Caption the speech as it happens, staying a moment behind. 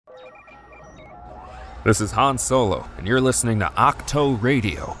This is Han Solo, and you're listening to Octo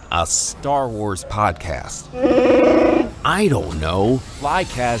Radio, a Star Wars podcast. I don't know. Fly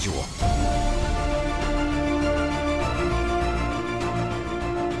casual.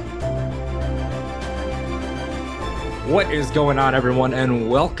 What is going on, everyone, and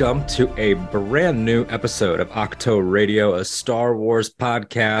welcome to a brand new episode of Octo Radio, a Star Wars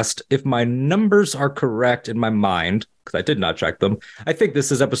podcast. If my numbers are correct in my mind, because I did not check them, I think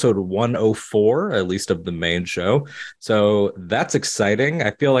this is episode 104, at least of the main show. So that's exciting.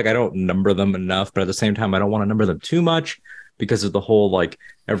 I feel like I don't number them enough, but at the same time, I don't want to number them too much because of the whole, like,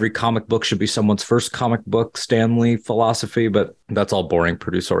 every comic book should be someone's first comic book, Stan Lee philosophy, but that's all boring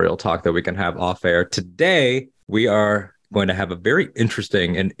producerial talk that we can have off air. Today, we are going to have a very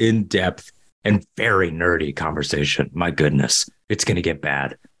interesting and in-depth and very nerdy conversation. My goodness, it's going to get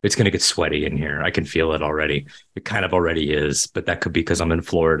bad. It's going to get sweaty in here. I can feel it already. It kind of already is, but that could be because I'm in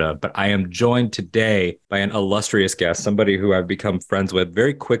Florida. But I am joined today by an illustrious guest, somebody who I've become friends with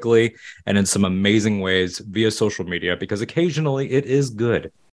very quickly and in some amazing ways via social media, because occasionally it is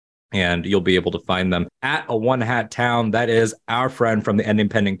good. And you'll be able to find them at a One Hat Town. That is our friend from the Ending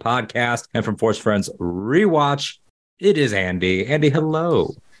Pending podcast and from Force Friends Rewatch. It is Andy. Andy,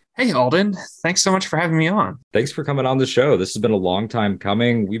 hello. Hey, Alden. Thanks so much for having me on. Thanks for coming on the show. This has been a long time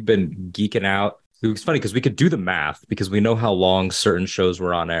coming. We've been geeking out. It's funny because we could do the math because we know how long certain shows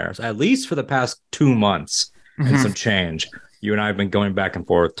were on air. So at least for the past 2 months and some change. You and I have been going back and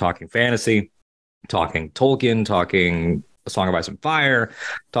forth talking fantasy, talking Tolkien, talking A Song of Ice and Fire,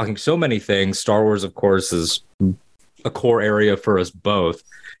 talking so many things. Star Wars, of course, is a core area for us both.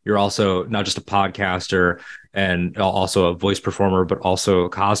 You're also not just a podcaster and also a voice performer, but also a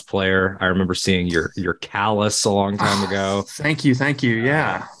cosplayer. I remember seeing your Callus a long time ago. Thank you.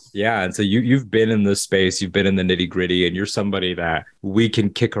 Yeah. Yeah. And so you've been in this space, you've been in the nitty gritty, and you're somebody that we can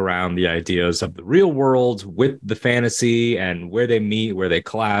kick around the ideas of the real world with the fantasy and where they meet, where they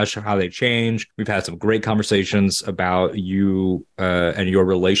clash, how they change. We've had some great conversations about you and your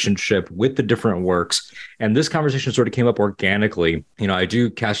relationship with the different works. And this conversation sort of came up organically. You know, I do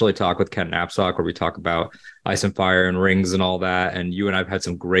casually talk with Ken Napzok where we talk about Ice and Fire and Rings and all that. And you and I've had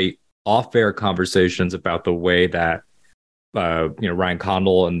some great off-air conversations about the way that Ryan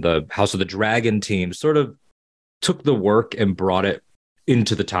Condal and the House of the Dragon team sort of took the work and brought it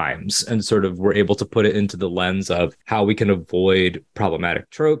into the times and sort of were able to put it into the lens of how we can avoid problematic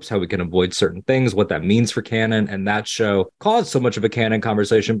tropes, how we can avoid certain things, what that means for canon. And that show caused so much of a canon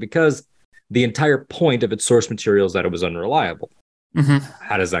conversation because the entire point of its source material is that it was unreliable.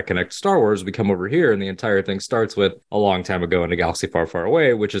 How does that connect to Star Wars? We come over here and the entire thing starts with a long time ago in a galaxy far, far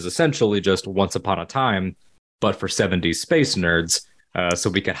away, which is essentially just once upon a time, but for 70s space nerds. So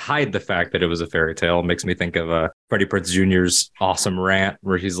we could hide the fact that it was a fairy tale. It makes me think of Freddie Prinze Jr.'s awesome rant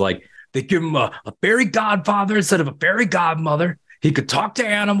where he's like, they give him a fairy godfather instead of a fairy godmother. He could talk to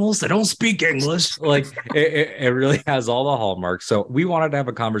animals that don't speak English. Like it really has all the hallmarks. So we wanted to have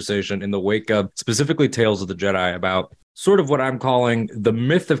a conversation in the wake of specifically Tales of the Jedi about sort of what I'm calling the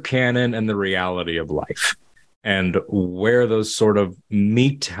myth of canon and the reality of life, and where those sort of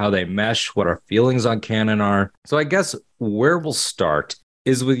meet, how they mesh, what our feelings on canon are. So I guess where we'll start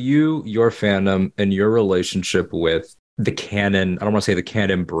is with you, your fandom, and your relationship with the canon. I don't want to say the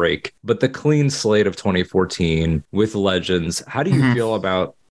canon break, but the clean slate of 2014 with Legends. How do you feel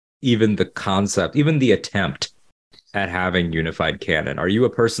about even the concept, even the attempt at having unified canon? Are you a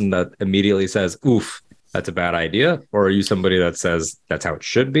person that immediately says, oof, that's a bad idea? Or are you somebody that says that's how it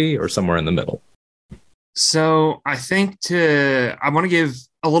should be, or somewhere in the middle? So I think I want to give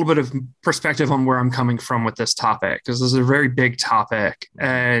a little bit of perspective on where I'm coming from with this topic, because this is a very big topic.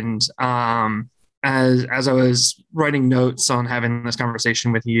 And as I was writing notes on having this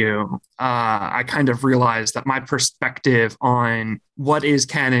conversation with you, I kind of realized that my perspective on what is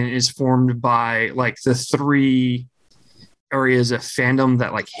canon is formed by like the three areas of fandom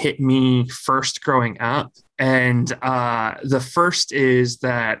that like hit me first growing up. And the first is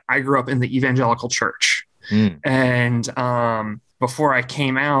that I grew up in the evangelical church. And before I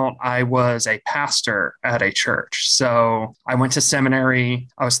came out, I was a pastor at a church. So I went to seminary.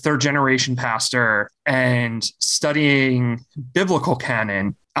 I was third generation pastor, and studying biblical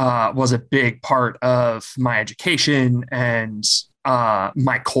canon was a big part of my education and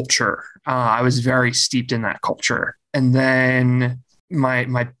my culture. I was very steeped in that culture. And then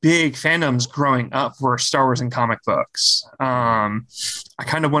my big fandoms growing up were Star Wars and comic books. I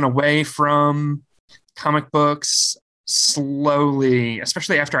kind of went away from comic books slowly,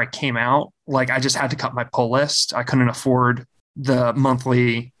 especially after I came out. Like, I just had to cut my pull list. I couldn't afford the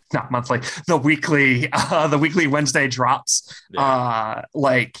weekly Wednesday drops. Yeah.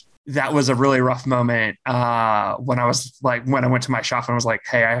 that was a really rough moment when I was like, when I went to my shop and was like,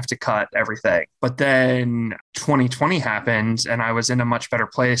 hey, I have to cut everything. But then 2020 happened and I was in a much better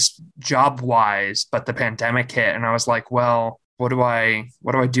place job wise, but the pandemic hit and I was like, well, what do I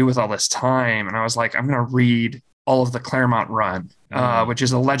do with all this time? And I was like, I'm going to read all of the Claremont run, which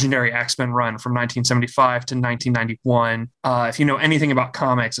is a legendary X-Men run from 1975 to 1991. If you know anything about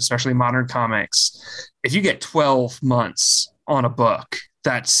comics, especially modern comics, if you get 12 months on a book,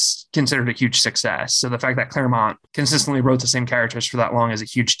 that's considered a huge success. So the fact that Claremont consistently wrote the same characters for that long is a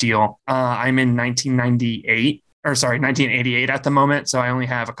huge deal. I'm in 1988 at the moment. So I only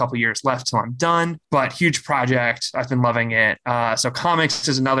have a couple years left till I'm done, but huge project. I've been loving it. So comics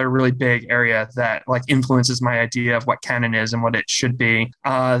is another really big area that like influences my idea of what canon is and what it should be.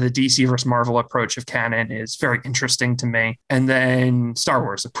 The DC versus Marvel approach of canon is very interesting to me. And then Star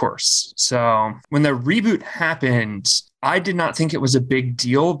Wars, of course. So when the reboot happened, I did not think it was a big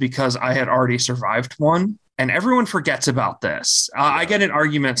deal because I had already survived one. And everyone forgets about this. I get in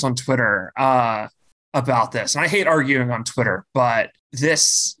arguments on Twitter about this. And I hate arguing on Twitter, but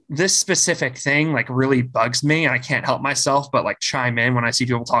this specific thing like really bugs me and I can't help myself but like chime in when I see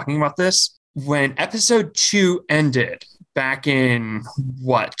people talking about this. When episode 2 ended back in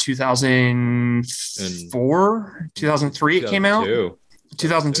 2004, 2003 it came out?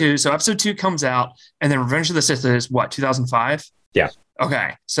 2002. So episode 2 comes out and then Revenge of the Sith is 2005? Yeah.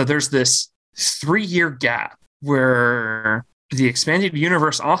 Okay. So there's this 3-year gap where the expanded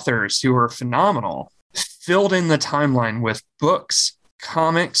universe authors who are phenomenal filled in the timeline with books,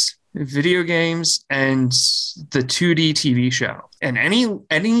 comics, video games, and the 2D TV show. And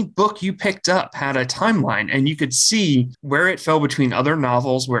any book you picked up had a timeline and you could see where it fell between other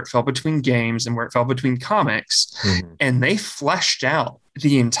novels, where it fell between games, and where it fell between comics. Mm-hmm. And they fleshed out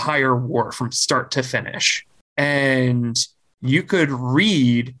the entire war from start to finish. And you could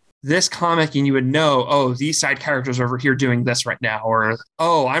read this comic and you would know, oh, these side characters are over here doing this right now. Or,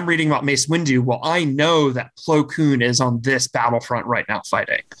 oh, I'm reading about Mace Windu. Well, I know that Plo Koon is on this battlefront right now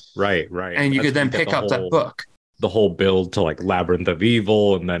fighting. Right. And you could then pick up that book. The whole build to like Labyrinth of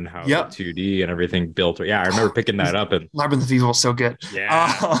Evil and then how the 2D and everything built. Yeah, I remember picking that up. And Labyrinth of Evil is so good. Yeah.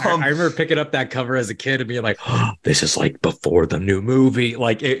 I remember picking up that cover as a kid and being like, oh, this is like before the new movie.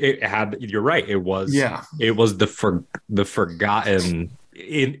 Like it had, you're right. It was the forgotten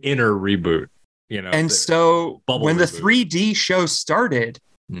inner reboot, you know. And so when the 3D show started,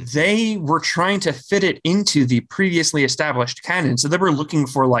 they were trying to fit it into the previously established canon. So they were looking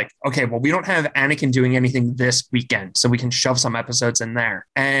for like, okay, well, we don't have Anakin doing anything this weekend, so we can shove some episodes in there.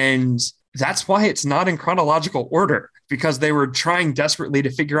 And that's why it's not in chronological order, because they were trying desperately to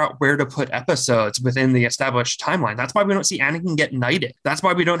figure out where to put episodes within the established timeline. That's why we don't see Anakin get knighted. That's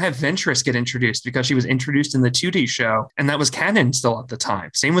why we don't have Ventress get introduced, because she was introduced in the 2D show, and that was canon still at the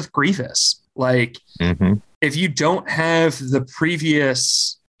time. Same with Grievous. Like, if you don't have the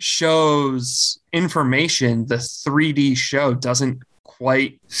previous show's information, the 3D show doesn't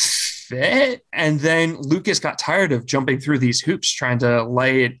quite fit. And then Lucas got tired of jumping through these hoops trying to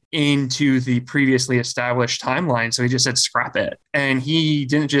lay it into the previously established timeline. So he just said, scrap it. And he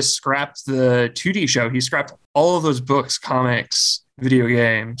didn't just scrap the 2D show. He scrapped all of those books, comics, video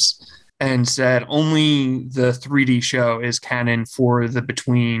games, and said only the 3D show is canon for the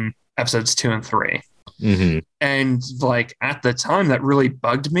between episodes 2 and 3. And like at the time that really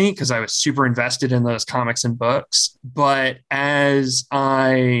bugged me because I was super invested in those comics and books. But as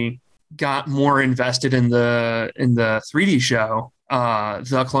I got more invested in the 3D show,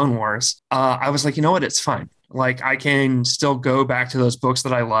 The Clone Wars, I was like, you know what? It's fine. Like I can still go back to those books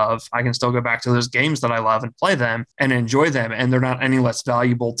that I love. I can still go back to those games that I love and play them and enjoy them. And they're not any less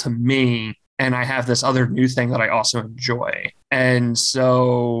valuable to me. And I have this other new thing that I also enjoy. And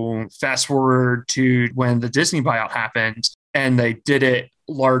so fast forward to when the Disney buyout happened and they did it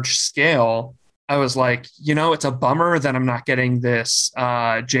large scale, I was like, you know, it's a bummer that I'm not getting this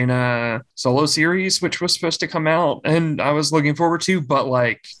Jaina solo series, which was supposed to come out and I was looking forward to. But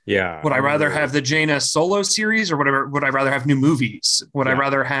like, would I rather have the Jaina solo series or whatever? Would I rather have new movies? Would I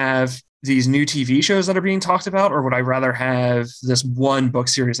rather have these new TV shows that are being talked about, or would I rather have this one book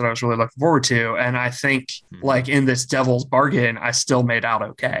series that I was really looking forward to? And I think like in this devil's bargain, I still made out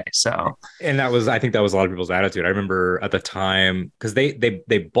okay. So, and I think that was a lot of people's attitude. I remember at the time, because they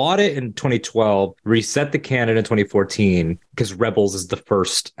bought it in 2012, reset the canon in 2014, because Rebels is the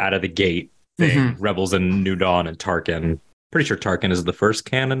first out of the gate thing. Rebels and New Dawn and Tarkin. pretty sure Tarkin is the first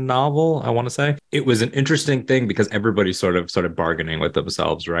canon novel, I want to say. It was an interesting thing because everybody sort of started bargaining with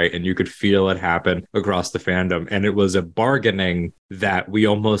themselves, right? And you could feel it happen across the fandom. And it was a bargaining that we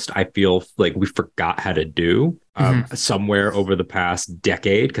almost, I feel like we forgot how to do somewhere over the past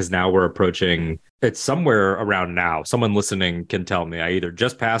decade, because now we're approaching, it's somewhere around now. Someone listening can tell me. I either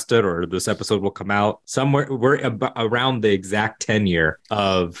just passed it or this episode will come out somewhere. We're around the exact 10 year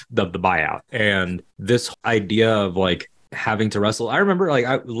of the buyout. And this idea of like having to wrestle. I remember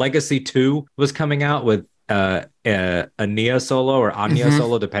like Legacy 2 was coming out with Anya Solo or Anya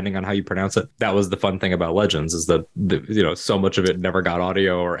Solo, depending on how you pronounce it. That was the fun thing about Legends, is that so much of it never got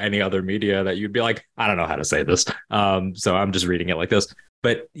audio or any other media that you'd be like, I don't know how to say this. So I'm just reading it like this.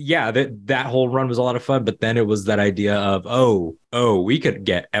 But yeah, that whole run was a lot of fun. But then it was that idea of, we could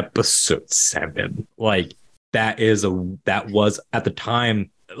get episode 7. Like that was at the time,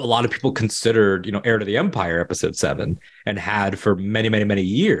 a lot of people considered, Heir to the Empire episode 7, and had for many, many, many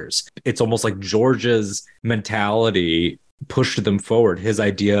years. It's almost like George's mentality pushed them forward. His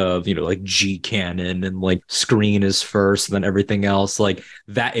idea of, like G canon and like screen is first and then everything else, like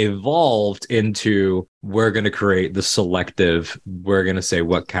that evolved into, we're going to create the selective, we're going to say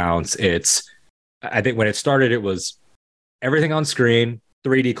what counts. I think when it started, it was everything on screen,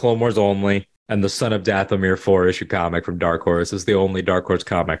 3D Clone Wars only. And the Son of Dathomir 4-issue comic from Dark Horse is the only Dark Horse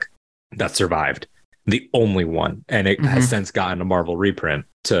comic that survived. The only one. And it has since gotten a Marvel reprint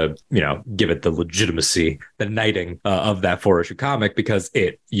to, give it the legitimacy, the knighting of that 4-issue comic, because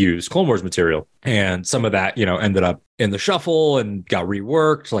it used Clone Wars material. And some of that, ended up in the shuffle and got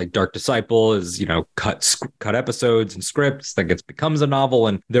reworked. Like Dark Disciple is, cut episodes and scripts that becomes a novel.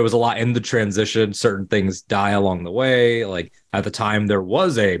 And there was a lot in the transition. Certain things die along the way. Like at the time, there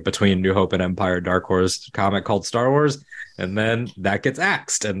was a Between New Hope and Empire Dark Horse comic called Star Wars. And then that gets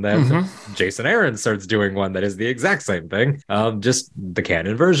axed. And then Jason Aaron starts doing one that is the exact same thing, just the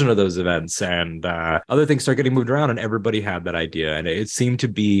canon version of those events. And other things start getting moved around, and everybody had that idea. And it seemed to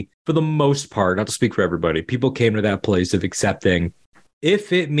be, for the most part, not to speak for everybody, people came to that place of accepting,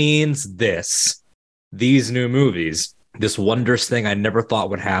 if it means these new movies, this wondrous thing I never thought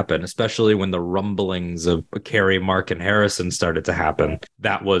would happen, especially when the rumblings of Carrie, Mark, and Harrison started to happen.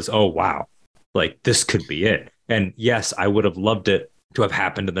 That was, oh, wow, like this could be it. And yes, I would have loved it to have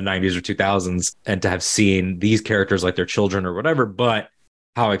happened in the 90s or 2000s and to have seen these characters like their children or whatever. But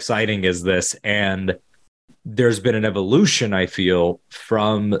how exciting is this? And there's been an evolution, I feel,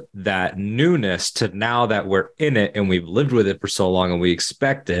 from that newness to now that we're in it and we've lived with it for so long and we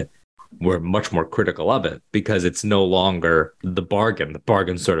expect it. We're much more critical of it because it's no longer the bargain. The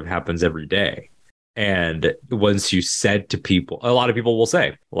bargain sort of happens every day. And once you said to people, a lot of people will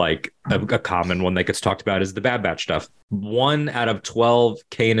say, like a common one that gets talked about is the Bad Batch stuff. 1 out of 12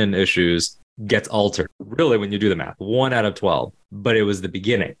 Kanan issues gets altered. Really, when you do the math, 1 out of 12. But it was the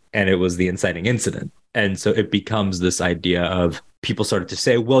beginning and it was the inciting incident. And so it becomes this idea of people started to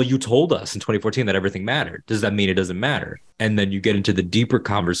say, well, you told us in 2014 that everything mattered. Does that mean it doesn't matter? And then you get into the deeper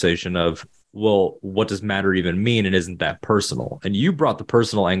conversation of, well, what does matter even mean? And isn't that personal? And you brought the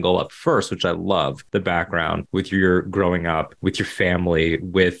personal angle up first, which I love, the background with your growing up, with your family,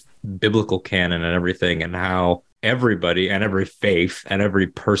 with biblical canon and everything, and how everybody and every faith and every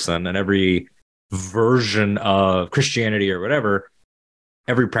person and every version of Christianity or whatever,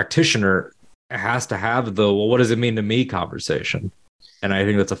 every practitioner has to have the, well, what does it mean to me conversation? And I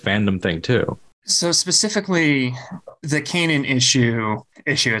think that's a fandom thing too. So specifically, the Kanan issue,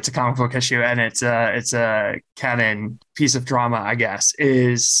 it's a comic book issue, and it's a canon piece of drama, I guess,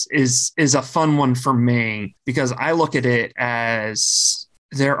 is a fun one for me because I look at it as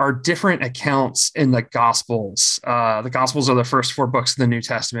there are different accounts in the Gospels. The Gospels are the first 4 books of the New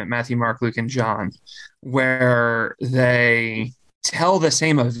Testament, Matthew, Mark, Luke, and John, where they tell the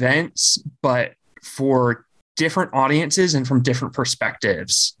same events, but for different audiences and from different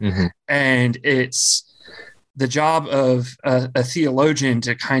perspectives. And it's the job of a theologian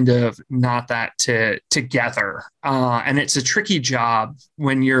to kind of knot that together. And it's a tricky job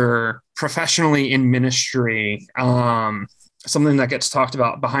when you're professionally in ministry. Something that gets talked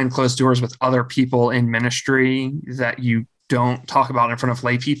about behind closed doors with other people in ministry that you don't talk about in front of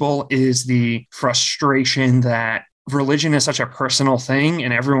lay people is the frustration that religion is such a personal thing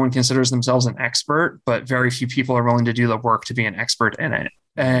and everyone considers themselves an expert, but very few people are willing to do the work to be an expert in it.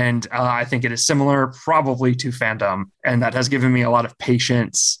 And I think it is similar probably to fandom. And that has given me a lot of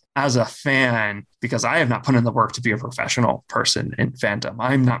patience as a fan because I have not put in the work to be a professional person in fandom.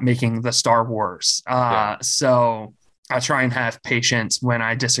 I'm not making the Star Wars. So I try and have patience when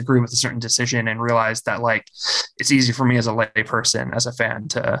I disagree with a certain decision and realize that like it's easy for me as a lay person, as a fan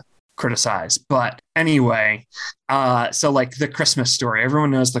to criticize. But anyway, so like the Christmas story,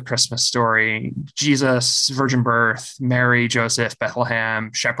 everyone knows the Christmas story: Jesus, virgin birth, Mary, Joseph,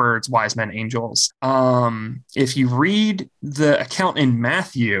 Bethlehem, shepherds, wise men, angels. If you read the account in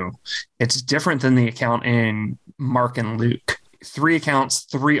Matthew, it's different than the account in Mark and Luke. 3 accounts,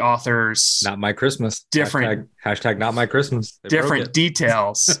 3 authors. Not my Christmas. Different hashtag not my Christmas. They different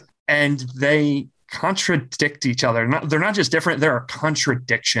details. And they contradict each other. They're not just different, there are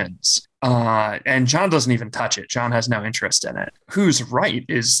contradictions. And John doesn't even touch it. John has no interest in it. Who's right?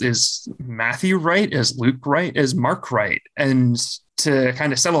 Is Matthew right? Is Luke right? Is Mark right? And to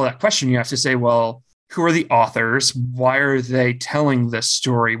kind of settle that question, you have to say, well, who are the authors? Why are they telling this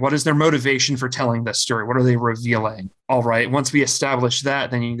story? What is their motivation for telling this story? What are they revealing? All right. Once we establish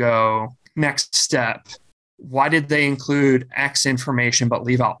that, then you go, next step. Why did they include X information but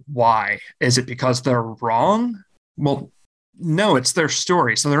leave out Y? Is it because they're wrong? Well, no, it's their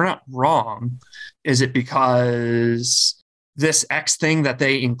story, so they're not wrong. Is it because this X thing that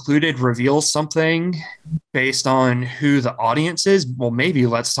they included reveals something based on who the audience is? Well, maybe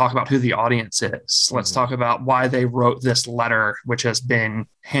let's talk about who the audience is. Let's talk about why they wrote this letter, which has been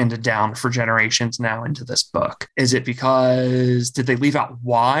handed down for generations now into this book. Is it because, did they leave out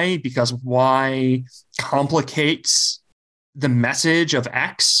Y? Because Y complicates the message of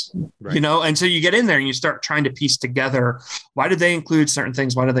X, right. And so you get in there and you start trying to piece together, why did they include certain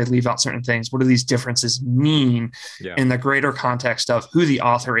things? Why did they leave out certain things? What do these differences mean in the greater context of who the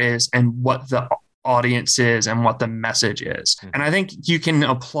author is and what the audience is and what the message is? And I think you can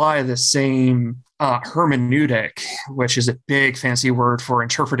apply the same hermeneutic, which is a big fancy word for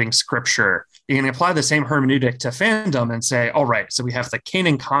interpreting scripture. You can apply the same hermeneutic to fandom and say, all right, so we have the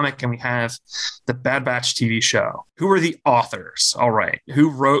Kanan comic and we have the Bad Batch TV show. Who are the authors? All right. Who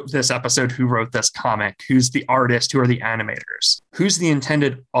wrote this episode? Who wrote this comic? Who's the artist? Who are the animators? Who's the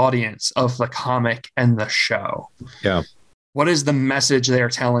intended audience of the comic and the show? Yeah. What is the message they are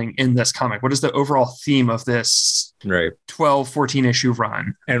telling in this comic? What is the overall theme of this 12, 14 issue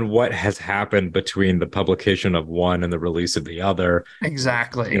run? And what has happened between the publication of one and the release of the other?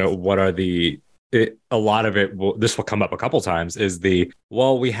 Exactly. What are a lot of it, this will come up a couple times, is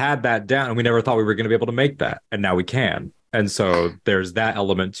we had that down and we never thought we were going to be able to make that. And now we can. And so there's that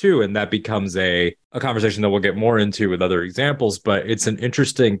element too. And that becomes a conversation that we'll get more into with other examples. But it's an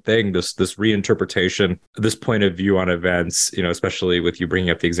interesting thing, this reinterpretation, this point of view on events, especially with you bringing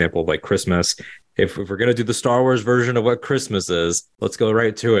up the example of like Christmas. If we're going to do the Star Wars version of what Christmas is, let's go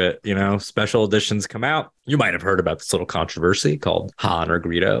right to it. Special editions come out. You might have heard about this little controversy called Han or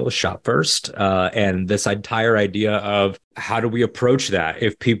Greedo shot first. And this entire idea of how do we approach that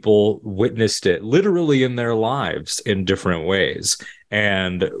if people witnessed it literally in their lives in different ways?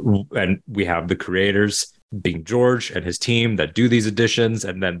 And we have the creators being George and his team that do these editions,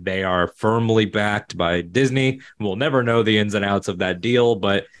 and then they are firmly backed by Disney. We'll never know the ins and outs of that deal,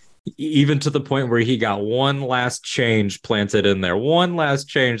 but even to the point where he got one last change planted in there, one last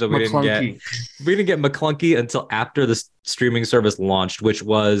change that we didn't get. We didn't get McClunky until after the streaming service launched, which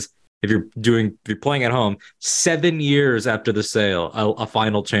was, if you're playing at home, 7 years after the sale, a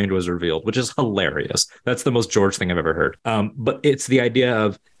final change was revealed, which is hilarious. That's the most George thing I've ever heard. But it's the idea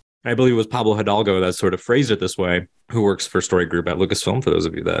of, I believe it was Pablo Hidalgo that sort of phrased it this way, who works for Story Group at Lucasfilm, for those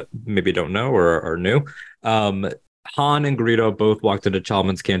of you that maybe don't know or are new. Han and Greedo both walked into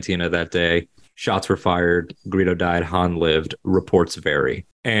Chalmun's cantina that day. Shots were fired. Greedo died. Han lived. Reports vary.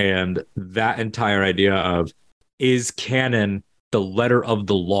 And that entire idea of, is canon the letter of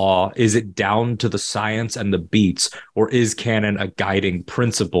the law? Is it down to the science and the beats? Or is canon a guiding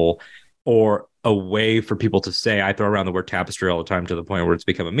principle or a way for people to say, I throw around the word tapestry all the time to the point where it's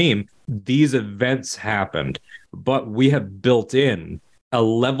become a meme. These events happened, but we have built in a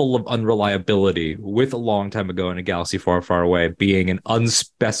level of unreliability with a long time ago in a galaxy far, far away being an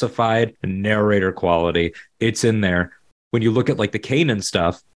unspecified narrator quality. It's in there. When you look at like the Kanan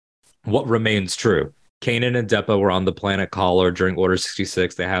stuff, what remains true? Kanan and Depa were on the planet Caller during Order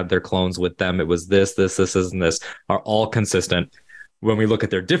 66. They had their clones with them. It was this, and this are all consistent. When we look at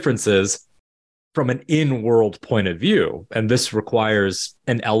their differences from an in-world point of view, and this requires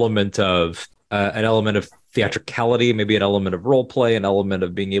an element of theatricality, maybe an element of role play, an element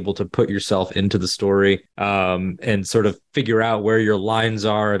of being able to put yourself into the story and sort of figure out where your lines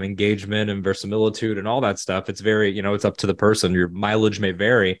are of engagement and verisimilitude and all that stuff. It's very, it's up to the person. Your mileage may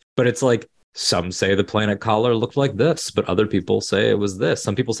vary, but it's like, some say the planet Caller looked like this, but other people say it was this.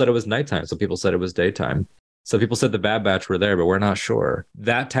 Some people said it was nighttime. Some people said it was daytime. Some people said the Bad Batch were there, but we're not sure.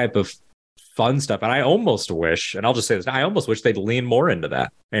 That type of fun stuff. And I almost wish, and I'll just say this, I almost wish they'd lean more into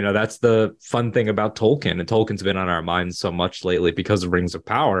that. That's the fun thing about Tolkien. And Tolkien's been on our minds so much lately because of Rings of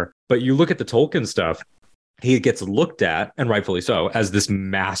Power. But you look at the Tolkien stuff, he gets looked at, and rightfully so, as this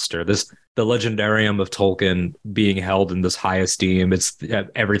master, the legendarium of Tolkien being held in this high esteem. It's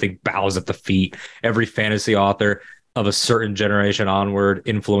everything bows at the feet. Every fantasy author of a certain generation onward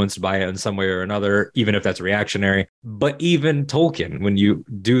influenced by it in some way or another, even if that's reactionary. But even Tolkien, when you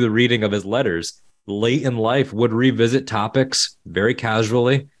do the reading of his letters, late in life would revisit topics very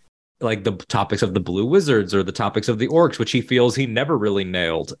casually, like the topics of the Blue Wizards or the topics of the orcs, which he feels he never really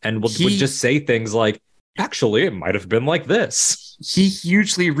nailed, and would just say things like, actually, it might have been like this. He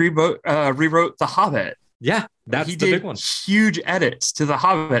hugely rewrote The Hobbit. Yeah, that's the big one. Huge edits to The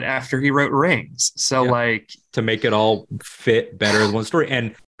Hobbit after he wrote Rings. So, to make it all fit better as one story.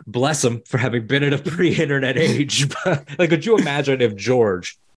 And bless him for having been in a pre-internet age. But could you imagine if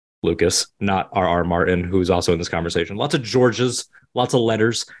George Lucas, not R.R. Martin, who's also in this conversation, lots of Georges, lots of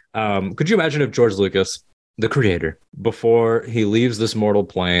letters. Could you imagine if George Lucas, the creator, before he leaves this mortal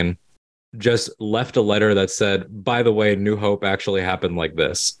plane, just left a letter that said, by the way, New Hope actually happened like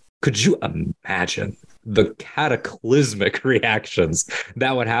this? Could you imagine the cataclysmic reactions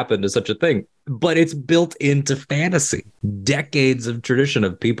that would happen to such a thing? But it's built into fantasy. Decades of tradition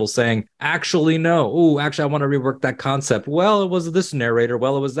of people saying, actually, no. Oh, actually, I want to rework that concept. Well, it was this narrator.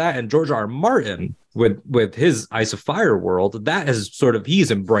 Well, it was that. And George R. R. Martin, with his Ice of Fire world, that has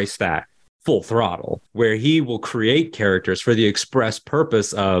he's embraced that full throttle, where he will create characters for the express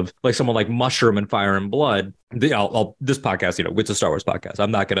purpose of, like someone like Mushroom and Fire and Blood. This podcast, it's a Star Wars podcast. I'm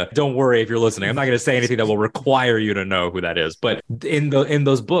not gonna. Don't worry if you're listening. I'm not gonna say anything that will require you to know who that is. But in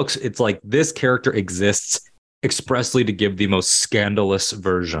those books, it's like this character exists expressly to give the most scandalous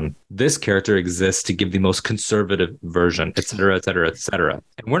version. This character exists to give the most conservative version, et cetera, et cetera, et cetera.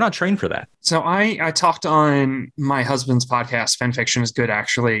 And we're not trained for that. So I talked on my husband's podcast, Fanfiction is Good,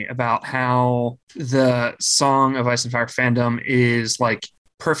 actually, about how the Song of Ice and Fire fandom is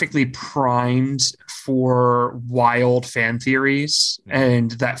perfectly primed for wild fan theories.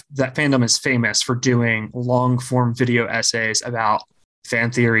 And that fandom is famous for doing long form video essays about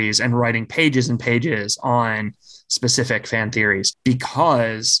fan theories and writing pages and pages on specific fan theories,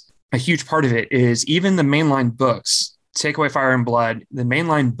 because a huge part of it is even the mainline books, take away Fire and Blood, the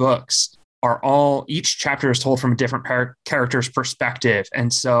mainline books are each chapter is told from a different character's perspective.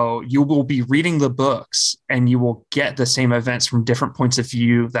 And so you will be reading the books and you will get the same events from different points of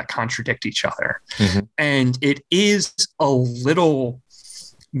view that contradict each other. Mm-hmm. And it is a little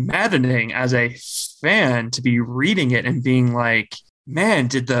maddening as a fan to be reading it and being like, man,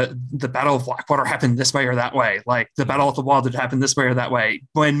 did the Battle of Blackwater happen this way or that way? Like the Battle of the Wall, did it happen this way or that way?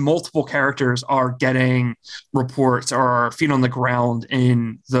 When multiple characters are getting reports or feet on the ground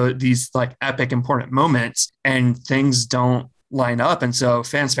in these epic important moments and things don't line up. And so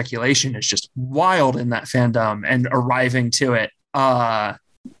fan speculation is just wild in that fandom, and arriving to it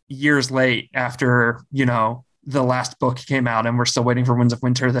years late after, the last book came out and we're still waiting for Winds of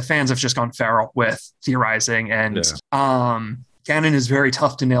Winter. The fans have just gone feral with theorizing, and canon is very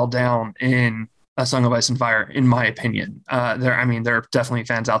tough to nail down in A Song of Ice and Fire, in my opinion. There are definitely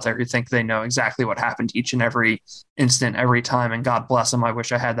fans out there who think they know exactly what happened each and every instant, every time, and God bless them. I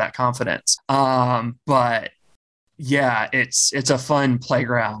wish I had that confidence. But yeah, it's a fun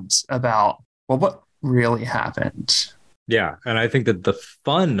playground about, what really happened. Yeah, and I think that the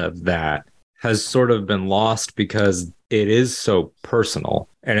fun of that has sort of been lost because it is so personal.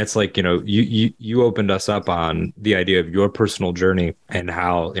 And it's like, you opened us up on the idea of your personal journey and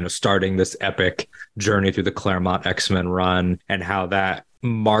how, starting this epic journey through the Claremont X-Men run, and how that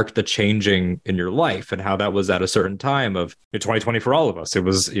marked the changing in your life, and how that was at a certain time of 2020 for all of us. It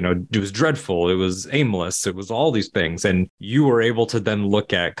was, it was dreadful. It was aimless. It was all these things. And you were able to then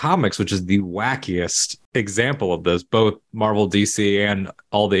look at comics, which is the wackiest example of this, both Marvel, DC, and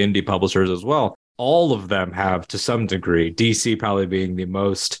all the indie publishers as well. All of them have, to some degree, DC probably being the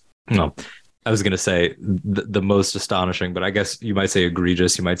most, I was going to say the most astonishing, but I guess you might say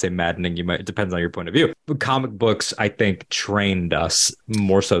egregious, you might say maddening, it depends on your point of view. But comic books, I think, trained us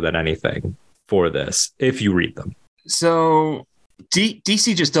more so than anything for this, if you read them. So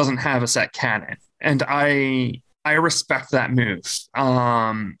DC just doesn't have a set canon, and I respect that move.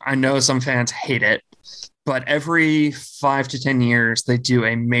 I know some fans hate it, but every 5 to 10 years, they do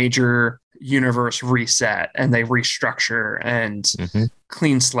a major universe reset and they restructure and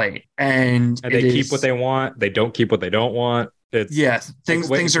clean slate. And they keep what they want. They don't keep what they don't want. It's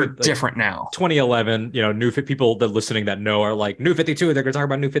things are different now. 2011, people that listening that know are like New 52. They're gonna talk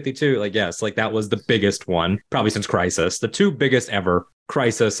about New 52. Like, yes, like that was the biggest one probably since Crisis. The two biggest ever,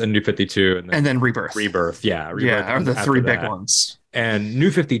 Crisis and New 52, and then Rebirth. Rebirth are the three big ones. And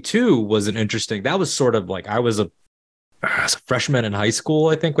New 52 was that was sort of like I was a freshman in high school,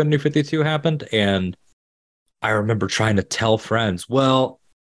 I think, when New 52 happened, and I remember trying to tell friends, well,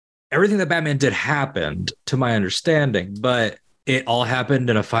 everything that Batman did happened, to my understanding, but it all happened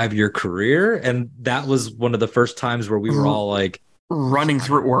in a 5-year career. And that was one of the first times where we were all like running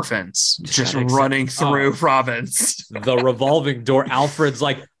through orphans, running through Province. The revolving door. Alfred's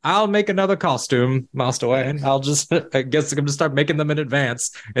like, I'll make another costume, Master Wayne. I guess I'm going to start making them in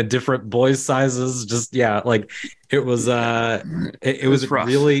advance in different boys' sizes. It was a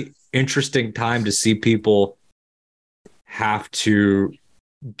really interesting time to see people have to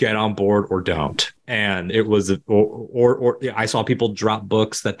get on board or don't. And it was or I saw people drop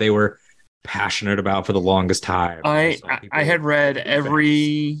books that they were passionate about for the longest time. I had read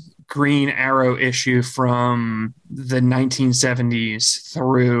every Green Arrow issue from the 1970s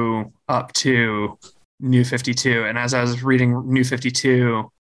through up to New 52, and as I was reading New 52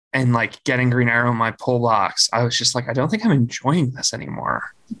 and like getting Green Arrow in my pull box, I was just like, I don't think I'm enjoying this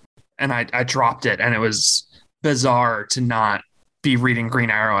anymore, and I dropped it. And it was bizarre to not be reading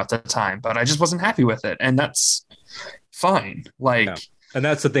Green Arrow at the time, but I just wasn't happy with it, and that's fine. And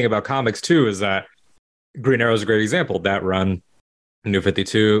that's the thing about comics too, is that Green Arrow is a great example. That run, New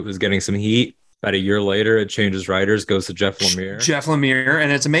 52, was getting some heat. About a year later, it changes writers, goes to Jeff Lemire,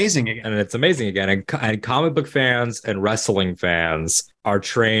 and it's amazing again. And comic book fans and wrestling fans are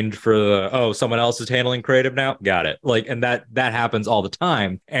trained for someone else is handling creative now. Got it. And that happens all the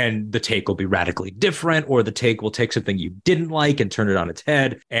time. And the take will be radically different, or the take will take something you didn't like and turn it on its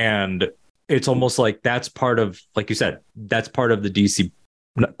head. And it's almost like that's part of, like you said, that's part of the DC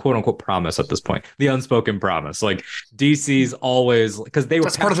quote unquote promise at this point, the unspoken promise. Like DC's always, because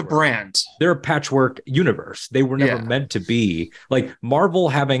that's part of the brand. They're a patchwork universe. They were never meant to be like Marvel.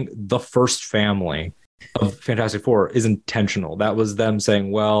 Having the first family of Fantastic Four is intentional. That was them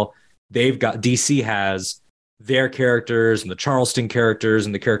saying, well, DC has their characters and the Charleston characters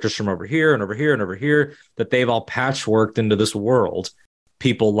and the characters from over here and over here and over here that they've all patchworked into this world.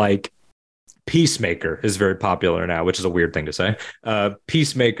 People like Peacemaker is very popular now, which is a weird thing to say.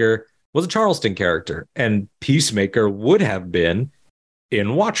 Peacemaker was a Charleston character, and Peacemaker would have been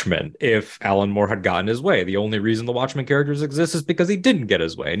in Watchmen if Alan Moore had gotten his way. The only reason the Watchmen characters exist is because he didn't get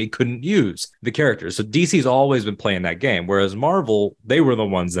his way and he couldn't use the characters. So DC's always been playing that game, whereas Marvel, they were the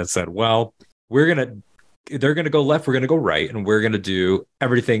ones that said, well, they're going to go left, we're going to go right, and we're going to do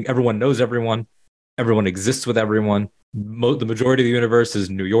everything. Everyone knows everyone. Everyone exists with everyone. The majority of the universe is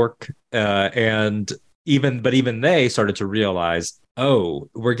New York, and even they started to realize,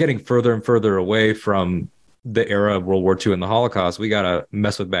 we're getting further and further away from the era of World War II and the Holocaust. We gotta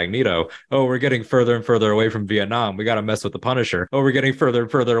mess with Magneto. We're getting further and further away from Vietnam. We gotta mess with the Punisher. We're getting further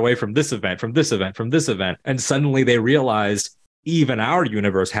and further away from this event, from this event, from this event. And suddenly they realized even our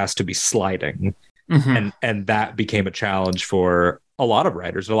universe has to be sliding, and that became a challenge for a lot of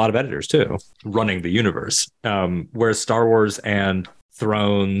writers, a lot of editors too, running the universe. Whereas Star Wars and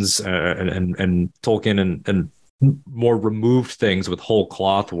Thrones and Tolkien and more removed things with whole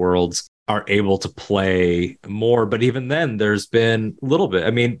cloth worlds are able to play more. But even then, there's been a little bit.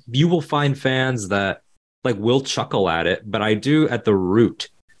 I mean, you will find fans that will chuckle at it, but I do at the root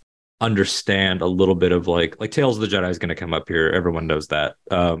understand a little bit of like Tales of the Jedi is going to come up here. Everyone knows that.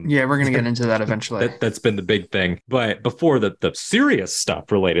 We're going to get into that eventually. That's been the big thing. But before the serious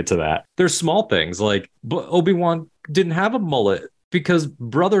stuff related to that, there's small things like Obi-Wan didn't have a mullet because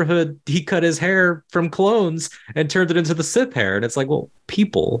Brotherhood, he cut his hair from clones and turned it into the Sith hair. And it's like, well,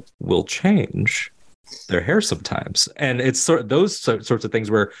 people will change their hair sometimes. And it's those sorts of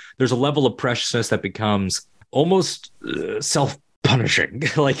things where there's a level of preciousness that becomes almost self-punishing.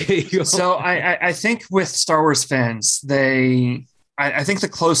 So I think with Star Wars fans, I think the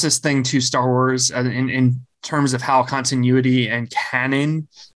closest thing to Star Wars in terms of how continuity and canon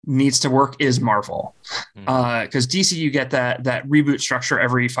needs to work is Marvel. Because DC, you get that reboot structure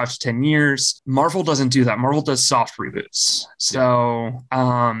every 5 to 10 years. Marvel doesn't do that. Marvel does soft reboots. So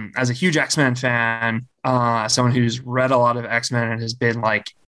as a huge X-Men fan, someone who's read a lot of X-Men and has been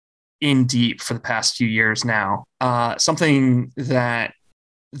in deep for the past few years now, something that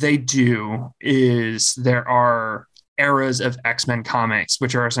they do is there are eras of X-Men comics,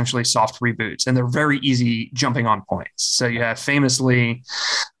 which are essentially soft reboots, and they're very easy jumping on points. So you have famously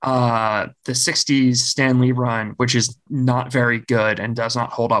the 60s Stan Lee run, which is not very good and does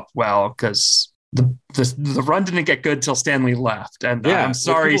not hold up well because the run didn't get good till Stan Lee left, and I'm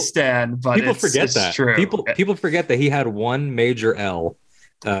sorry, Stan, but people forget that. True. People forget that he had one major L.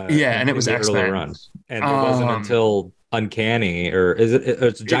 And it was X-Men. Run, and it wasn't until Uncanny, or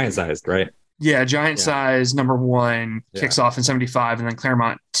it's giant sized, right? Yeah, Giant Size number 1 kicks off in 75, and then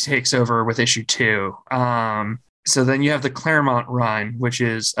Claremont takes over with issue 2. So then you have the Claremont run, which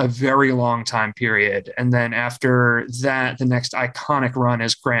is a very long time period. And then after that, the next iconic run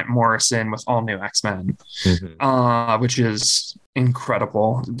is Grant Morrison with All New X-Men, which is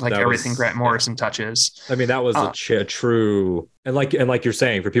incredible. Like everything Grant Morrison touches. I mean, that was a true, and like you're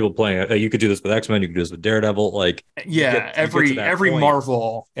saying, for people playing, you could do this with X-Men, you could do this with Daredevil. Like, every point,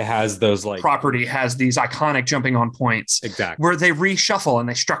 Marvel, it has those like property has these iconic jumping on points, exactly, where they reshuffle and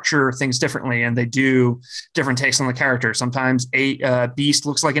they structure things differently, and they do different takes on the character. Sometimes Beast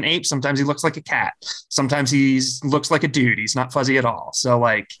looks like an ape, sometimes he looks like a cat, sometimes he looks like a dude. He's not fuzzy at all. So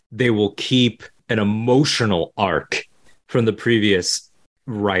like, they will keep an emotional arc from the previous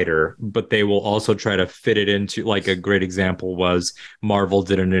writer, but they will also try to fit it into, like, a great example was Marvel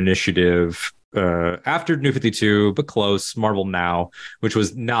did an initiative after New 52, but close, Marvel Now, which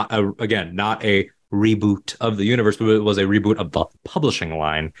was not a reboot of the universe, but it was a reboot of the publishing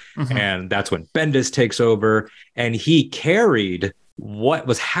line. And that's when Bendis takes over, and he carried what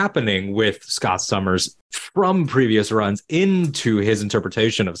was happening with Scott Summers from previous runs into his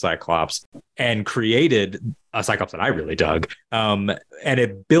interpretation of Cyclops, and created a Cyclops that I really dug. And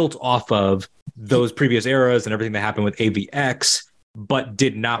it built off of those previous eras and everything that happened with AVX, but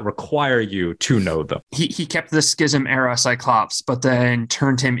did not require you to know them. He kept the Schism era Cyclops, but then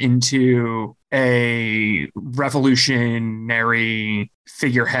turned him into a revolutionary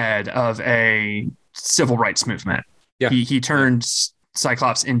figurehead of a civil rights movement. Yeah. He turned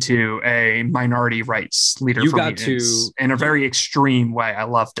Cyclops into a minority rights leader for mutants in a very extreme way. I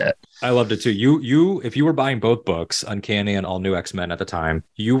loved it. I loved it too. You, if you were buying both books, Uncanny and All New X-Men at the time,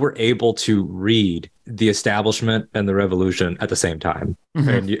 you were able to read the establishment and the revolution at the same time,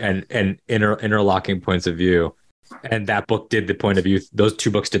 and interlocking points of view. And that book did the point of view. Those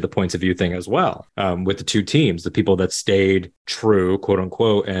two books did the points of view thing as well, with the two teams, the people that stayed true, quote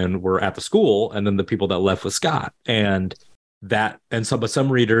unquote, and were at the school, and then the people that left with Scott. But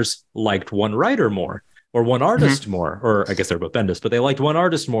some readers liked one writer more, or one artist more, or I guess they're both Bendis, but they liked one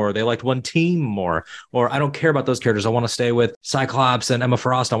artist more, they liked one team more, or I don't care about those characters, I want to stay with Cyclops and Emma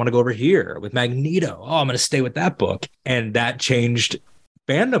Frost, I want to go over here with Magneto, I'm going to stay with that book. And that changed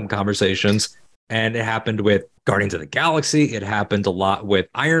fandom conversations. And it happened with Guardians of the Galaxy. It happened a lot with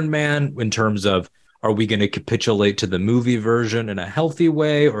Iron Man, in terms of, are we going to capitulate to the movie version in a healthy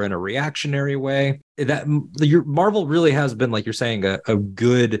way or in a reactionary way? That Marvel really has been, like you're saying, a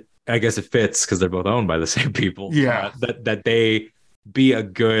good, I guess it fits because they're both owned by the same people. Yeah. That they be a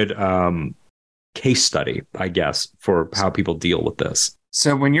good case study, I guess, for how people deal with this.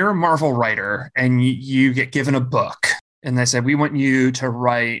 So when you're a Marvel writer and you get given a book and they say, we want you to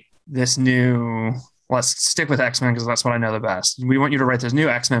write this new, let's stick with X-Men because that's what I know the best. We want you to write this new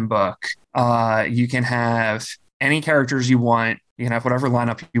X-Men book. You can have any characters you want. You can have whatever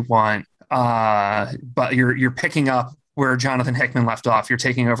lineup you want. But you're picking up where Jonathan Hickman left off. You're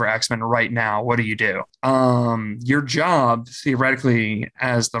taking over X-Men right now. What do you do? Your job, theoretically,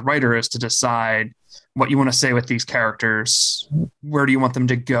 as the writer, is to decide what you want to say with these characters. Where do you want them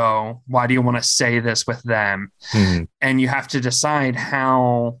to go? Why do you want to say this with them? And you have to decide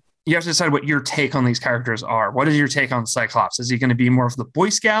what your take on these characters are. What is your take on Cyclops? Is he going to be more of the Boy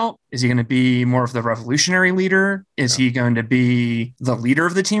Scout? Is he going to be more of the revolutionary leader? Is he going to be the leader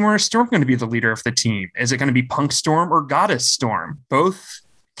of the team, or is Storm going to be the leader of the team? Is it going to be Punk Storm or Goddess Storm? Both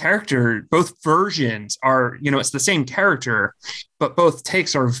versions are, it's the same character, but both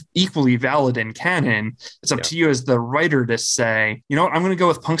takes are equally valid in canon. It's up to you as the writer to say, you know what, I'm going to go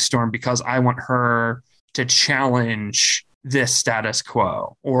with Punk Storm because I want her to challenge this status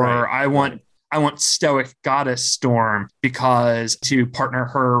quo, or I want stoic Goddess Storm because to partner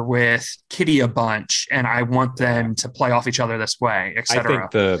her with Kitty a bunch, and I want them to play off each other this way, etc.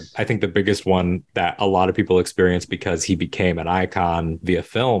 I think the biggest one that a lot of people experience because he became an icon via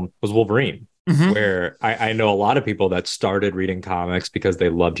film was Wolverine. Where I know a lot of people that started reading comics because they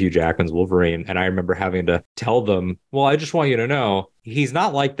loved Hugh Jackman's Wolverine. And I remember having to tell them, well, I just want you to know he's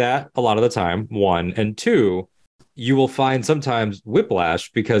not like that a lot of the time, one. And two, you will find sometimes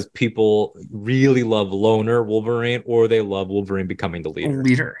whiplash because people really love loner Wolverine, or they love Wolverine becoming the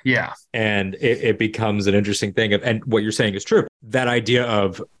leader. Yeah. And it becomes an interesting thing. And what you're saying is true. That idea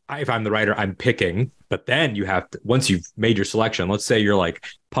of, if I'm the writer, I'm picking, but then you have to, once you've made your selection, let's say you're like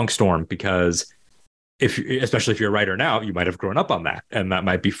Punk Storm because especially if you're a writer now, you might have grown up on that, and that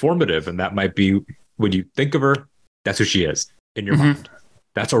might be formative, and that might be when you think of her, that's who she is in your mind.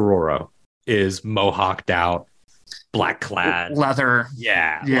 That's Aurora, is mohawked out, black clad, leather,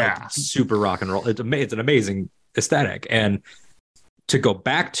 like super rock and roll. It's an amazing aesthetic, and to go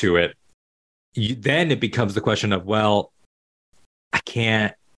back to it, then it becomes the question of, well, I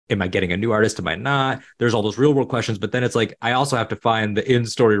can't. Am I getting a new artist? Am I not? There's all those real world questions, but then it's like I also have to find the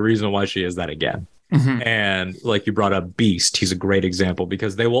in-story reason why she is that again. And like you brought up Beast, he's a great example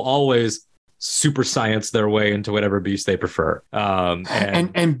because they will always super science their way into whatever beast they prefer.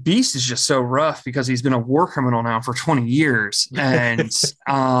 And Beast is just so rough because he's been a war criminal now for 20 years. And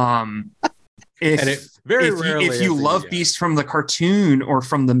if you love Beast from the cartoon or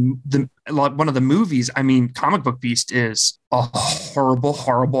from the one of the movies, I mean, comic book Beast is a horrible,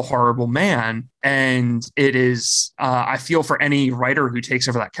 horrible, horrible man. And it is, I feel for any writer who takes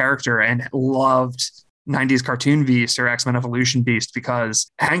over that character and loved 90s cartoon Beast or X-Men Evolution Beast,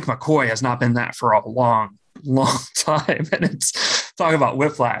 because Hank McCoy has not been that for a long time. And it's talking about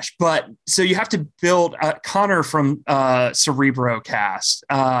whiplash. But so you have to build Connor from Cerebro cast.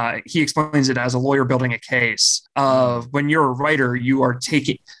 He explains it as a lawyer building a case of when you're a writer, you are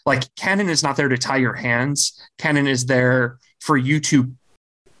taking, like, canon is not there to tie your hands. Canon is there for you to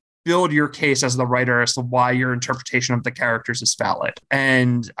build your case as the writer as to why your interpretation of the characters is valid.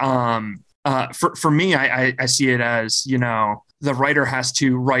 And for me, I see it as, you know, the writer has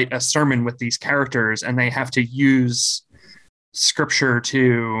to write a sermon with these characters and they have to use scripture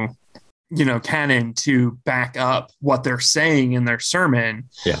to, you know, canon to back up what they're saying in their sermon.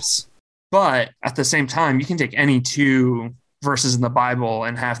 Yes. But at the same time, you can take any two verses in the Bible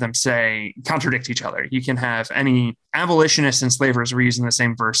and have them say contradict each other. You can have any abolitionists and slavers reusing the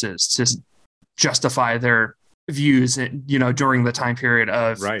same verses to justify their views, you know, during the time period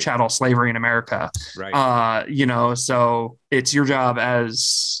of chattel slavery in America. You know, so it's your job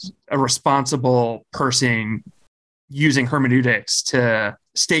as a responsible person using hermeneutics to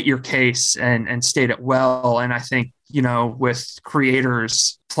state your case and state it well. And I think, you know, with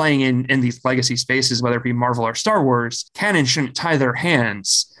creators playing in these legacy spaces, whether it be Marvel or Star Wars, canon shouldn't tie their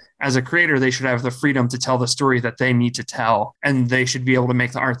hands. As a creator, they should have the freedom to tell the story that they need to tell, and they should be able to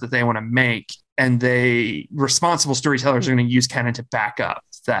make the art that they want to make. And responsible storytellers are going to use canon to back up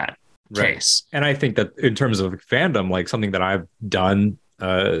that case. And I think that in terms of fandom, like something that I've done,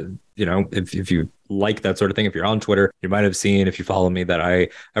 you know, if you like that sort of thing, if you're on Twitter, you might have seen, if you follow me, that I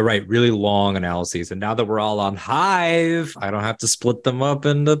write really long analyses. And now that we're all on Hive, I don't have to split them up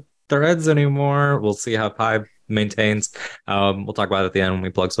into threads anymore. We'll see how Hive maintains. We'll talk about it at the end when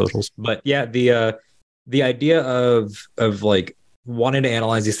we plug socials. But yeah, the idea of like wanting to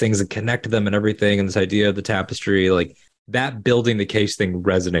analyze these things and connect them and everything, and this idea of the tapestry, like that building the case thing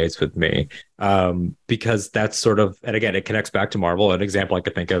resonates with me, because that's sort of, and again, it connects back to Marvel. An example I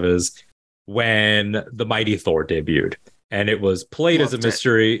could think of is when the Mighty Thor debuted, and it was played as a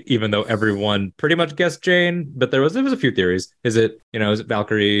mystery, even though everyone pretty much guessed Jane, but there was a few theories. Is it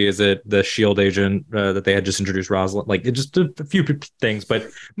Valkyrie? Is it the Shield agent that they had just introduced, Rosalind? Like, it just a few things, but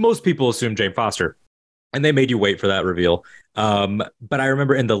most people assumed Jane Foster. And they made you wait for that reveal. But I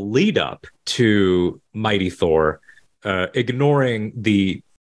remember in the lead up to Mighty Thor, ignoring the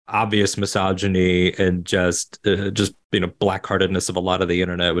obvious misogyny and just black-heartedness of a lot of the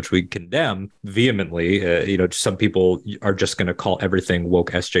internet, which we condemn vehemently. Some people are just going to call everything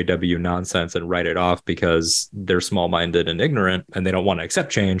woke SJW nonsense and write it off because they're small-minded and ignorant and they don't want to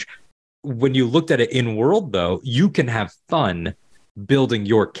accept change. When you looked at it in world, though, you can have fun building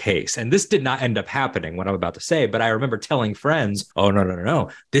your case. And this did not end up happening, what I'm about to say, but I remember telling friends, oh, no,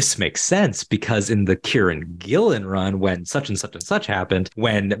 this makes sense because in the Kieran Gillen run, when such and such and such happened,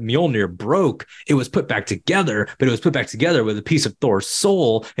 when Mjolnir broke, it was put back together, but it was put back together with a piece of Thor's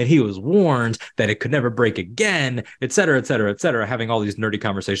soul, and he was warned that it could never break again, et cetera, et cetera, et cetera, having all these nerdy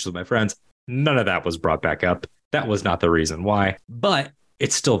conversations with my friends. None of that was brought back up. That was not the reason why, but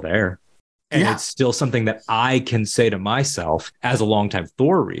it's still there. And it's still something that I can say to myself as a longtime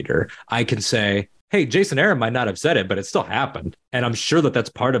Thor reader. I can say, hey, Jason Aaron might not have said it, but it still happened. And I'm sure that that's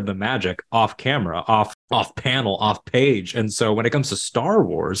part of the magic off camera, off panel, off page. And so when it comes to Star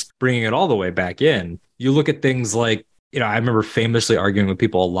Wars, bringing it all the way back in, you look at things like, I remember famously arguing with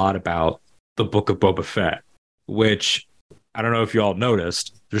people a lot about the Book of Boba Fett, which I don't know if you all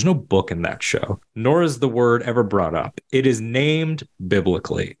noticed, there's no book in that show, nor is the word ever brought up. It is named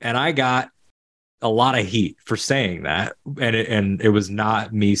biblically. And I got a lot of heat for saying that, and it was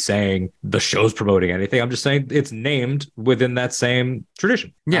not me saying the show's promoting anything. I'm just saying it's named within that same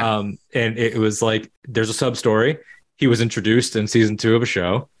tradition. And it was like there's a sub story. He was introduced in season 2 of a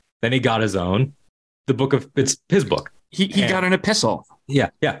show, then he got his own. the book of, it's his book. He got an epistle. Yeah,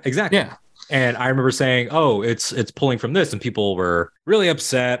 exactly. Yeah. And I remember saying, oh, it's pulling from this. And people were really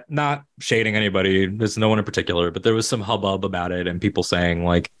upset, not shading anybody. There's no one in particular, but there was some hubbub about it. And people saying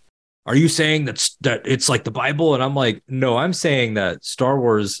like, are you saying that it's like the Bible? And I'm like, no, I'm saying that Star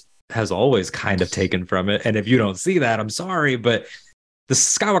Wars has always kind of taken from it. And if you don't see that, I'm sorry, but the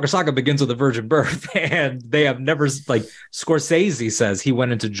Skywalker saga begins with a virgin birth, and they have never, like Scorsese says he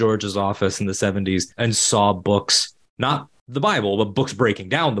went into George's office in the 70s and saw books, not the Bible, but books breaking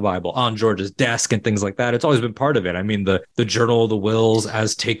down the Bible on George's desk and things like that. It's always been part of it. I mean, the Journal of the Wills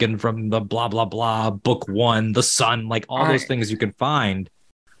as taken from the blah, blah, blah, book 1, the Sun, like all those things you can find.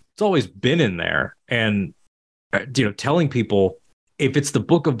 It's always been in there. And, telling people if it's the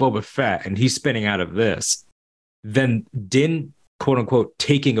book of Boba Fett and he's spinning out of this, then Din, quote unquote,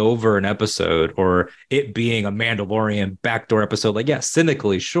 taking over an episode or it being a Mandalorian backdoor episode, like, yeah,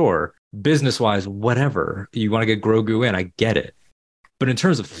 cynically, sure. Business wise, whatever. You want to get Grogu in, I get it. But in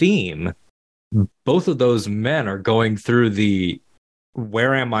terms of theme, both of those men are going through the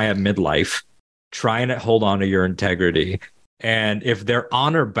where am I at midlife, trying to hold on to your integrity. And if they're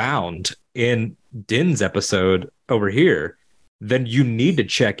honor bound in Din's episode over here, then you need to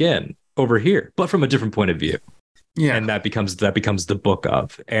check in over here, but from a different point of view. Yeah. And that becomes the book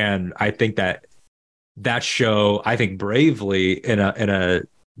of. And I think that show, I think bravely in a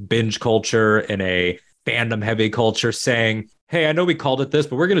binge culture, in a fandom heavy culture, saying, hey, I know we called it this,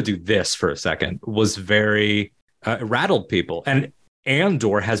 but we're going to do this for a second, was very rattled people. And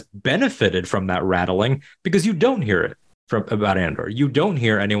Andor has benefited from that rattling because you don't hear it about Andor. You don't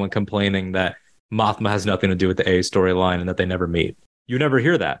hear anyone complaining that Mothma has nothing to do with the A storyline and that they never meet. You never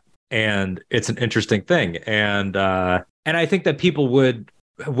hear that. And it's an interesting thing. And I think that people would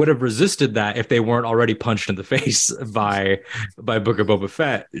have resisted that if they weren't already punched in the face by Book of Boba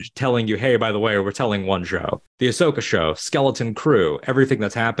Fett telling you, hey, by the way, we're telling one show. The Ahsoka show, Skeleton Crew, everything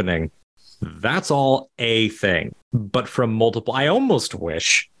that's happening, that's all a thing. But from multiple, I almost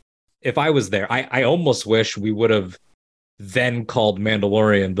wish, if I was there, I almost wish we would have then called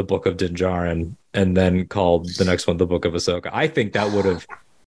Mandalorian the Book of Din Djarin and then called the next one the Book of Ahsoka. I think that would have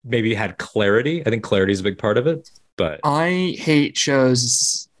maybe had clarity. I think clarity is a big part of it. But I hate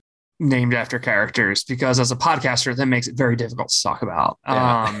shows named after characters because as a podcaster, that makes it very difficult to talk about.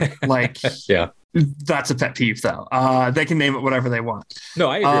 Yeah. That's a pet peeve though. They can name it whatever they want. No,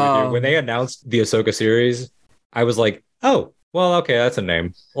 I agree with you. When they announced the Ahsoka series, I was like, oh, well, okay, that's a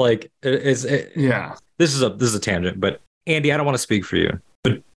name. Like, yeah. This is a tangent, but Andy, I don't want to speak for you,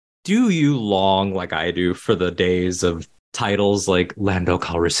 but do you long, like I do, for the days of titles like Lando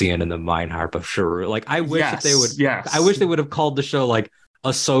Calrissian and the Mine Harp of Shuru? Like, I wish that they would. Yes. I wish they would have called the show like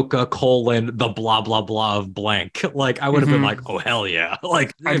Ahsoka : the blah blah blah of blank. Like, I would have been like, oh hell yeah!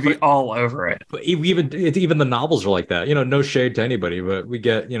 Like, I'd be all over it. But even the novels are like that. No shade to anybody, but we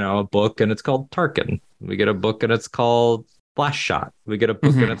get a book and it's called Tarkin. We get a book and it's called Flash Shot. We get a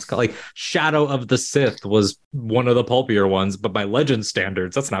book and it's called like Shadow of the Sith was one of the pulpier ones, but by legend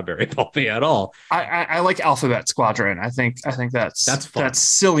standards, that's not very pulpy at all. I like Alphabet Squadron. I think that's fun. That's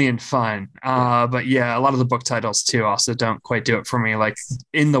silly and fun. But yeah, a lot of the book titles too also don't quite do it for me, like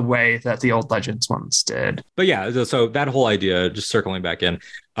in the way that the old Legends ones did. But yeah, so that whole idea, just circling back in,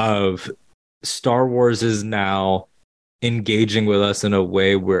 of Star Wars is now engaging with us in a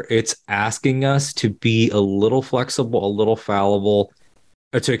way where it's asking us to be a little flexible, a little fallible,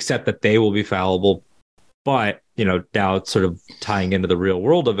 or to accept that they will be fallible. But, now it's sort of tying into the real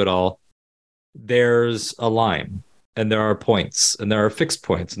world of it all. There's a line and there are points and there are fixed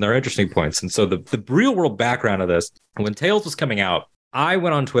points and there are interesting points. And so the real world background of this, when Tales was coming out, I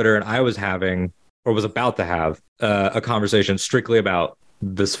went on Twitter and I was having, or was about to have, a conversation strictly about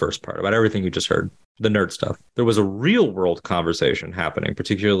this first part, about everything you just heard. The nerd stuff. There was a real world conversation happening,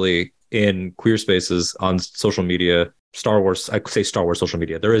 particularly in queer spaces on social media. Star Wars, I say Star Wars social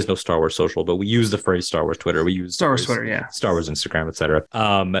media. There is no Star Wars social, but we use the phrase Star Wars Twitter. We use Star Wars Twitter, yeah. Star Wars Instagram, etc.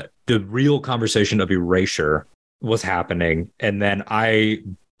 The real conversation of erasure was happening. And then I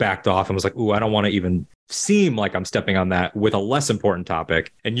backed off and was like, ooh, I don't want to even seem like I'm stepping on that with a less important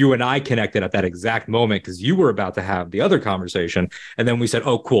topic. And you and I connected at that exact moment because you were about to have the other conversation. And then we said,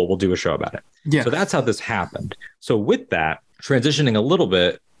 oh, cool, we'll do a show about it. Yeah. So that's how this happened. So with that, transitioning a little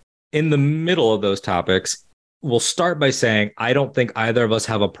bit in the middle of those topics, we'll start by saying, I don't think either of us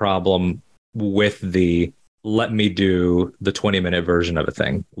have a problem with the let me do the 20-minute version of a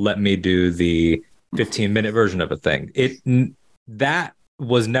thing. Let me do the 15-minute version of a thing. That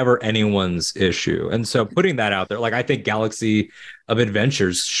was never anyone's issue. And so putting that out there, like, I think Galaxy of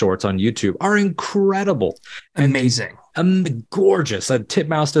Adventures shorts on YouTube are incredible. Amazing. Gorgeous.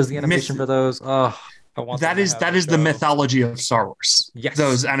 Titmouse does the animation for those. Oh, That is the mythology of Star Wars. Yes.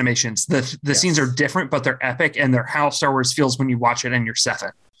 Those animations. The scenes are different, but they're epic, and they're how Star Wars feels when you watch it and you're 7.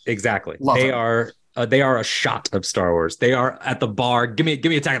 Exactly. Love they it. are a shot of Star Wars. They are at the bar. Give me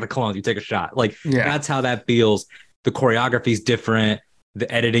Attack of the Clones. You take a shot. Like that's how that feels. The choreography is different.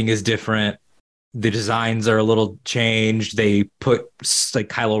 The editing is different. The designs are a little changed. They put like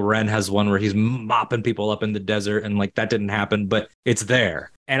Kylo Ren has one where he's mopping people up in the desert, and like that didn't happen, but it's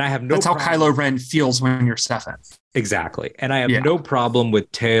there. And I have no. That's how Kylo Ren feels when you're 7. Exactly. And I have no problem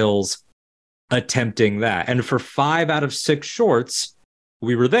with Tales attempting that. And for 5 out of 6 shorts,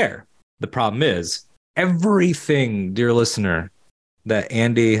 we were there. The problem is everything, dear listener, that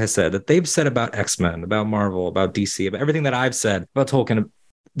Andy has said, that they've said about X-Men, about Marvel, about DC, about everything that I've said about Tolkien,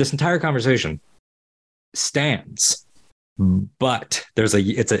 this entire conversation stands. But it's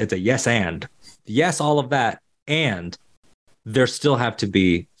a yes and. Yes, all of that. And there still have to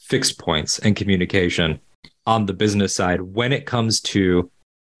be fixed points and communication on the business side when it comes to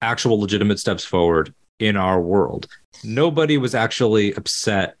actual legitimate steps forward in our world. Nobody was actually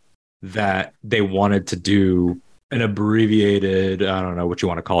upset that they wanted to do an abbreviated, I don't know what you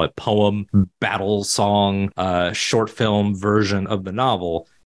want to call it, poem, battle song, short film version of the novel.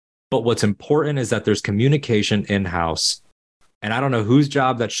 But what's important is that there's communication in-house. And I don't know whose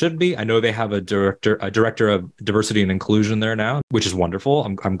job that should be. I know they have a director of diversity and inclusion there now, which is wonderful.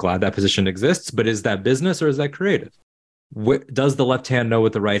 I'm glad that position exists. But is that business or is that creative? Does the left hand know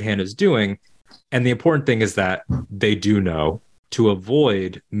what the right hand is doing? And the important thing is that they do know to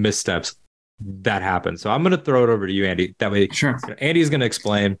avoid missteps that happen. So I'm going to throw it over to you, Andy. That way, sure. Andy's going to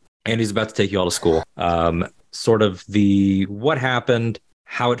explain. Andy's about to take you all to school. Sort of what happened,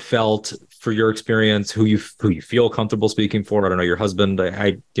 how it felt for your experience, who you feel comfortable speaking for. I don't know, your husband.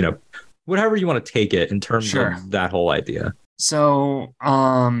 Whatever you want to take it in terms of that whole idea. So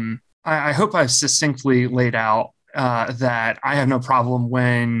I hope I've succinctly laid out that I have no problem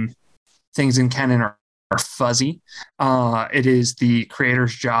when things in canon are fuzzy. It is the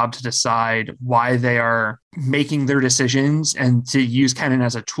creator's job to decide why they are making their decisions and to use canon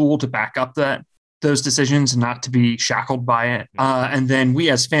as a tool to back up those decisions and not to be shackled by it. And then we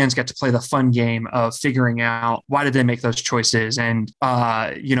as fans get to play the fun game of figuring out why did they make those choices. And,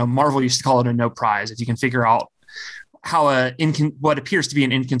 Marvel used to call it a no prize. If you can figure out how what appears to be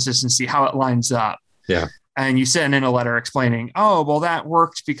an inconsistency, how it lines up. Yeah. And you send in a letter explaining, oh, well, that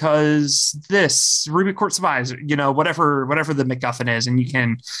worked because this Ruby Quartz survives, whatever the MacGuffin is, and you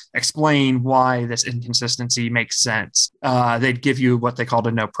can explain why this inconsistency makes sense. They'd give you what they called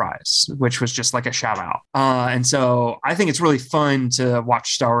a no prize, which was just like a shout out. And so I think it's really fun to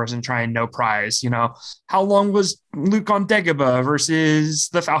watch Star Wars and try and no prize. How long was Luke on Dagobah versus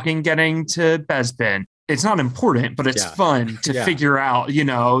the Falcon getting to Bespin? It's not important, but it's fun to figure out,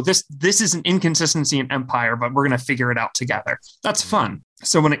 this is an inconsistency in Empire, but we're going to figure it out together. That's fun.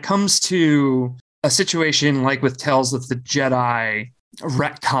 So when it comes to a situation like with Tales of the Jedi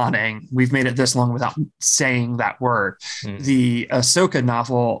retconning, we've made it this long without saying that word. The Ahsoka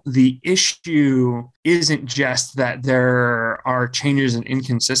novel, the issue isn't just that there are changes and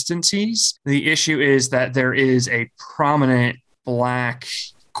inconsistencies. The issue is that there is a prominent Black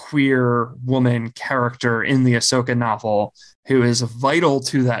queer woman character in the Ahsoka novel who is vital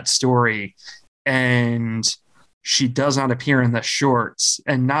to that story, and she does not appear in the shorts.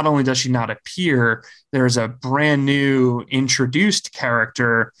 And not only does she not appear, there's a brand new introduced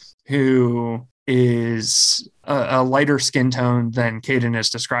character who is a lighter skin tone than Kaden is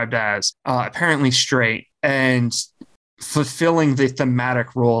described as, apparently straight, and fulfilling the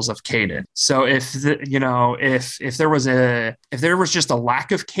thematic roles of Kaden. So if there was just a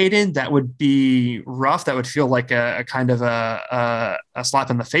lack of Kaden, that would be rough. That would feel like a kind of a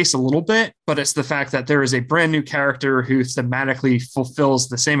slap in the face a little bit. But it's the fact that there is a brand new character who thematically fulfills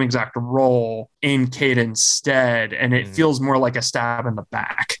the same exact role in Kaden's stead, and it feels more like a stab in the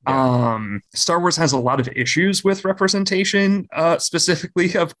back. Yeah. Star Wars has a lot of issues with representation,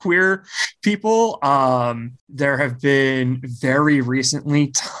 specifically of queer people. There have been very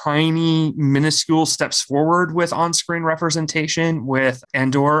recently tiny, minuscule steps forward with on-screen representation with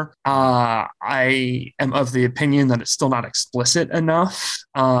Andor. I am of the opinion that it's still not explicit enough.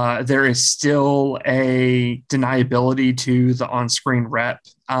 There is still a deniability to the on-screen rep.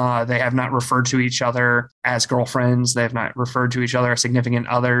 They have not referred to each other as girlfriends. They have not referred to each other as significant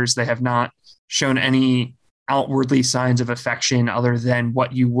others. They have not shown any outwardly signs of affection other than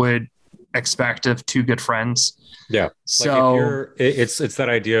what you would expect of two good friends. Yeah. So it's that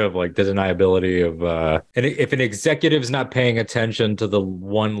idea of like the deniability of and if an executive's not paying attention to the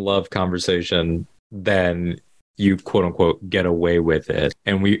one love conversation, then you quote unquote get away with it.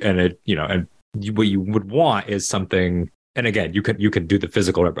 And what you would want is something. And again, you can do the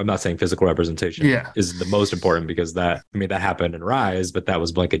physical. I'm not saying physical representation is the most important, because that happened in Rise, but that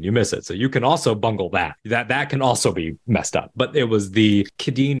was blink and you miss it. So you can also bungle that. That can also be messed up. But it was the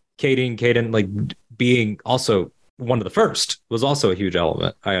Kaidan, like being also one of the first was also a huge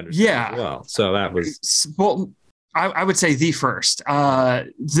element. I understand as well. So that was I would say the first.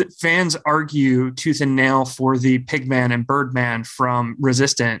 The fans argue tooth and nail for the Pigman and Birdman from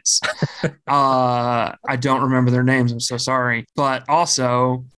Resistance. I don't remember their names. I'm so sorry. But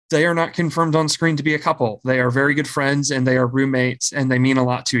also, they are not confirmed on screen to be a couple. They are very good friends and they are roommates and they mean a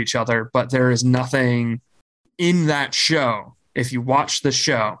lot to each other. But there is nothing in that show. If you watch the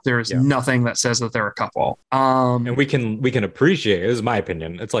show, there is nothing that says that they're a couple. And we can appreciate, this is my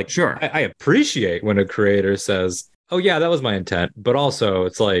opinion. It's like, sure, I appreciate when a creator says, oh yeah, that was my intent. But also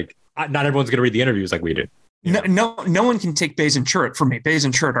it's like, not everyone's going to read the interviews like we do. No one can take Baze and Chirrut from me. Baze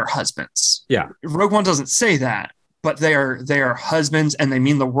and Chirrut are husbands. Yeah. Rogue One doesn't say that, but they are husbands and they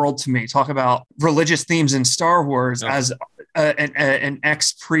mean the world to me. Talk about religious themes in Star Wars as an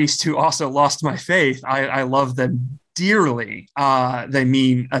ex-priest who also lost my faith. I love them dearly. They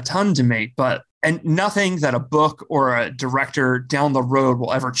mean a ton to me, and nothing that a book or a director down the road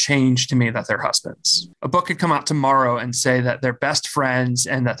will ever change to me that they're husbands. A book could come out tomorrow and say that they're best friends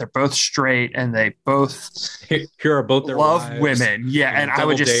and that they're both straight and they both here are both their love wives, women. Yeah. And I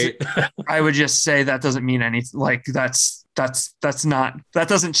would just say that doesn't mean anything. Like that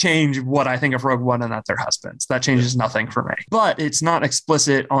doesn't change what I think of Rogue One and that they're husbands. That changes nothing for me. But it's not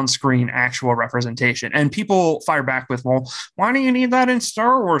explicit on screen actual representation. And people fire back with, well, why do you need that in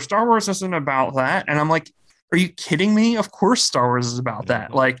Star Wars? Star Wars isn't about that. And I'm like, are you kidding me? Of course Star Wars is about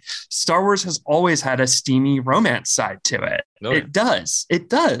that. Like, Star Wars has always had a steamy romance side to it. No. It does.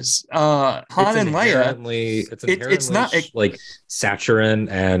 Han and Leia. It's not like saccharine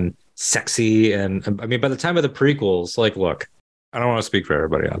and sexy, and I mean, by the time of the prequels, like, look, I don't want to speak for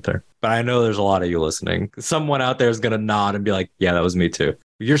everybody out there, but I know there's a lot of you listening. Someone out there is going to nod and be like, yeah, that was me too.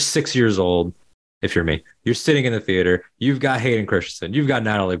 You're 6 years old. If you're me, you're sitting in the theater. You've got Hayden Christensen. You've got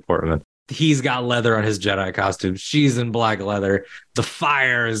Natalie Portman. He's got leather on his Jedi costume. She's in black leather. The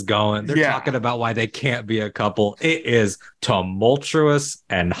fire is going. They're talking about why they can't be a couple. It is tumultuous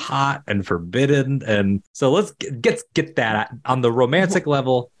and hot and forbidden. And so let's get that on the romantic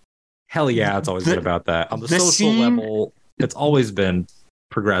level. Hell yeah, it's always been about that. On the social level, it's always been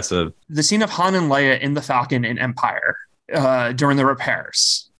progressive. The scene of Han and Leia in the Falcon in Empire during the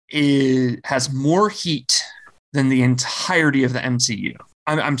repairs has more heat than the entirety of the MCU.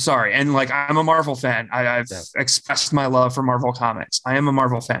 I'm sorry. And like, I'm a Marvel fan. I've expressed my love for Marvel comics. I am a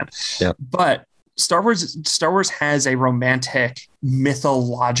Marvel fan. Yeah. But Star Wars has a romantic,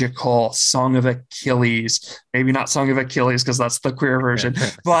 mythological Song of Achilles, maybe not Song of Achilles because that's the queer version,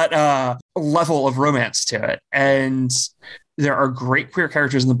 but level of romance to it. And there are great queer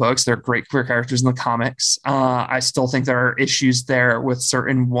characters in the books. There are great queer characters in the comics. I still think there are issues there with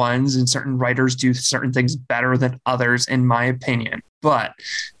certain ones, and certain writers do certain things better than others, in my opinion. But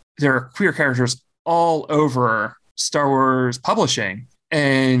there are queer characters all over Star Wars publishing,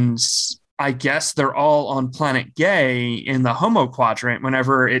 and I guess they're all on Planet Gay in the homo quadrant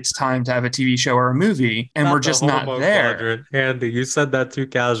whenever it's time to have a TV show or a movie, and we're just not there. Quadrant. Andy, you said that too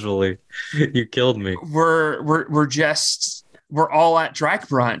casually. You killed me. We're all at drag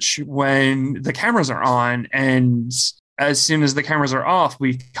brunch when the cameras are on, and as soon as the cameras are off,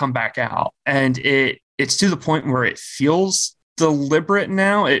 we come back out, and it's to the point where it feels deliberate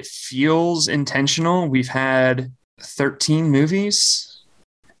now. It feels intentional. We've had 13 movies.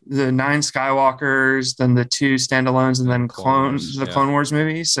 The 9 Skywalkers, then the 2 standalones, and then Clone Wars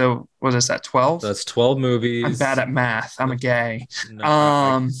movie. So what is that? 12? That's 12 movies. I'm bad at math. I'm a gay. No,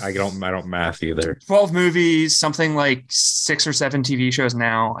 I don't math either. 12 movies, something like 6 or 7 TV shows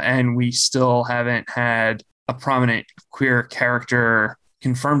now, and we still haven't had a prominent queer character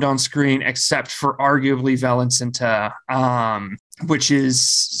confirmed on screen, except for arguably Vel and Cinta, which is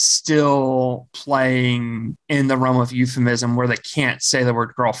still playing in the realm of euphemism, where they can't say the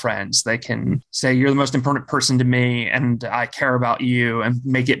word girlfriends. They can say, you're the most important person to me and I care about you, and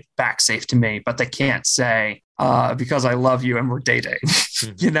make it back safe to me. But they can't say, because I love you and we're dating.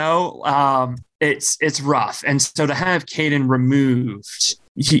 You know, it's rough. And so to have Kaidan removed,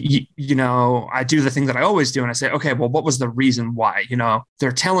 you know, I do the thing that I always do, and I say, okay, well, what was the reason why? You know,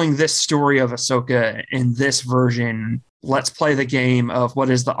 they're telling this story of Ahsoka in this version. Let's play the game of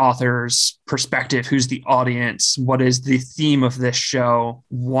what is the author's perspective? Who's the audience? What is the theme of this show?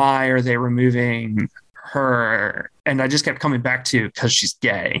 Why are they removing her, and I just kept coming back to because she's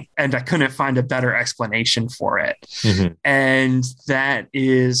gay, and I couldn't find a better explanation for it. Mhm. And that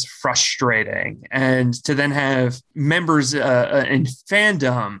is frustrating. And to then have members in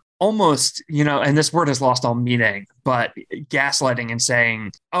fandom almost, and this word has lost all meaning, but gaslighting and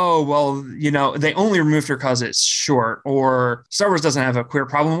saying, oh, well, they only removed her because it's short, or Star Wars doesn't have a queer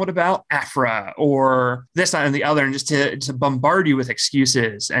problem. What about Aphra, or this, that, and the other? And just to bombard you with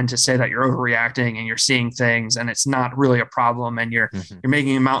excuses and to say that you're overreacting and you're seeing things and it's not really a problem and you're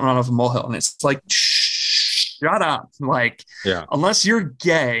making a mountain out of a molehill. And it's like, shut up. Like, unless you're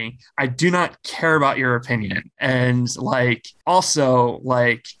gay, I do not care about your opinion. And also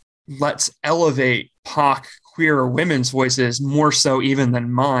let's elevate POC queer women's voices more so even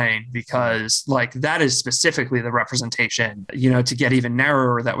than mine, because that is specifically the representation, to get even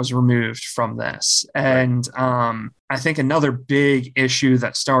narrower, that was removed from this. And I think another big issue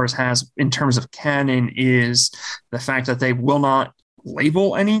that Star Wars has in terms of canon is the fact that they will not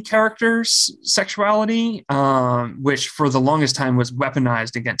label any characters' sexuality, which for the longest time was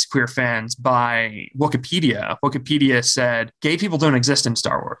weaponized against queer fans by Wikipedia. Wikipedia said gay people don't exist in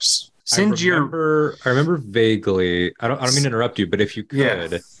Star Wars. I remember vaguely. I don't mean to interrupt you, but if you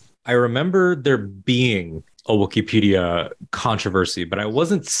could, I remember there being a Wikipedia controversy, but I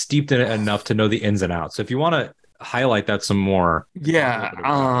wasn't steeped in it enough to know the ins and outs. So if you want to highlight that some more,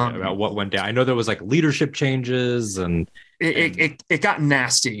 about what went down. I know there was leadership changes and it got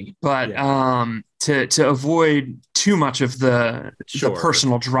nasty, but to avoid too much of the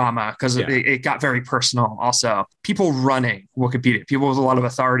personal drama, because it got very personal. Also, people running Wikipedia, people with a lot of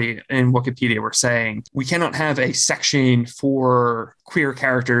authority in Wikipedia, were saying we cannot have a section for queer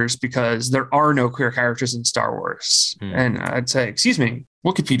characters because there are no queer characters in Star Wars. And I'd say, excuse me,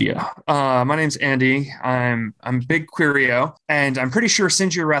 Wikipedia. My name's Andy. I'm Big Queerio, and I'm pretty sure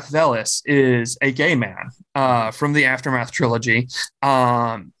Sinjir Rathvelis is a gay man from the Aftermath trilogy.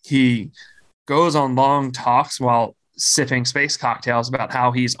 He goes on long talks while sipping space cocktails about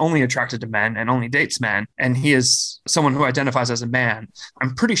how he's only attracted to men and only dates men, and he is someone who identifies as a man.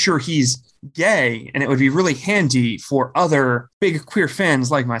 I'm pretty sure he's gay, and it would be really handy for other big queer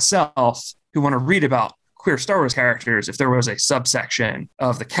fans like myself who want to read about queer Star Wars characters if there was a subsection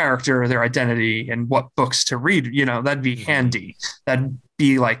of the character, their identity, and what books to read. That'd be handy. That'd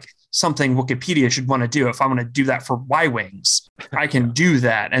be something Wikipedia should want to do. If I want to do that for Y-Wings, I can do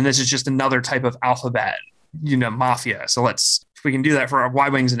that. And this is just another type of alphabet, mafia. So if we can do that for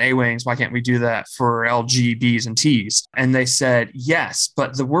Y-Wings and A-Wings, why can't we do that for LG, Bs, and Ts? And they said, yes,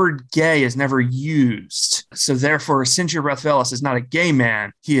 but the word gay is never used. So therefore, Sinjir Rathvelis is not a gay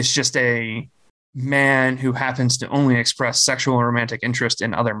man. He is just a man who happens to only express sexual and romantic interest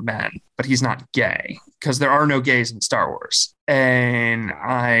in other men, but he's not gay because there are no gays in Star Wars. And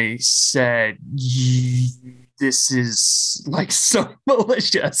I said, this is so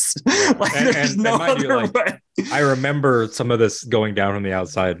malicious. There's no other way. I remember some of this going down from the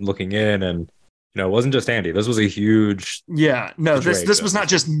outside looking in, and it wasn't just Andy. This was a huge this was not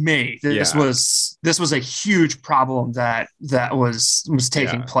just me. This was a huge problem that was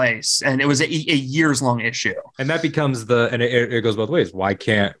taking place, and it was a years long issue. And that becomes it goes both ways. Why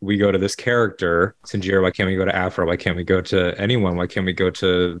can't we go to this character, Sinjir? Why can't we go to Aphra? Why can't we go to anyone? Why can't we go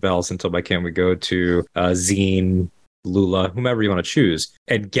to Vel Sintil? Why can't we go to Zine, Lula, whomever you want to choose,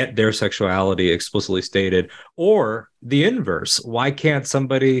 and get their sexuality explicitly stated? Or the inverse. Why can't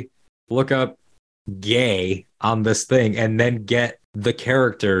somebody look up gay on this thing and then get the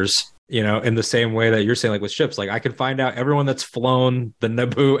characters, in the same way that you're saying, with ships? I can find out everyone that's flown the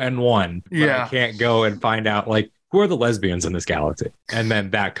Naboo N1, but I can't go and find out who are the lesbians in this galaxy, and then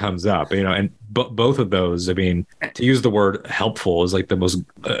that comes up, and both of those, I mean, to use the word helpful is the most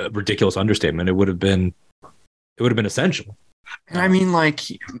ridiculous understatement. It would have been essential. I mean,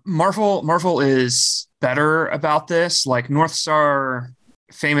 Marvel is better about this. North Star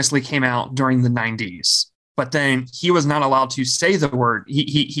famously came out during the 90s, but then he was not allowed to say the word.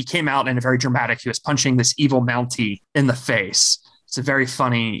 He came out in a very dramatic, he was punching this evil Mountie in the face. It's a very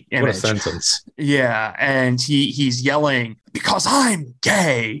funny image. What a sentence. Yeah, and he's yelling, because I'm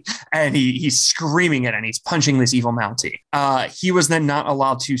gay, and he's screaming it, and he's punching this evil Mountie. He was then not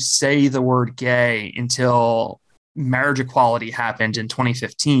allowed to say the word gay until marriage equality happened in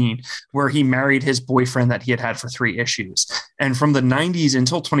 2015, where he married his boyfriend that he had for 3 issues. And from the 90s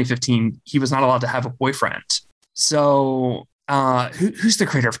until 2015, he was not allowed to have a boyfriend. So who's the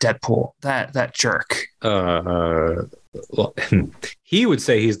creator of Deadpool? That jerk. Well, he would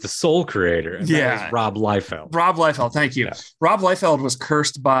say he's the sole creator. And that is Rob Liefeld. Rob Liefeld, thank you. Yeah. Rob Liefeld was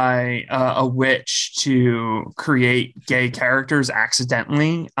cursed by a witch to create gay characters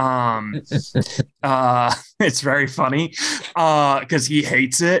accidentally. It's very funny because he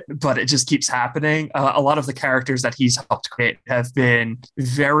hates it, but it just keeps happening. A lot of the characters that he's helped create have been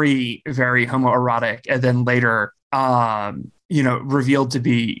very, very homoerotic, and then later, revealed to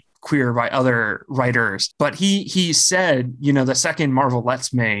be queer by other writers. But he said, the second Marvel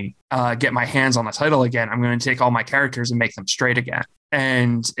lets me get my hands on the title again, I'm going to take all my characters and make them straight again.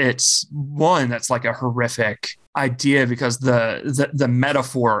 And it's one that's like a horrific idea, because the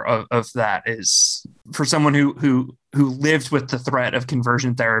metaphor of that is, for someone who lived with the threat of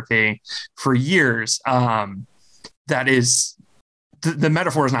conversion therapy for years, that is, the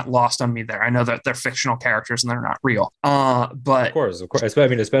metaphor is not lost on me there. I know that they're fictional characters and they're not real. But of course. I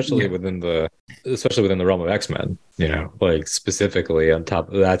mean, especially within the realm of X-Men, like specifically on top,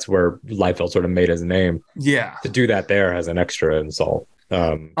 that's where Liefeld sort of made his name. Yeah. To do that there has an extra insult.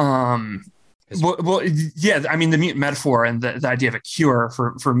 Well, yeah. I mean, the mutant metaphor and the idea of a cure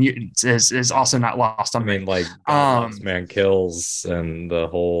for mutants is also not lost on me. I mean, like God Loves Man Kills and the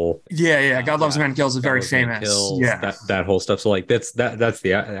whole. Yeah. God Loves Man Kills is very famous. Yeah, that whole stuff. So like that's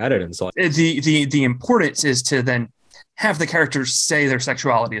the added insult. The importance is to then have the characters say their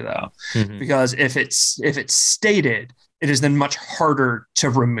sexuality, though, because if it's stated, it is then much harder to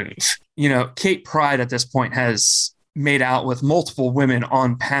remove. Kate Pryde at this point has made out with multiple women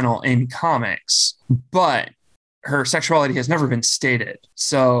on panel in comics, but her sexuality has never been stated.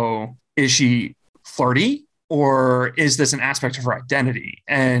 So is she flirty, or is this an aspect of her identity?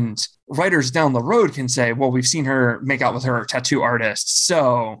 And writers down the road can say, well, we've seen her make out with her tattoo artist,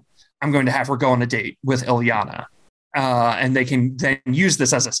 so I'm going to have her go on a date with Illyana. And they can then use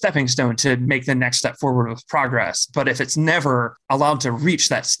this as a stepping stone to make the next step forward with progress. But if it's never allowed to reach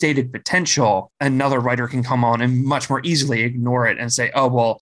that stated potential, another writer can come on and much more easily ignore it and say, oh,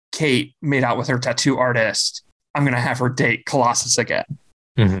 well, Kate made out with her tattoo artist, I'm going to have her date Colossus again.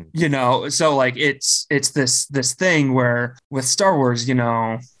 So like it's this thing where with Star Wars,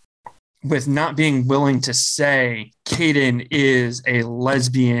 with not being willing to say Kaden is a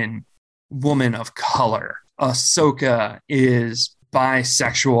lesbian woman of color, Ahsoka is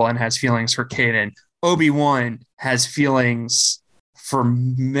bisexual and has feelings for Kaden. Obi-Wan has feelings for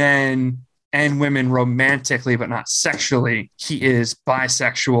men and women romantically, but not sexually. He is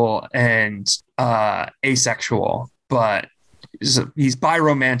bisexual and asexual, but he's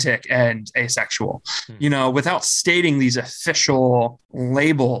biromantic and asexual. Without stating these official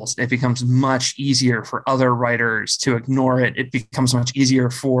labels, it becomes much easier for other writers to ignore it. It becomes much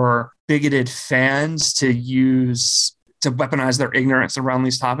easier for bigoted fans to weaponize their ignorance around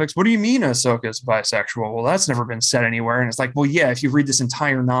these topics. What do you mean Ahsoka's bisexual? Well, that's never been said anywhere. And it's like, well, yeah, if you read this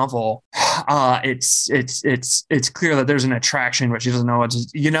entire novel, it's clear that there's an attraction, but she doesn't know what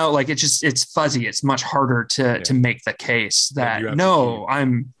to, like it's fuzzy. It's much harder to make the case that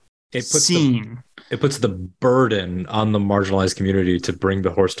it puts the burden on the marginalized community to bring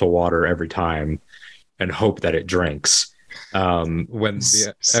the horse to water every time and hope that it drinks. When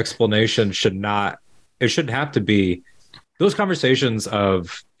the explanation shouldn't have to be those conversations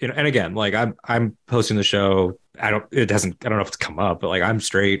of, and again, like I'm hosting the show. I don't know if it's come up, but like I'm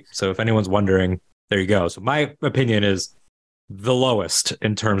straight. So if anyone's wondering, there you go. So my opinion is the lowest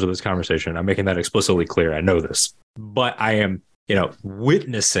in terms of this conversation. I'm making that explicitly clear. I know this, but I am,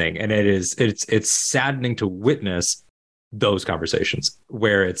 witnessing, and it's saddening to witness those conversations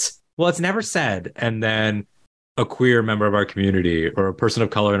where it's never said. And then a queer member of our community or a person of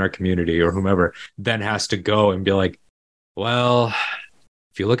color in our community or whomever then has to go and be like, well,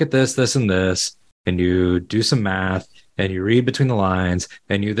 if you look at this, this, and this, and you do some math and you read between the lines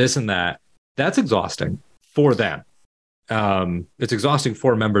and you this and that, that's exhausting for them. It's exhausting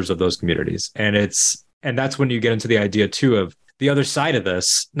for members of those communities. And that's when you get into the idea too of the other side of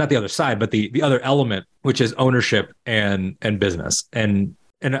this, not the other side, but the other element, which is ownership and business and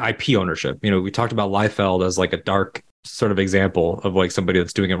IP ownership. We talked about Liefeld as like a dark sort of example of like somebody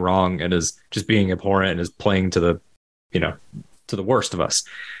that's doing it wrong and is just being abhorrent and is playing to the worst of us.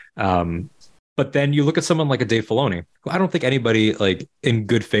 But then you look at someone like a Dave Filoni. I don't think anybody like in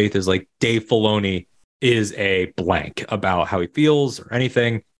good faith is like Dave Filoni is a blank about how he feels or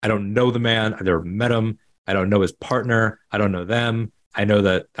anything. I don't know the man. I've never met him. I don't know his partner. I don't know them. I know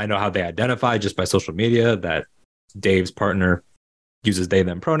how they identify just by social media, that Dave's partner uses they,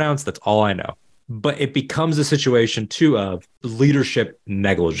 them pronouns. That's all I know. But it becomes a situation too of leadership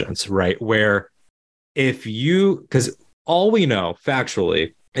negligence, right? Where because all we know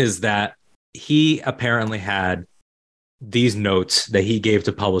factually is that he apparently had these notes that he gave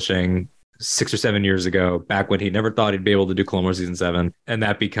to publishing 6 or 7 years ago, back when he never thought he'd be able to do Clone Wars Season 7. And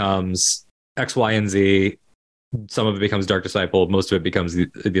that becomes X, Y, and Z. Some of it becomes Dark Disciple. Most of it becomes the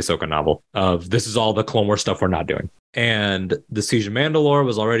Ahsoka novel of this is all the Clone Wars stuff we're not doing. And the Siege of Mandalore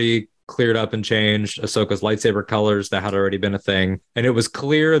was already cleared up and changed. Ahsoka's lightsaber colors, that had already been a thing. And it was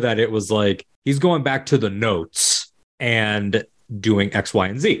clear that it was like, he's going back to the notes and doing X, Y,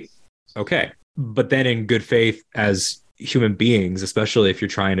 and Z. Okay. But then in good faith as human beings, especially if you're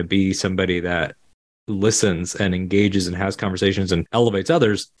trying to be somebody that listens and engages and has conversations and elevates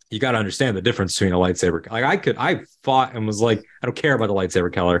others, you got to understand the difference between a lightsaber. Like I fought and was like, I don't care about the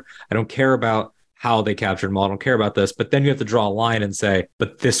lightsaber color. I don't care about how they captured them all. I don't care about this. But then you have to draw a line and say,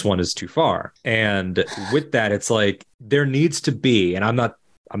 but this one is too far. And with that, it's like there needs to be, and I'm not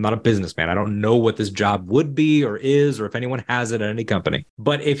a businessman. I don't know what this job would be or is, or if anyone has it at any company.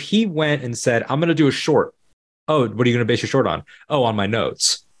 But if he went and said, I'm going to do a short. Oh, what are you going to base your short on? Oh, on my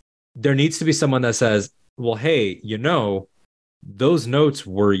notes. There needs to be someone that says, well, hey, those notes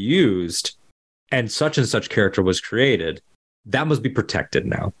were used and such character was created. That must be protected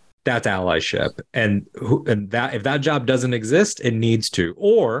now. That's allyship. And that if that job doesn't exist, it needs to.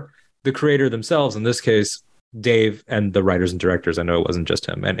 Or the creator themselves, in this case, Dave and the writers and directors, I know it wasn't just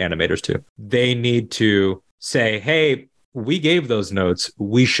him, and animators too. They need to say, hey, we gave those notes.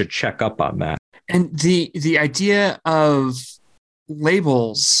 We should check up on that. And the idea of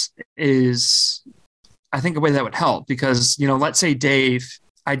labels is, I think, a way that would help because, let's say Dave,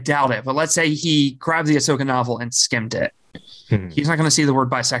 I doubt it, but let's say he grabbed the Ahsoka novel and skimmed it. He's not going to see the word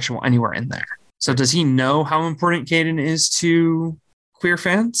bisexual anywhere in there. So does he know how important Kanan is to queer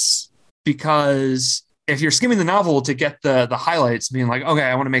fans? Because if you're skimming the novel to get the highlights, being like, okay,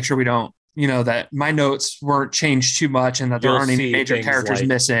 I want to make sure we don't, that my notes weren't changed too much and that there aren't any major characters like,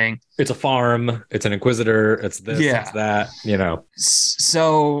 missing. It's a farm. It's an Inquisitor. It's this, it's that,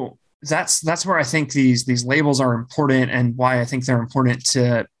 So that's where I think these labels are important and why I think they're important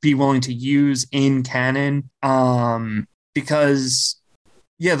to be willing to use in canon. Because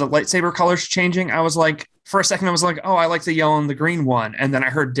the lightsaber colors changing. I was like, for a second, I was like, oh, I like the yellow and the green one. And then I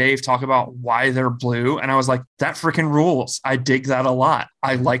heard Dave talk about why they're blue. And I was like, that freaking rules. I dig that a lot.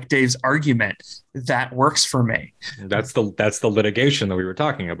 I like Dave's argument. That works for me. That's the litigation that we were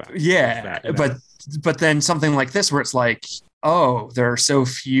talking about. Yeah. But then something like this, where it's like, oh, there are so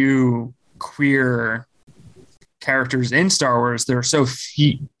few queer characters in Star Wars. There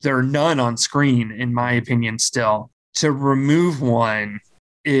are none on screen, in my opinion, still. To remove one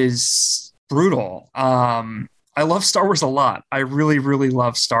is brutal. I love Star Wars a lot. I really, really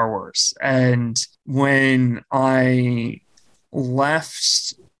love Star Wars. And when I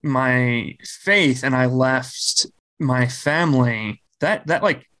left my faith and I left my family, that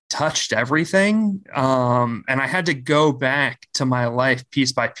like touched everything. And I had to go back to my life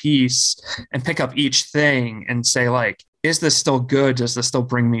piece by piece and pick up each thing and say, like, is this still good? Does this still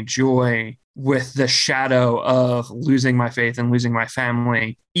bring me joy? With the shadow of losing my faith and losing my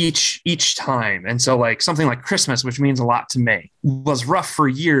family each time. And so like something like Christmas, which means a lot to me, was rough for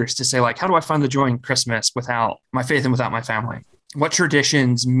years to say, like, how do I find the joy in Christmas without my faith and without my family? What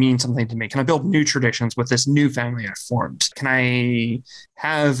traditions mean something to me? Can I build new traditions with this new family I've formed? Can I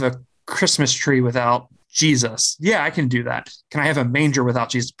have a Christmas tree without Jesus? Yeah, I can do that. Can I have a manger without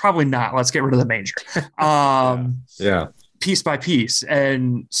Jesus? Probably not. Let's get rid of the manger. Yeah. Piece by piece.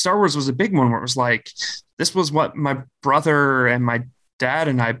 And Star Wars was a big one where it was like, this was what my brother and my dad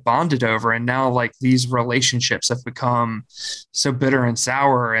and I bonded over. And now like these relationships have become so bitter and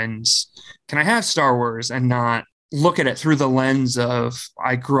sour. And can I have Star Wars and not look at it through the lens of,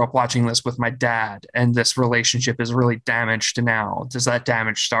 I grew up watching this with my dad and this relationship is really damaged now. Does that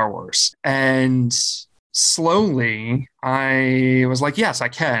damage Star Wars? And slowly I was like, yes, I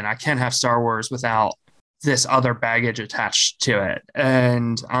can have Star Wars without this other baggage attached to it.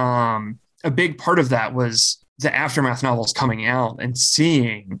 And a big part of that was the Aftermath novels coming out and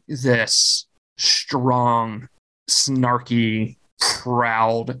seeing this strong, snarky,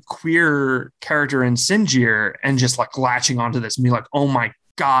 proud, queer character in Sinjir and just like latching onto this and be like, oh my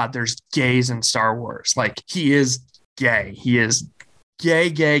God, there's gays in Star Wars. Like he is gay. He is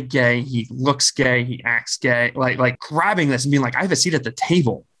gay. He looks gay. He acts gay. Like grabbing this and being like, I have a seat at the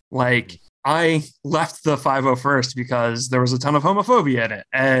table. Like, I left the 501st because there was a ton of homophobia in it.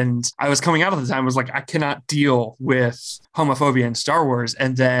 And I was coming out at the time, I was like, I cannot deal with homophobia in Star Wars.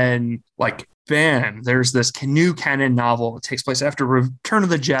 And then like, bam, there's this canoe canon novel. It takes place after Return of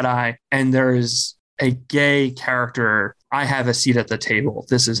the Jedi. And there's a gay character. I have a seat at the table.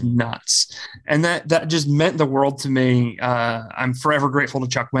 This is nuts. And that just meant the world to me. I'm forever grateful to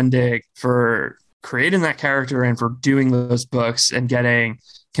Chuck Wendig for creating that character and for doing those books and getting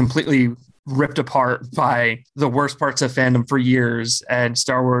completely ripped apart by the worst parts of fandom for years, and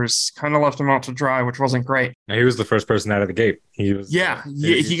Star Wars kind of left him out to dry, which wasn't great. And he was the first person out of the gate. He was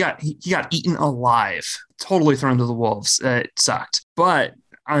he got eaten alive, totally thrown to the wolves. It sucked, but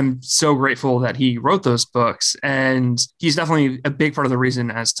I'm so grateful that he wrote those books, and he's definitely a big part of the reason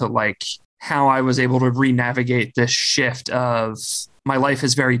as to like how I was able to re-navigate this shift of my life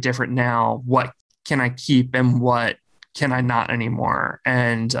is very different now. What can I keep and what can I not anymore?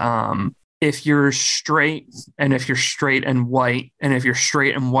 And if you're straight and white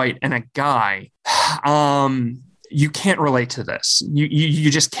and a guy, you can't relate to this. You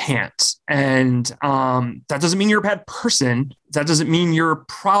just can't. And that doesn't mean you're a bad person. That doesn't mean you're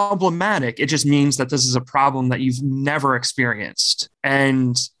problematic. It just means that this is a problem that you've never experienced.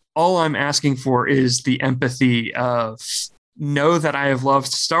 And all I'm asking for is the empathy of know that I have loved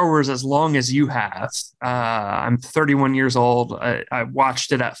Star Wars as long as you have. I'm 31 years old. I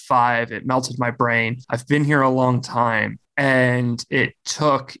watched it at 5. It melted my brain. I've been here a long time. And it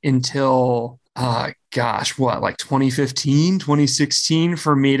took until, 2015, 2016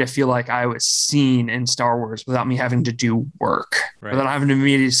 for me to feel like I was seen in Star Wars without me having to do work, without having to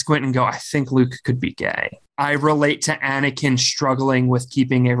immediately squint and go, I think Luke could be gay. I relate to Anakin struggling with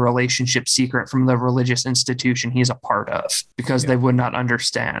keeping a relationship secret from the religious institution he's a part of because they would not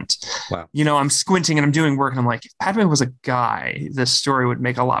understand. Wow. You know, I'm squinting and I'm doing work and I'm like, if Padme was a guy, this story would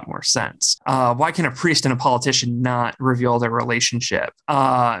make a lot more sense. Why can a priest and a politician not reveal their relationship?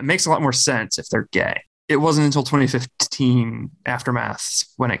 It makes a lot more sense if they're gay. It wasn't until 2015 Aftermath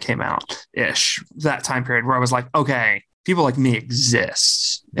when it came out-ish, that time period where I was like, okay, people like me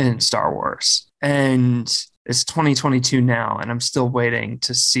exist in Star Wars. And it's 2022 now, and I'm still waiting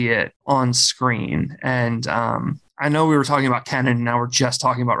to see it on screen. And I know we were talking about canon, and now we're just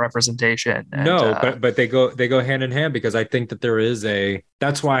talking about representation. And, but they go hand in hand, because I think that there is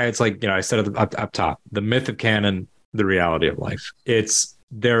that's why it's like, I said up top, the myth of canon, the reality of life.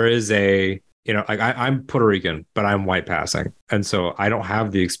 I'm Puerto Rican, but I'm white passing. And so I don't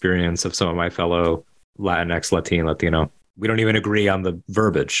have the experience of some of my fellow Latinx, Latino. We don't even agree on the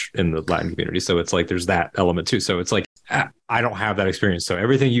verbiage in the Latin community. So it's like, there's that element too. So it's like, I don't have that experience. So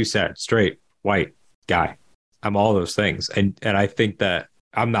everything you said, straight, white, guy, I'm all those things. And I think that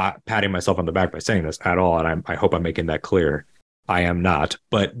I'm not patting myself on the back by saying this at all. And I hope I'm making that clear. I am not.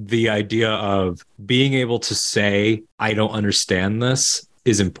 But the idea of being able to say, I don't understand this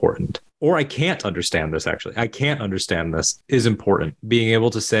is important. Or I can't understand this, actually. I can't understand this is important. Being able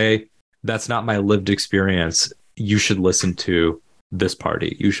to say, that's not my lived experience. You should listen to this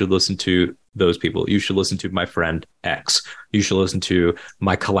party. You should listen to those people. You should listen to my friend X. You should listen to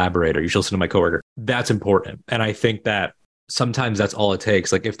my collaborator. You should listen to my coworker. That's important. And I think that sometimes that's all it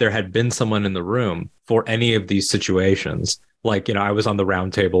takes. Like if there had been someone in the room for any of these situations, like, I was on the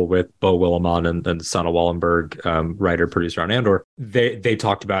round table with Beau Willimon and Sana Wallenberg, writer, producer on Andor. They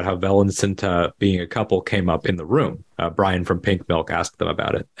talked about how Vel and Cinta being a couple came up in the room. Brian from Pink Milk asked them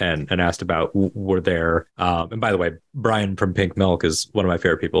about it and asked about were there. And by the way, Brian from Pink Milk is one of my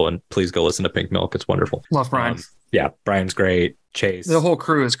favorite people. And please go listen to Pink Milk. It's wonderful. Love Brian. Brian's great. Chase. The whole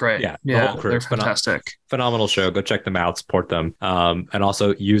crew is great. The whole crew. They're fantastic. Phenomenal show. Go check them out. Support them. And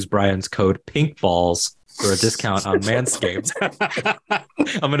also use Brian's code PINKBALLS for a discount on Manscaped.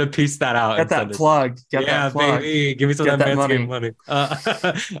 I'm going to piece that out. Get that plug. That plug. Baby. Give me some of that Manscaped money.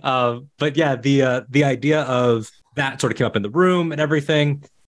 But yeah, the idea of that sort of came up in the room and everything.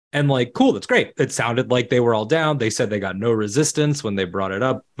 And like, cool, that's great. It sounded like they were all down. They said they got no resistance when they brought it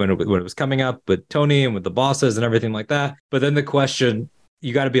up, when it was coming up with Tony and with the bosses and everything like that. But then the question,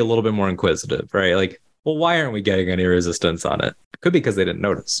 you got to be a little bit more inquisitive, right? Like, well, why aren't we getting any resistance on it? Could be because they didn't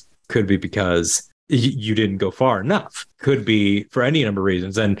notice. Could be because you didn't go far enough. Could be for any number of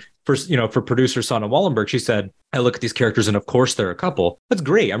reasons. And for producer Sana Wallenberg, she said, I look at these characters and of course they're a couple. That's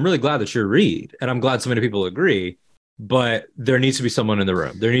great. I'm really glad that you're Reed. And I'm glad so many people agree. But there needs to be someone in the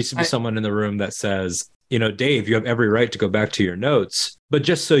room. There needs to be someone in the room that says, Dave, you have every right to go back to your notes. But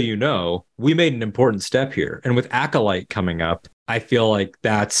just so you know, we made an important step here. And with Acolyte coming up, I feel like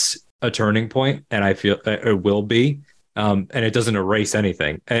that's a turning point. And I feel it will be. And it doesn't erase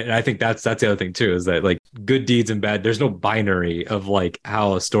anything. And I think that's the other thing, too, is that like good deeds and bad, there's no binary of like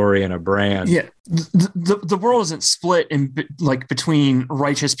how a story and a brand. Yeah. The world isn't split in like between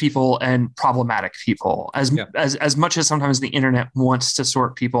righteous people and problematic people as much as sometimes the internet wants to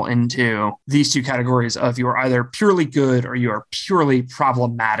sort people into these two categories of you are either purely good or you are purely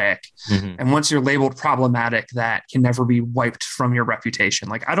problematic. Mm-hmm. And once you're labeled problematic, that can never be wiped from your reputation.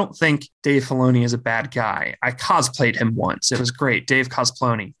 Like, I don't think Dave Filoni is a bad guy. I cosplayed him once. It was great. Dave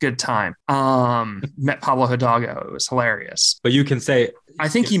Cosploni, good time. Met Pablo Hidalgo. It was hilarious. But you can say, I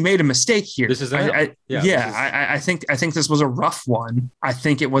think he made a mistake here. This is I think this was a rough one. I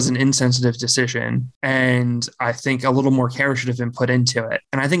think it was an insensitive decision, and I think a little more care should have been put into it.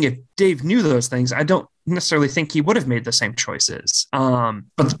 And I think if Dave knew those things, I don't necessarily think he would have made the same choices.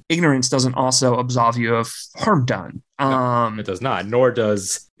 But ignorance doesn't also absolve you of harm done. No, it does not. Nor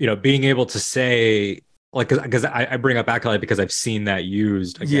does, being able to say, like, because I bring up Acolyte because I've seen that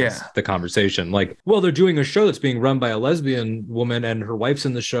used against the conversation. Like, well, they're doing a show that's being run by a lesbian woman and her wife's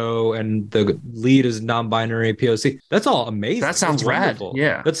in the show and the lead is non-binary POC. That's all amazing. That sounds rad.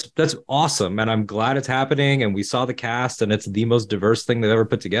 Yeah. That's awesome. And I'm glad it's happening. And we saw the cast and it's the most diverse thing they've ever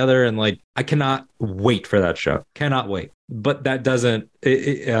put together. And like, I cannot wait for that show. Cannot wait. But that doesn't,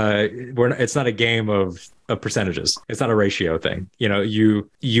 it's not a game of percentages. It's not a ratio thing.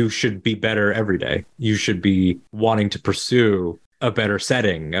 You should be better every day. You should be wanting to pursue a better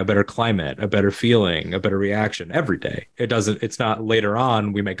setting, a better climate, a better feeling, a better reaction every day. It's not later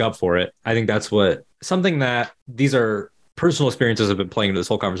on we make up for it. I think that's something that these are personal experiences have been playing into this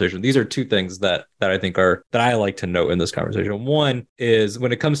whole conversation. These are two things that I think that I like to note in this conversation. One is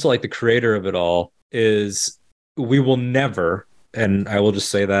when it comes to like the creator of it all is we will never, and I will just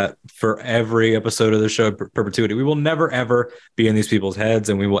say that for every episode of the show, perpetuity, we will never, ever be in these people's heads,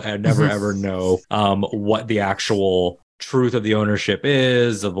 and we will never, ever know what the actual truth of the ownership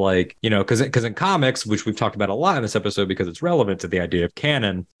is of like, because in comics, which we've talked about a lot in this episode because it's relevant to the idea of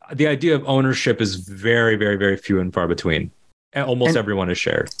canon, the idea of ownership is very, very, very few and far between. Almost everyone is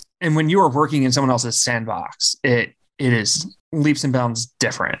shared. And when you are working in someone else's sandbox, it is leaps and bounds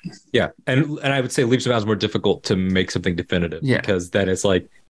different. Yeah. And I would say leaps and bounds more difficult to make something definitive because then it's like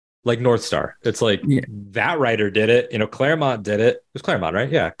North Star. It's like that writer did it. Claremont did it. It was Claremont, right?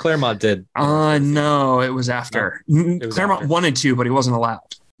 Yeah. Claremont did. No, it was after. It was Claremont wanted to, but he wasn't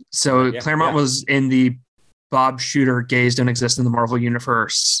allowed. So Claremont was in the Bob Shooter gays don't exist in the Marvel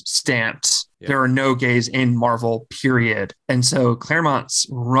universe stamped. Yeah. There are no gays in Marvel, period. And so Claremont's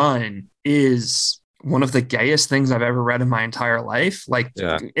run is one of the gayest things I've ever read in my entire life. Like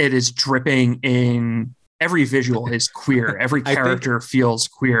it is dripping in every visual is queer. Every character feels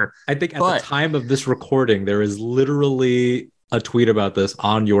queer. I think at the time of this recording, there is literally a tweet about this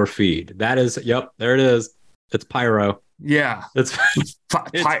on your feed. That is, there it is. It's pyro. Yeah. It's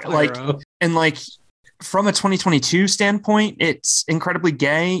pyro. Like from a 2022 standpoint, it's incredibly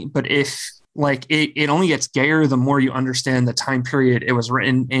gay, but if like it only gets gayer the more you understand the time period it was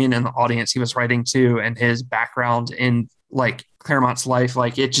written in and the audience he was writing to and his background in like Claremont's life.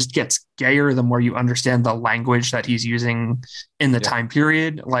 Like it just gets gayer the more you understand the language that he's using in the time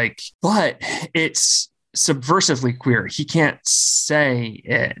period. Like, but it's subversively queer. He can't say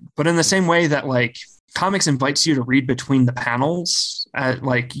it, but in the same way that like comics invites you to read between the panels,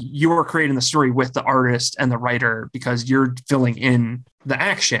 like you are creating the story with the artist and the writer because you're filling in the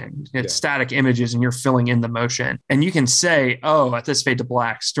action. It's static images and you're filling in the motion. And you can say, oh, at this fade to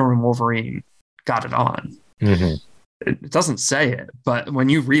black, Storm and Wolverine got it on. Mm-hmm. It doesn't say it, but when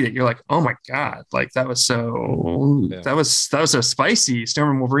you read it, you're like, oh my God, like that was that was so spicy.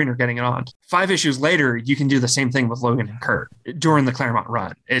 Storm and Wolverine are getting it on. 5 issues later, you can do the same thing with Logan and Kurt during the Claremont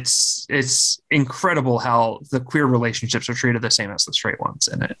run. It's incredible how the queer relationships are treated the same as the straight ones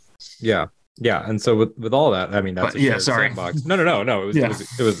in it. Yeah. Yeah. And so with all that, I mean, that's sorry. Sandbox. No.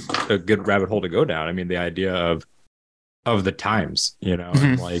 It was a good rabbit hole to go down. I mean, the idea of the times,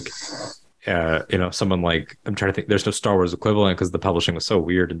 and like, someone like, I'm trying to think, there's no Star Wars equivalent because the publishing was so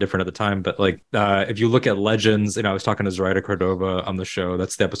weird and different at the time. But like, if you look at Legends, I was talking to Zoraida Cordova on the show.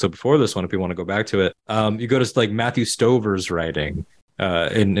 That's the episode before this one. If you want to go back to it, you go to like Matthew Stover's writing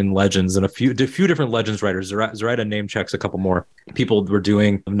in Legends and a few different Legends writers. Zoraida name checks a couple more people were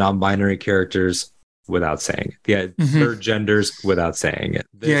doing non-binary characters without saying it. Third genders without saying it.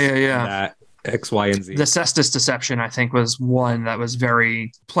 That, X, Y, and Z. The Cestus Deception, I think, was one that was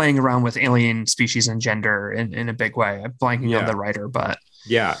very playing around with alien species and gender in a big way. I'm blanking on the writer, but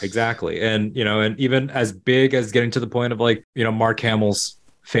yeah, exactly. And and even as big as getting to the point of like Mark Hamill's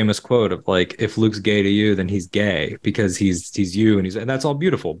famous quote of like, if Luke's gay to you, then he's gay because he's you and that's all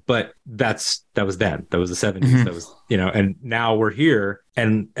beautiful. But that was then. That was the 70s. That was and now we're here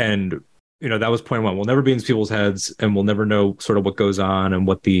and that was point one. We'll never be in these people's heads and we'll never know sort of what goes on and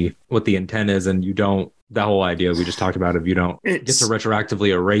what the intent is. And that whole idea we just talked about if you don't get to retroactively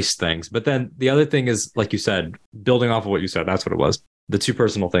erase things. But then the other thing is, like you said, building off of what you said, that's what it was. The two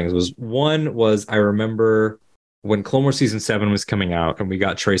personal things was I remember when Clone Wars season 7 was coming out and we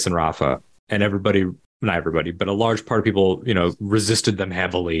got Trace and Rafa and not everybody, but a large part of people, resisted them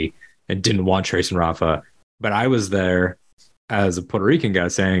heavily and didn't want Trace and Rafa. But I was there as a Puerto Rican guy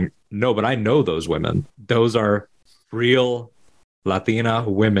saying, no, but I know those women. Those are real Latina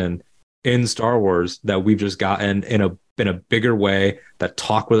women in Star Wars that we've just gotten in a bigger way, that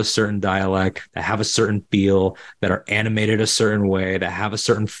talk with a certain dialect, that have a certain feel, that are animated a certain way, that have a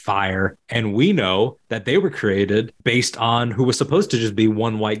certain fire. And we know that they were created based on who was supposed to just be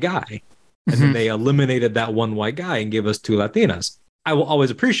one white guy. And then they eliminated that one white guy and gave us two Latinas. I will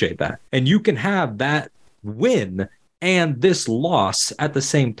always appreciate that. And you can have that win and this loss at the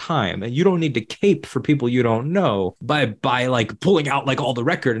same time. And you don't need to cape for people you don't know by like pulling out like all the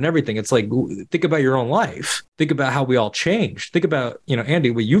record and everything. It's like, think about your own life. Think about how we all changed. Think about, Andy,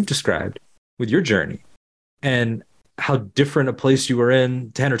 what you've described with your journey and how different a place you were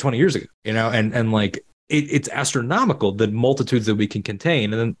in 10 or 20 years ago, and like it's astronomical, the multitudes that we can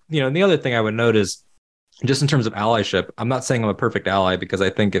contain. And then, and the other thing I would note is just in terms of allyship, I'm not saying I'm a perfect ally, because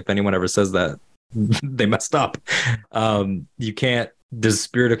I think if anyone ever says that, they messed up. You can't. There's a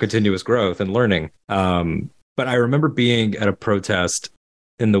spirit of continuous growth and learning. But I remember being at a protest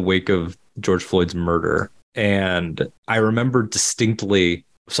in the wake of George Floyd's murder, and I remember distinctly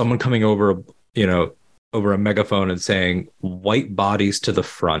someone coming over, over a megaphone and saying, "White bodies to the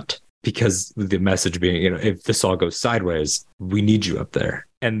front," because the message being, if this all goes sideways, we need you up there.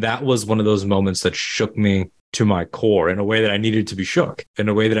 And that was one of those moments that shook me to my core in a way that I needed to be shook, in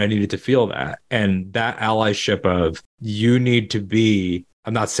a way that I needed to feel that. And that allyship of you need to be,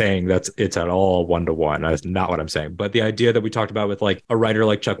 I'm not saying it's at all one-to-one. That's not what I'm saying. But the idea that we talked about with like a writer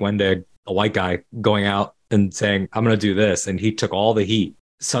like Chuck Wendig, a white guy going out and saying, I'm going to do this. And he took all the heat.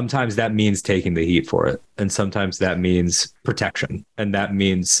 Sometimes that means taking the heat for it. And sometimes that means protection. And that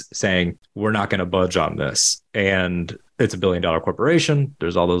means saying, we're not going to budge on this. And it's $1 billion corporation.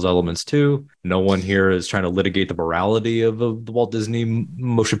 There's all those elements too. No one here is trying to litigate the morality of the Walt Disney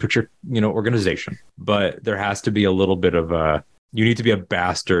Motion Picture, organization. But there has to be a little bit of you need to be a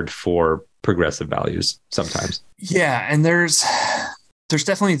bastard for progressive values sometimes. Yeah. And there's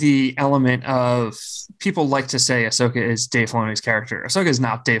definitely the element of people like to say Ahsoka is Dave Filoni's character. Ahsoka is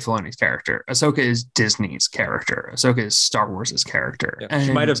not Dave Filoni's character. Ahsoka is Disney's character. Ahsoka is Star Wars' character. Yeah,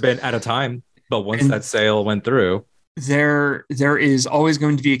 she might have been at a time, but once that sale went through, there is always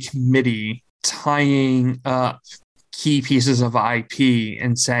going to be a committee tying up key pieces of IP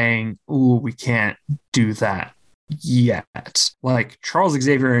and saying, "Ooh, we can't do that yet." Like Charles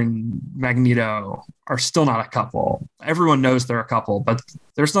Xavier and Magneto are still not a couple. Everyone knows they're a couple, but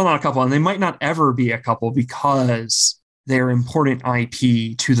they're still not a couple, and they might not ever be a couple because they're important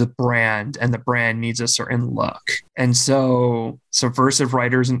IP to the brand, and the brand needs a certain look. And so subversive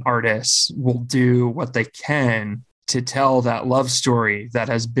writers and artists will do what they can to tell that love story that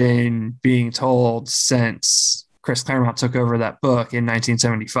has been being told since Chris Claremont took over that book in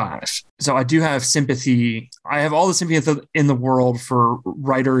 1975. So I do have sympathy. I have all the sympathy in the world for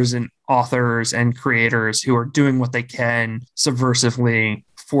writers and authors and creators who are doing what they can subversively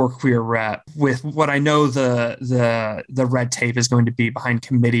for queer rep, with what I know the red tape is going to be behind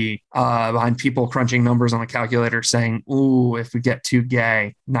committee, behind people crunching numbers on a calculator saying, "Ooh, if we get too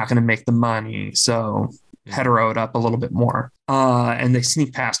gay, not going to make the money. So hetero it up a little bit more." And they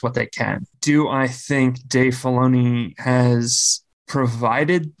sneak past what they can. Do I think Dave Filoni has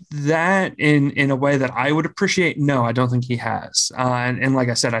provided that in a way that I would appreciate? No, I don't think he has. And like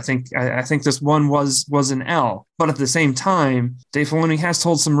I said, I think this one was an L. But at the same time, Dave Filoni has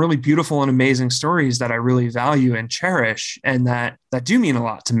told some really beautiful and amazing stories that I really value and cherish, and that do mean a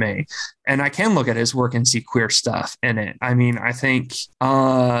lot to me. And I can look at his work and see queer stuff in it. I mean, I think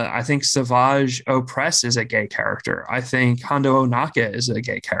Savage Opress is a gay character. I think Hondo Ohnaka is a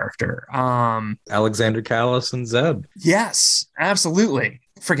gay character. Alexander Callis and Zeb. Yes, absolutely.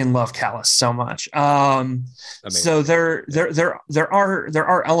 Freaking love Callus so much. So there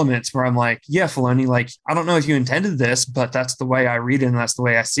are elements where I'm like, yeah, Filoni, like, I don't know if you intended this, but that's the way I read it and that's the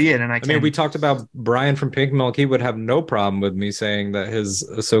way I see it. And I mean, we talked about Brian from Pink Milk. He would have no problem with me saying that his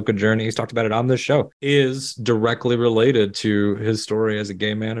Ahsoka journey, he's talked about it on this show, is directly related to his story as a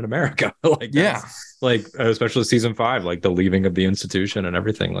gay man in America. Like especially season 5, like the leaving of the institution and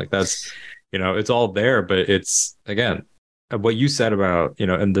everything. Like that's, it's all there, but it's, again, what you said about,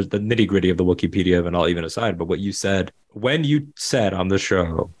 and the nitty gritty of the Wikipedia and all even aside, but what you said, when you said on the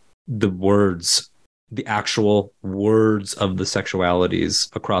show, the actual words of the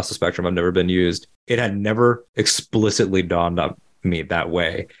sexualities across the spectrum have never been used, it had never explicitly dawned on me that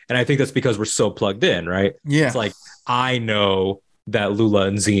way. And I think that's because we're so plugged in, right? Yeah. It's like, I know that Lula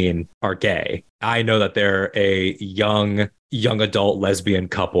and Zine are gay. I know that they're a young adult lesbian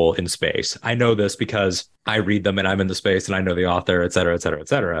couple in space. I know this because I read them and I'm in the space and I know the author, et cetera, et cetera, et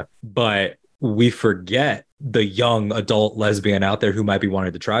cetera. But we forget the young adult lesbian out there who might be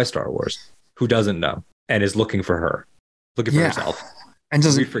wanting to try Star Wars, who doesn't know and is looking for herself. And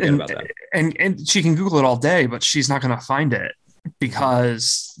doesn't we forget about that. And she can Google it all day, but she's not going to find it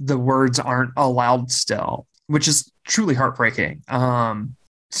because the words aren't allowed still, which is truly heartbreaking.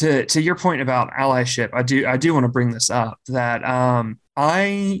 To your point about allyship, I do want to bring this up that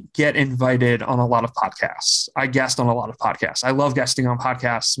I get invited on a lot of podcasts. I guest on a lot of podcasts. I love guesting on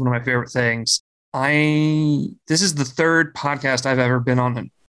podcasts. One of my favorite things. This is the third podcast I've ever been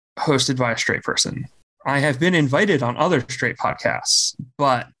on hosted by a straight person. I have been invited on other straight podcasts,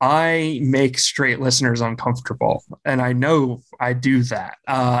 but I make straight listeners uncomfortable. And I know I do that.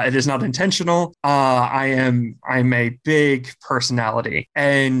 It is not intentional. I'm a big personality.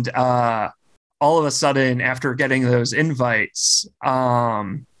 And all of a sudden, after getting those invites,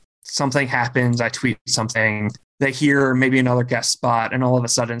 something happens. I tweet something. They hear maybe another guest spot, and all of a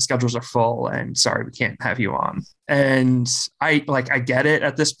sudden schedules are full and sorry, we can't have you on. And I get it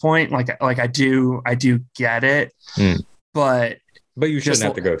at this point. I do get it, but you shouldn't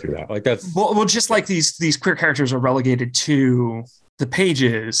have to go through that. Like that's well, just like these queer characters are relegated to the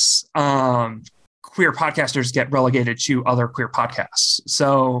pages. Queer podcasters get relegated to other queer podcasts.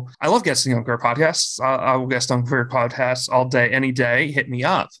 So I love guesting on queer podcasts. I will guest on queer podcasts all day, any day. Hit me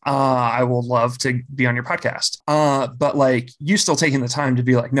up. I will love to be on your podcast. But like you still taking the time to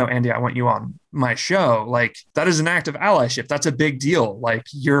be like, no, Andy, I want you on my show. Like that is an act of allyship. That's a big deal. Like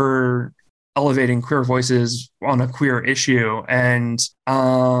you're elevating queer voices on a queer issue. And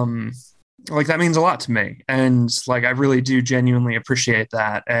like that means a lot to me. And like I really do genuinely appreciate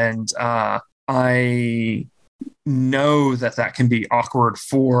that. And I know that can be awkward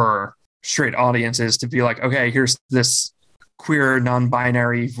for straight audiences to be like, okay, here's this queer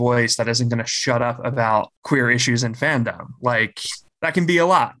non-binary voice that isn't going to shut up about queer issues in fandom. Like that can be a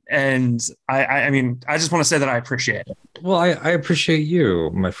lot. And I mean, I just want to say that I appreciate it. Well, I appreciate you,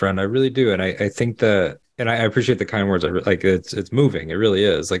 my friend. I really do. And I think that, and I appreciate the kind words. Like it's moving. It really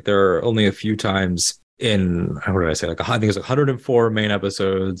is. Like there are only a few times in, what did I say? Like I think it's 104 main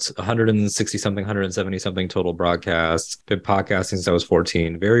episodes, 160 something, 170 something total broadcasts. Been podcasting since I was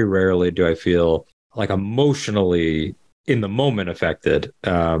 14. Very rarely do I feel like emotionally in the moment affected.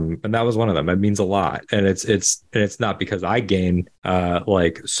 And that was one of them. It means a lot. And it's not because I gain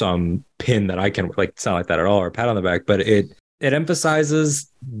like some pin that I can like, it's not like that at all, or a pat on the back, but it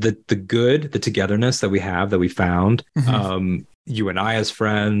emphasizes the good, the togetherness that we have, that we found. You and I as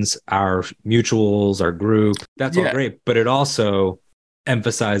friends, our mutuals, our group, that's all great. But it also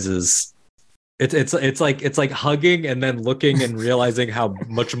emphasizes it's like hugging and then looking and realizing how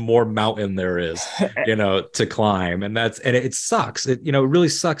much more mountain there is, to climb. And it sucks. It really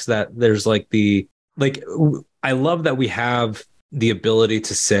sucks that there's I love that we have the ability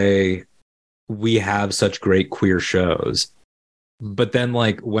to say we have such great queer shows, but then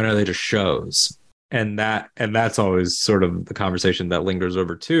like, when are they just shows? And that's always sort of the conversation that lingers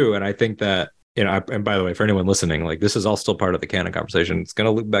over too. And I think that, and by the way, for anyone listening, like this is all still part of the canon conversation. It's going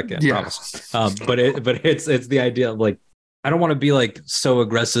to loop back in, promise. But it's the idea of like, I don't want to be like so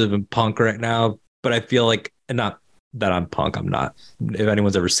aggressive and punk right now, but I feel like, and not that I'm punk, I'm not. If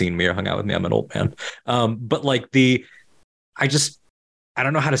anyone's ever seen me or hung out with me, I'm an old man. But like I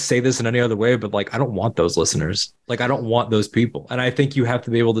don't know how to say this in any other way, but like, I don't want those listeners. Like, I don't want those people. And I think you have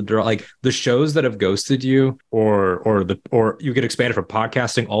to be able to draw like the shows that have ghosted you or you get expanded from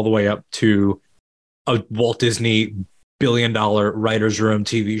podcasting all the way up to a Walt Disney $1 billion writer's room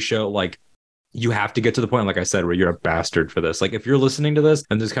TV show. Like you have to get to the point, like I said, where you're a bastard for this. Like if you're listening to this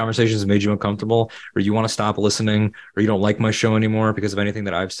and this conversation has made you uncomfortable, or you want to stop listening, or you don't like my show anymore because of anything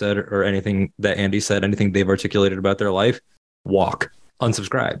that I've said or anything that Andy said, anything they've articulated about their life,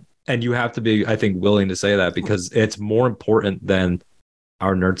 unsubscribe. And you have to be, I think, willing to say that because it's more important than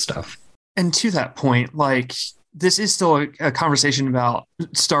our nerd stuff. And to that point, like this is still a conversation about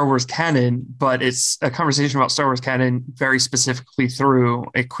Star Wars canon, but it's a conversation about Star Wars canon very specifically through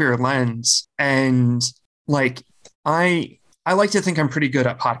a queer lens. And like, I like to think I'm pretty good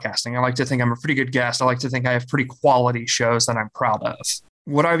at podcasting. I like to think I'm a pretty good guest. I like to think I have pretty quality shows that I'm proud of.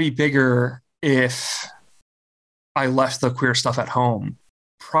 Would I be bigger if I left the queer stuff at home?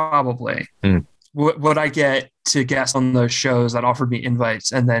 Probably. Would I get to guest on those shows that offered me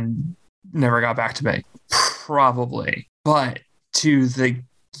invites and then never got back to me? Probably. But to the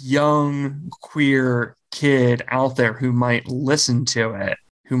young queer kid out there who might listen to it,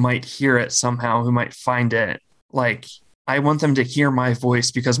 who might hear it somehow, who might find it, like I want them to hear my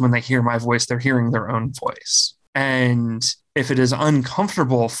voice, because when they hear my voice, they're hearing their own voice. And if it is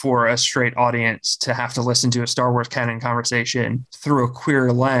uncomfortable for a straight audience to have to listen to a Star Wars canon conversation through a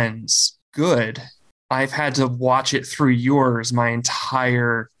queer lens, good, I've had to watch it through yours my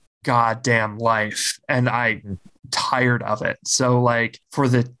entire goddamn life, and I'm tired of it. So like for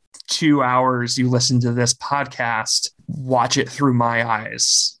the 2 hours you listen to this podcast, watch it through my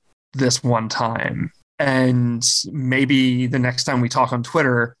eyes this one time. And maybe the next time we talk on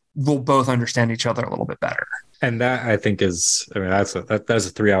Twitter, we'll both understand each other a little bit better. And that I think is, I mean, that's a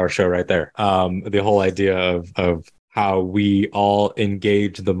 3-hour show right there. The whole idea of how we all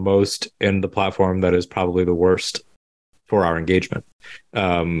engage the most in the platform that is probably the worst for our engagement.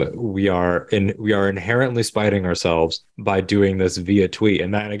 We are inherently spiting ourselves by doing this via tweet.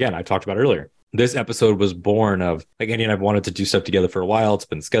 And that, again, I talked about earlier. This episode was born of, like, Andy and I've wanted to do stuff together for a while. It's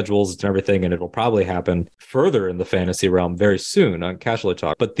been schedules and everything, and it'll probably happen further in the fantasy realm very soon on Casually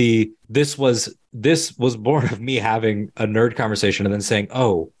Talk. But this was born of me having a nerd conversation and then saying,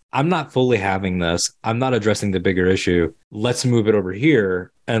 oh, I'm not fully having this. I'm not addressing the bigger issue. Let's move it over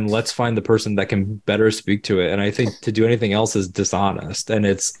here and let's find the person that can better speak to it. And I think to do anything else is dishonest.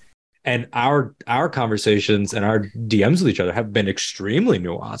 And our conversations and our DMs with each other have been extremely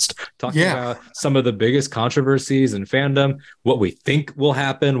nuanced, talking about some of the biggest controversies in fandom, what we think will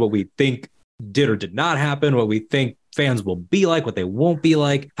happen, what we think did or did not happen, what we think fans will be like, what they won't be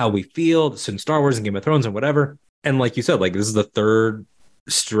like, how we feel in Star Wars and Game of Thrones and whatever. And like you said, like, this is the third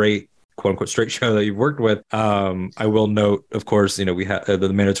straight, quote unquote, straight show that you've worked with. I will note, of course, we have the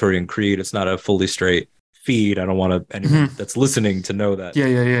Mandalorian Creed. It's not a fully straight feed. I don't want anyone that's listening to know that.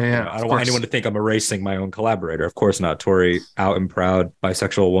 I don't want anyone to think I'm erasing my own collaborator. Of course not. Tori, out and proud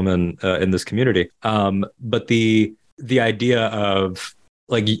bisexual woman in this community. But the idea of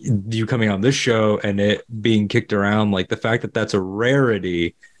like you coming on this show and it being kicked around, like the fact that that's a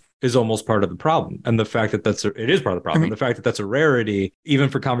rarity is almost part of the problem. And the fact that it is part of the problem. The fact that that's a rarity, even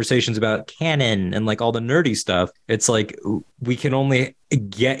for conversations about canon and like all the nerdy stuff, it's like we can only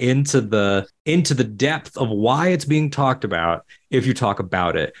get into the depth of why it's being talked about if you talk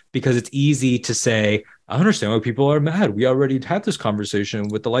about it, because it's easy to say, I understand why people are mad. We already had this conversation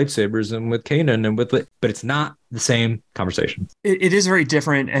with the lightsabers and with Kanan and but it's not the same conversation. It is very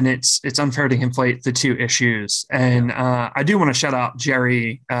different, and it's unfair to conflate the two issues. And I do want to shout out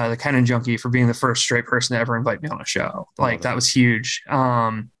Jerry, the Canon Junkie, for being the first straight person to ever invite me on a show. Like that was huge.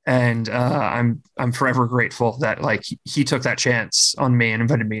 And I'm forever grateful that like he took that chance on me and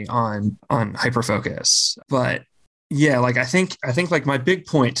invited me on Hyperfocus. But yeah, like I think like my big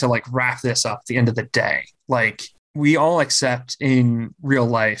point to like wrap this up at the end of the day, like we all accept in real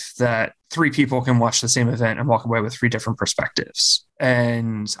life that 3 people can watch the same event and walk away with 3 different perspectives.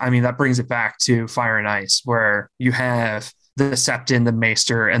 And I mean, that brings it back to Fire and Ice, where you have the Septon, the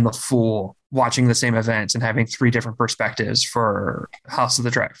Maester, and the Fool watching the same event and having 3 different perspectives for House of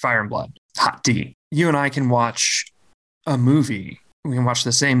the Dragon, Fire and Blood. Hot D. You and I can watch a movie. We can watch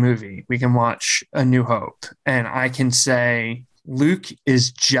the same movie. We can watch A New Hope. And I can say, Luke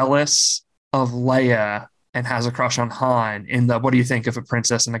is jealous of Leia and has a crush on Han in the, what do you think of a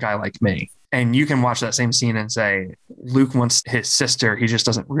princess and a guy like me? And you can watch that same scene and say, Luke wants his sister. He just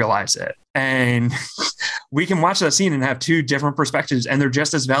doesn't realize it. And we can watch that scene and have 2 different perspectives, and they're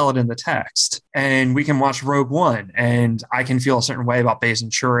just as valid in the text. And we can watch Rogue One, and I can feel a certain way about Baze and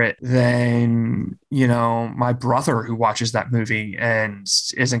Chirrut than, my brother who watches that movie and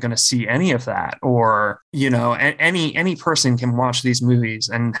isn't going to see any of that. Or, any person can watch these movies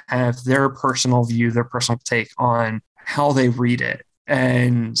and have their personal view, their personal take on how they read it.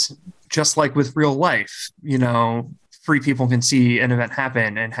 And just like with real life, 3 people can see an event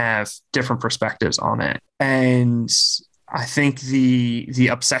happen and have different perspectives on it. And I think the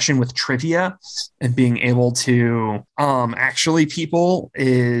obsession with trivia and being able to actually people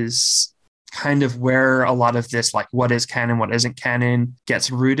is kind of where a lot of this, like what is canon, what isn't canon,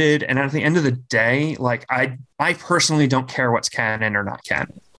 gets rooted. And at the end of the day, like I personally don't care what's canon or not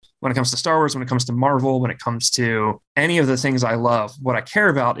canon. When it comes to Star Wars, when it comes to Marvel, when it comes to any of the things I love, what I care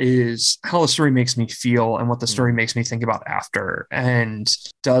about is how the story makes me feel and what the story makes me think about after. And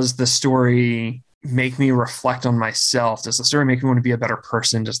does the story make me reflect on myself? Does the story make me want to be a better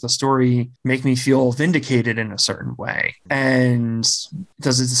person? Does the story make me feel vindicated in a certain way? And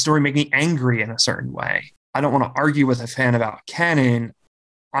does the story make me angry in a certain way? I don't want to argue with a fan about canon.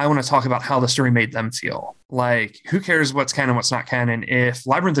 I want to talk about how the story made them feel. Like, who cares what's canon, what's not canon? If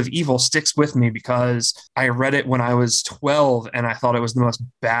Labyrinth of Evil sticks with me because I read it when I was 12 and I thought it was the most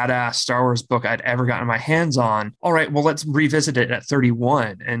badass Star Wars book I'd ever gotten my hands on. All right, well, let's revisit it at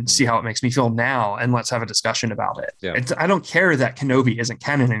 31 and see how it makes me feel now. And let's have a discussion about it. Yeah. I don't care that Kenobi isn't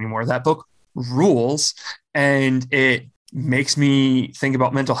canon anymore. That book rules. And it makes me think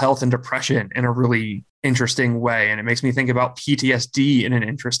about mental health and depression in a really interesting way, and it makes me think about PTSD in an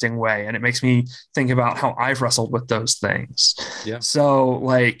interesting way, and it makes me think about how I've wrestled with those things. Yeah. So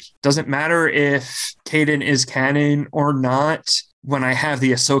like, doesn't matter if Kaden is canon or not. When I have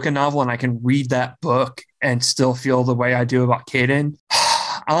the Ahsoka novel and I can read that book and still feel the way I do about Kaden,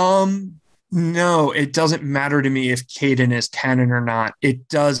 no, it doesn't matter to me if Kaden is canon or not. It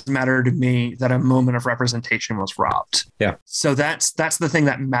does matter to me that a moment of representation was robbed. Yeah. So that's the thing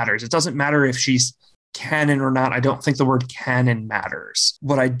that matters. It doesn't matter if she's canon or not. I don't think the word canon matters.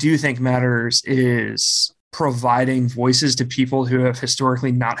 What I do think matters is providing voices to people who have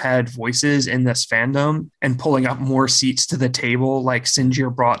historically not had voices in this fandom and pulling up more seats to the table. Like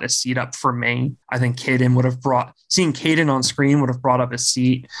Sinjir brought a seat up for me. I think seeing Kaden on screen would have brought up a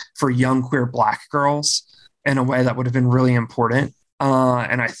seat for young queer Black girls in a way that would have been really important.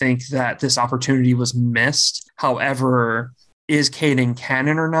 And I think that this opportunity was missed. However, is Kaden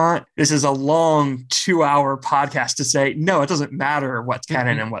canon or not? This is a long 2-hour podcast to say, no, it doesn't matter what's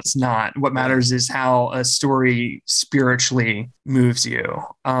canon and what's not. What matters is how a story spiritually moves you.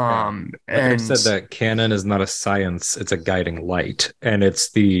 Like I've said, that canon is not a science, it's a guiding light. And it's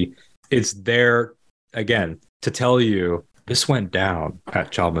there, again, to tell you, this went down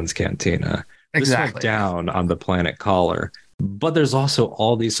at Chalmun's Cantina. This went down on the planet Caller. But there's also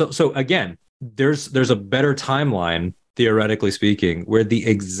all these. So again, there's a better timeline, theoretically speaking, where the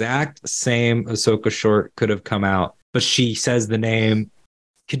exact same Ahsoka short could have come out, but she says the name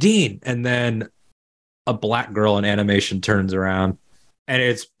Kadeen, and then a Black girl in animation turns around, and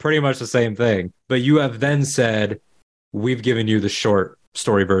it's pretty much the same thing. But you have then said, we've given you the short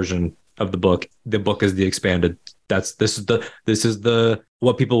story version of the book. The book is the expanded. This is the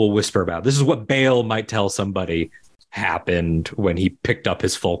what people will whisper about. This is what Bail might tell somebody happened when he picked up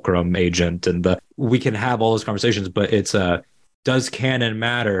his Fulcrum agent, and we can have all those conversations, but it's does canon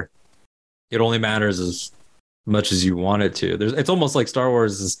matter? It only matters as much as you want it to. It's almost like Star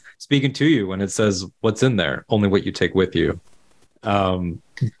Wars is speaking to you when it says what's in there, only what you take with you. That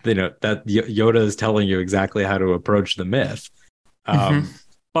Yoda is telling you exactly how to approach the myth.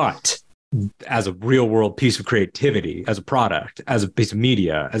 But as a real world piece of creativity, as a product, as a piece of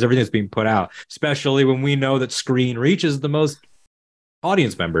media, as everything that's being put out, especially when we know that screen reaches the most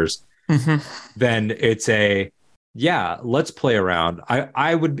audience members, then it's let's play around.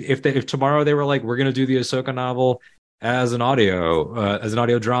 I would, if tomorrow they were like, we're going to do the Ahsoka novel as an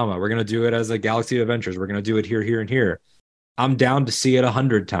audio drama, we're going to do it as a Galaxy of Adventures, we're going to do it here, and here. I'm down to see it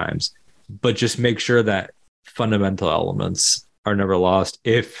 100 times, but just make sure that fundamental elements are never lost.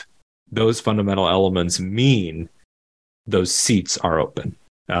 If those fundamental elements mean those seats are open,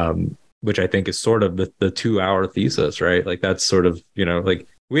 which I think is sort of the 2-hour thesis, right? Like that's sort of, like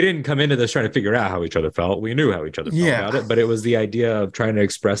we didn't come into this trying to figure out how each other felt. We knew how each other felt about it, but it was the idea of trying to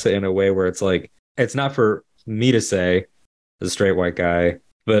express it in a way where it's like, it's not for me to say as a straight white guy,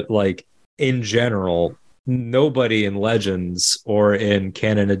 but like in general, nobody in Legends or in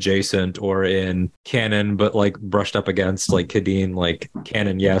canon adjacent or in canon but like brushed up against, like Kadeen, like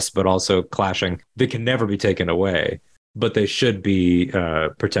canon yes but also clashing, they can never be taken away, but they should be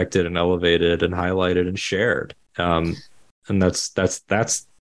protected and elevated and highlighted and shared. And that's the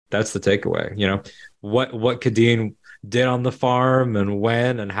takeaway. What Kadeen did on the farm and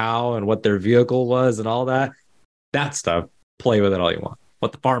when and how and what their vehicle was and all that stuff, play with it all you want.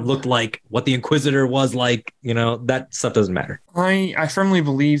 What the farm looked like, what the Inquisitor was like, that stuff doesn't matter. I firmly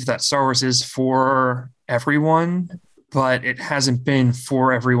believe that Star Wars is for everyone, but it hasn't been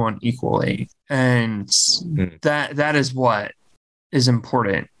for everyone equally. And that is what is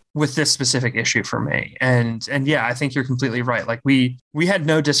important with this specific issue for me. And yeah, I think you're completely right. Like we had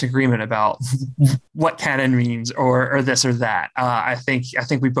no disagreement about what canon means or this or that. I think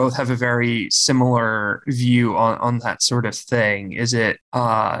we both have a very similar view on that sort of thing. Is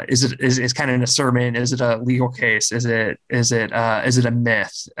canon a sermon? Is it a legal case? Is it a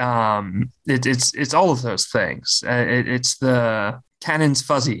myth? It's all of those things. It's the canon's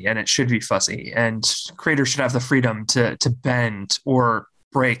fuzzy, and it should be fuzzy, and creators should have the freedom to bend or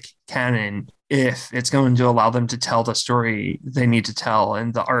break canon if it's going to allow them to tell the story they need to tell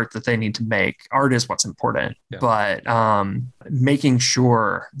and the art that they need to make. Art is what's important, but making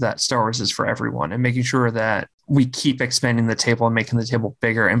sure that Star Wars is for everyone and making sure that we keep expanding the table and making the table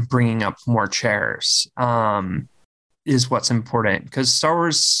bigger and bringing up more chairs is what's important, because Star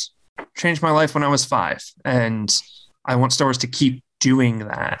Wars changed my life when I was 5, and I want Star Wars to keep doing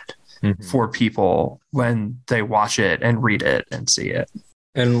that for people when they watch it and read it and see it.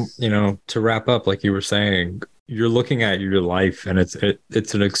 And, to wrap up, like you were saying, you're looking at your life, and it's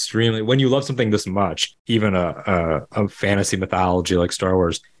an extremely, when you love something this much, even a fantasy mythology like Star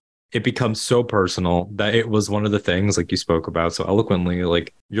Wars, it becomes so personal that it was one of the things, like you spoke about so eloquently,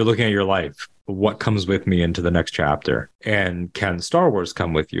 like you're looking at your life. What comes with me into the next chapter? And can Star Wars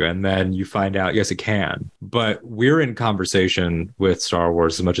come with you? And then you find out, yes, it can. But we're in conversation with Star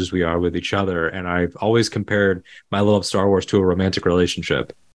Wars as much as we are with each other. And I've always compared my love of Star Wars to a romantic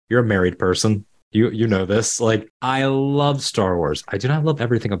relationship. You're a married person. You know this. Like, I love Star Wars. I do not love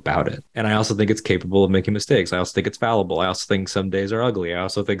everything about it. And I also think it's capable of making mistakes. I also think it's fallible. I also think some days are ugly. I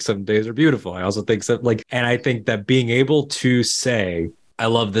also think some days are beautiful. I also think and I think that being able to say, I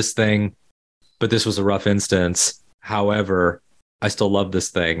love this thing, but this was a rough instance. However, I still love this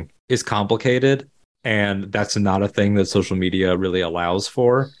thing is complicated. And that's not a thing that social media really allows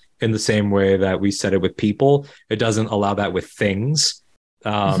for in the same way that we said it with people. It doesn't allow that with things.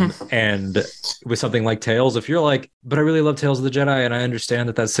 And with something like Tales, if you're like, but I really love Tales of the Jedi and I understand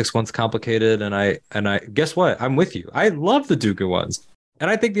that that's 6 months complicated. And I guess what? I'm with you. I love the Dooku ones. And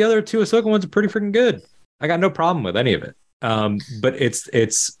I think the other 2 Ahsoka ones are pretty freaking good. I got no problem with any of it. But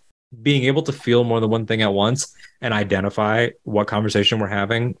it's being able to feel more than one thing at once and identify what conversation we're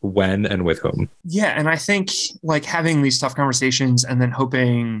having, when, and with whom. Yeah. And I think like having these tough conversations and then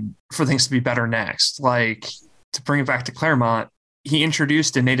hoping for things to be better next, like to bring it back to Claremont, he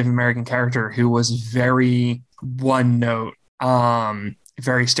introduced a Native American character who was very one note,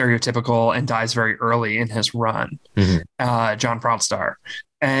 very stereotypical, and dies very early in his run, John Proudstar.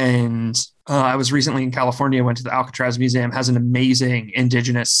 And I was recently in California, went to the Alcatraz Museum, has an amazing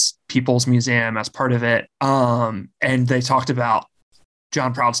Indigenous Peoples Museum as part of it. And they talked about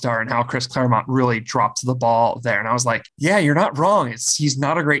John Proudstar and how Chris Claremont really dropped the ball there. And I was like, yeah, you're not wrong. He's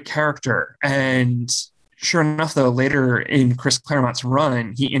not a great character. And sure enough, though, later in Chris Claremont's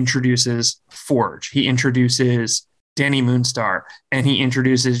run, he introduces Forge. He introduces Danny Moonstar, and he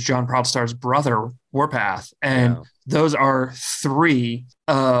introduces John Proudstar's brother, Warpath. And those are 3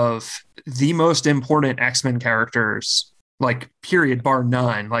 of the most important X-Men characters, like period, bar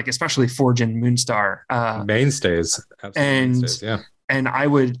none, like especially Forge and Moonstar. Mainstays. And I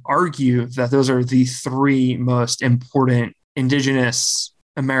would argue that those are the 3 most important Indigenous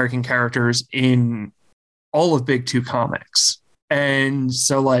American characters in all of Big 2 comics. And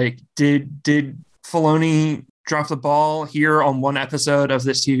so like, did Filoni drop the ball here on one episode of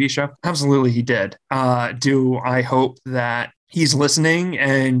this TV show? Absolutely he did. Do I hope that he's listening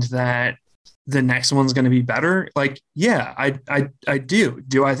and that the next one's going to be better? Like, yeah, I do.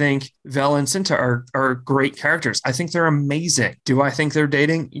 Do I think Vel and Cinta are great characters? I think they're amazing. Do I think they're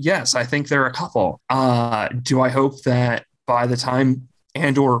dating? Yes, I think they're a couple. Do I hope that by the time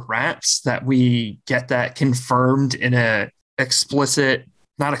Andor wraps that we get that confirmed in a explicit,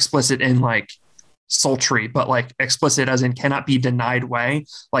 not explicit in like sultry, but like explicit as in cannot be denied way?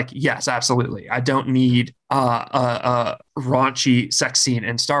 Like, yes, absolutely. I don't need a raunchy sex scene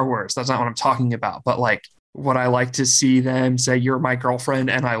in Star Wars. That's not what I'm talking about. But like, would I like to see them say, you're my girlfriend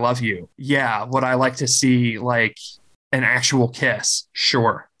and I love you? Yeah. Would I like to see like an actual kiss?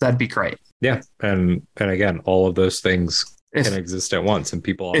 Sure. That'd be great. Yeah. And again, all of those things can exist at once, and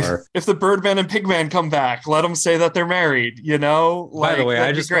people are. If the Birdman and Pigman come back, let them say that they're married. You know. By the way,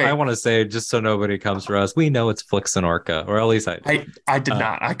 I want to say, just so nobody comes for us, we know it's Flix and Orca, or at least I did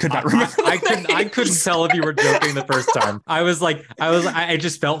not. I could not remember. I couldn't tell if you were joking the first time. I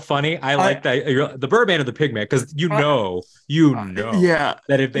just felt funny. I like that the Birdman and the Pigman, because you know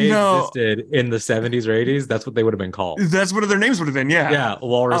that if they existed in the 70s or 80s, that's what they would have been called. That's what their names would have been. Yeah,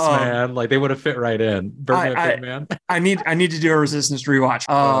 Walrus Man, like they would have fit right in. Birdman and Pigman. I need to do a Resistance rewatch.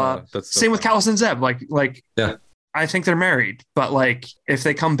 Same with Callus and Zeb. Like, yeah. I think they're married, but like, if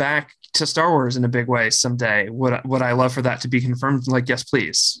they come back to Star Wars in a big way someday, would I love for that to be confirmed? Like, yes,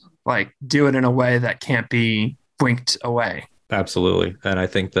 please. Like, do it in a way that can't be winked away. Absolutely. And I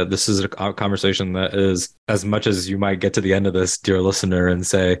think that this is a conversation that is, as much as you might get to the end of this, dear listener, and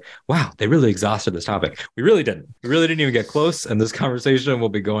say, wow, they really exhausted this topic. We really didn't. We really didn't even get close. And this conversation will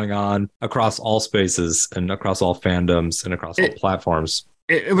be going on across all spaces and across all fandoms and across all platforms.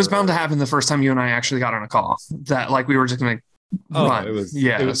 It was bound to happen the first time you and I actually got on a call, that like we were just going to run.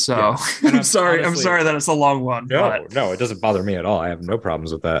 I'm sorry. I'm sorry that it's a long one. No, it doesn't bother me at all. I have no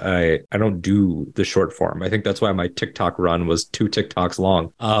problems with that. I don't do the short form. I think that's why my TikTok run was 2 TikToks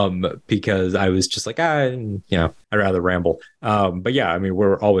long. Because I was just like, I'd rather ramble. But yeah, I mean,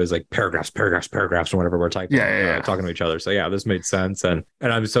 we're always like paragraphs whenever we're talking to each other. So yeah, this made sense. And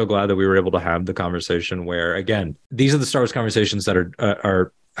I'm so glad that we were able to have the conversation where, again, these are the Star Wars conversations that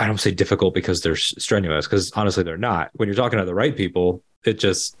are I don't say difficult because they're strenuous, because honestly, they're not. When you're talking to the right people, you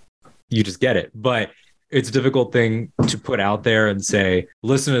just get it. But it's a difficult thing to put out there and say,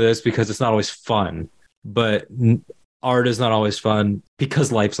 listen to this, because it's not always fun. But art is not always fun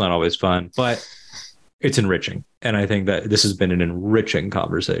because life's not always fun, but it's enriching. And I think that this has been an enriching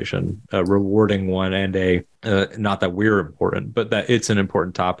conversation, a rewarding one, and not that we're important, but that it's an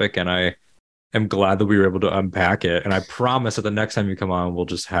important topic. And I am glad that we were able to unpack it. And I promise that the next time you come on, we'll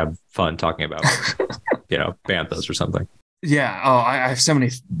just have fun talking about, banthas or something. Yeah. Oh, I have so many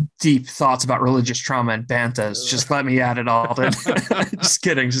deep thoughts about religious trauma and banthas. Just let me add it all. Just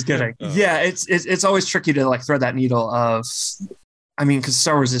kidding. Yeah, it's always tricky to like thread that needle of, I mean, because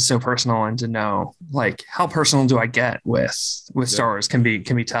Star Wars is so personal, and to know like how personal do I get with Star Wars can be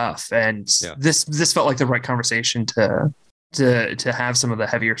tough. And this felt like the right conversation to have some of the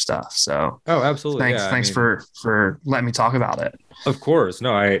heavier stuff. So absolutely. Thanks for letting me talk about it. Of course.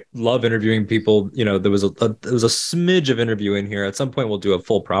 No, I love interviewing people. There was a smidge of interview in here. At some point we'll do a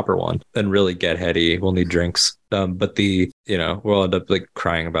full proper one and really get heady. We'll need drinks. But we'll end up like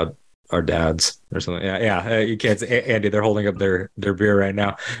crying about our dads or something. You can't say, Andy, they're holding up their beer right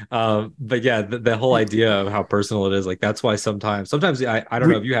now. But yeah, the whole idea of how personal it is, like that's why sometimes I don't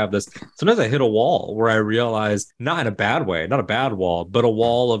know if you have this, sometimes I hit a wall where I realize, not in a bad way, not a bad wall, but a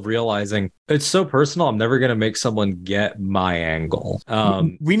wall of realizing it's so personal, I'm never going to make someone get my angle.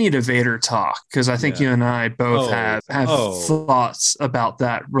 We need a Vader talk, because I think you and I both have thoughts about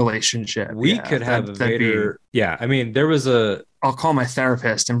that relationship. We could have a Vader. I mean, there was I'll call my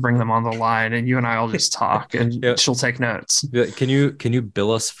therapist and bring them on the line, and you and I will just talk, and she'll take notes. Can you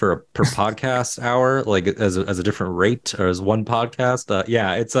bill us for per podcast hour, like as a different rate, or as one podcast?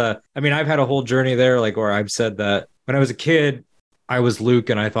 It's I mean, I've had a whole journey there, like where I've said that when I was a kid, I was Luke,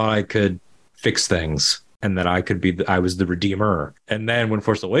 and I thought I could fix things, and that I was the Redeemer. And then when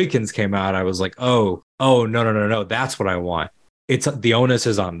Force Awakens came out, I was like, no, that's what I want. It's the onus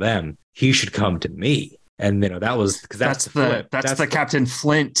is on them. He should come to me. And that was because that's the Captain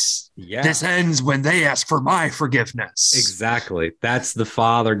Flint. Yeah. This ends when they ask for my forgiveness. Exactly. That's the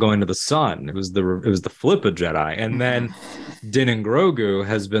father going to the son. It was the flip of Jedi. And then Din and Grogu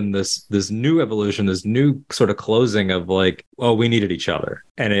has been this new evolution, this new sort of closing of like, oh, we needed each other.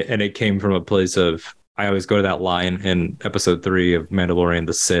 And it came from a place of, I always go to that line in episode 3 of Mandalorian,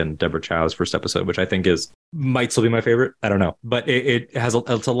 The Sin, Deborah Chow's first episode, which I think might still be my favorite. I don't know. But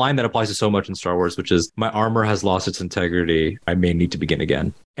it's a line that applies to so much in Star Wars, which is, my armor has lost its integrity. I may need to begin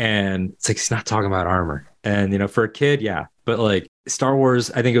again. And it's like, he's not talking about armor. And, for a kid, yeah. But like Star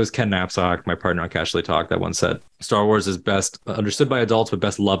Wars, I think it was Ken Knapsack, my partner on Casually Talk, that once said, Star Wars is best understood by adults, but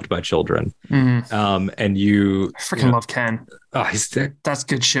best loved by children. Mm-hmm. And I freaking love Ken. Oh, that's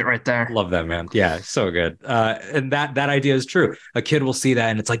good shit right there. Love that, man. Yeah, so good. And that idea is true. A kid will see that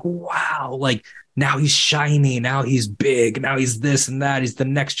and it's like, wow, like now he's shiny, now he's big, now he's this and that, he's the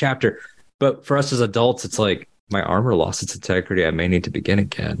next chapter. But for us as adults, it's like, my armor lost its integrity. I may need to begin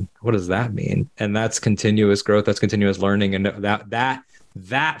again. What does that mean? And that's continuous growth. That's continuous learning. And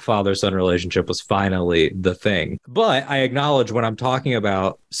that father-son relationship was finally the thing. But I acknowledge when I'm talking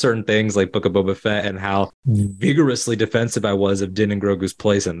about certain things like Book of Boba Fett and how vigorously defensive I was of Din and Grogu's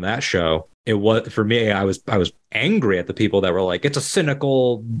place in that show, it was, for me, I was angry at the people that were like, it's a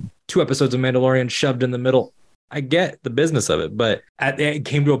cynical 2 episodes of Mandalorian shoved in the middle. I get the business of it, but it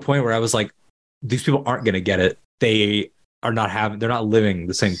came to a point where I was like, these people aren't going to get it. They're not living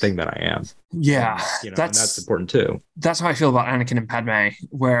the same thing that I am. Yeah. That's important too. That's how I feel about Anakin and Padme,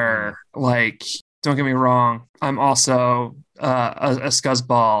 where like, don't get me wrong, I'm also a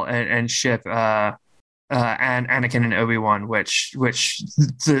scuzzball and ship and Anakin and Obi-Wan, which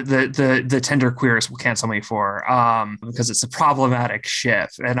the tender queers will cancel me for, because it's a problematic ship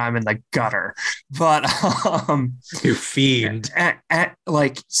and I'm in the gutter. But you fiend.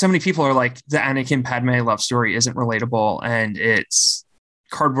 Like so many people are like, the Anakin Padme love story isn't relatable and it's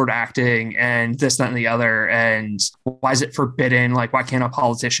cardboard acting and this, that, and the other. And why is it forbidden? Like, why can't a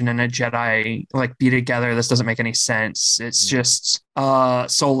politician and a Jedi like be together? This doesn't make any sense. It's just a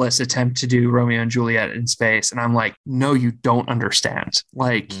soulless attempt to do Romeo and Juliet in space. And I'm like, no, you don't understand.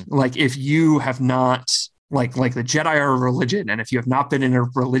 Like if you have not, like the Jedi are a religion, and if you have not been in a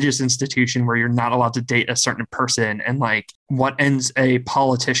religious institution where you're not allowed to date a certain person, and like what ends a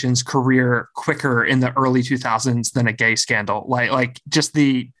politician's career quicker in the early 2000s than a gay scandal, like just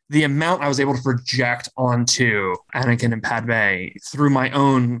the amount I was able to project onto Anakin and Padme through my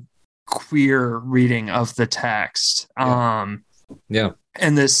own queer reading of the text. And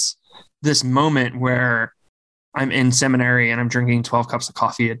this moment where I'm in seminary and I'm drinking 12 cups of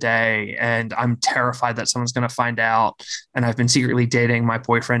coffee a day and I'm terrified that someone's going to find out. And I've been secretly dating my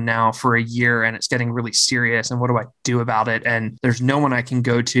boyfriend now for a year and it's getting really serious. And what do I do about it? And there's no one I can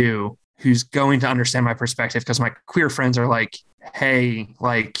go to who's going to understand my perspective, because my queer friends are like, hey,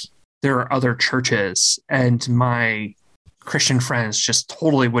 like there are other churches, and my Christian friends just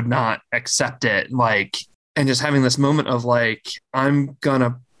totally would not accept it. Like, and just having this moment of like, I'm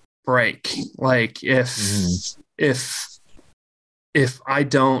gonna break. Like, if I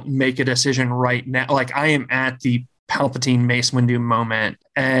don't make a decision right now, like I am at the Palpatine Mace Windu moment,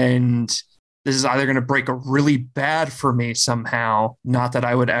 and this is either going to break a really bad for me somehow. Not that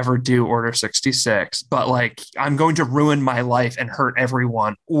I would ever do Order 66, but like I'm going to ruin my life and hurt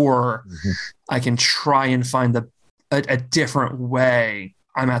everyone, or I can try and find a different way.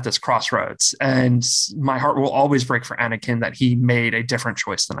 I'm at this crossroads, and my heart will always break for Anakin that he made a different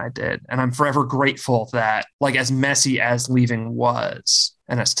choice than I did. And I'm forever grateful that, like, as messy as leaving was,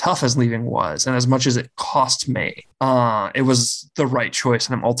 and as tough as leaving was, and as much as it cost me, it was the right choice.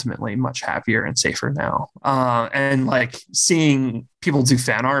 And I'm ultimately much happier and safer now. And like seeing people do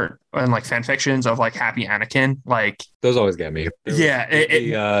fan art and like fan fictions of like happy Anakin, like those always get me. The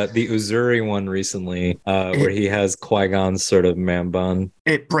Uzuri one recently, where he has Qui-Gon's sort of man bun.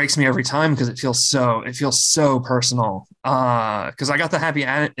 It breaks me every time because it feels so personal. Because I got the happy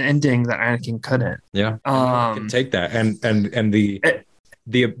ending that Anakin couldn't. Yeah, I can take that, and the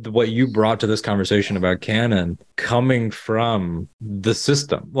what you brought to this conversation about canon coming from the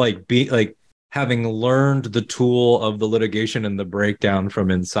system, like having learned the tool of the litigation and the breakdown from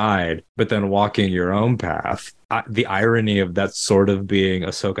inside, but then walking your own path. The irony of that sort of being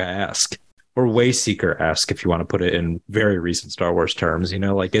Ahsoka-esque or Wayseeker-esque, if you want to put it in very recent Star Wars terms, you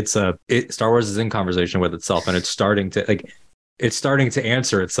know, like Star Wars is in conversation with itself, and it's starting to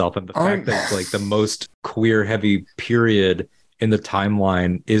answer itself. And the fact that like the most queer heavy period in the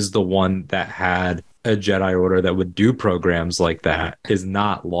timeline is the one that had a Jedi Order that would do programs like that is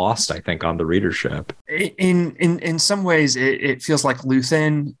not lost, I think, on the readership. In some ways, it feels like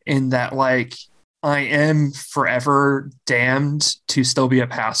Luthen in that, like, I am forever damned to still be a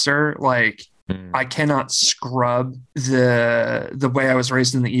pastor. Like, I cannot scrub the way I was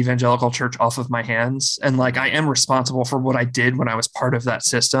raised in the evangelical church off of my hands. And like, I am responsible for what I did when I was part of that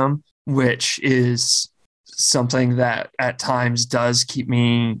system, which is something that at times does keep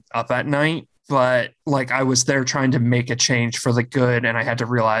me up at night. But like, I was there trying to make a change for the good, and I had to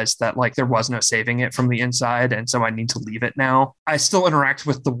realize that like there was no saving it from the inside, and so I need to leave it now. I still interact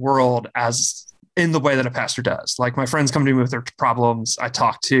with the world as in the way that a pastor does. Like, my friends come to me with their problems. I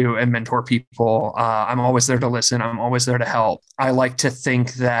talk to and mentor people. I'm always there to listen. I'm always there to help. I like to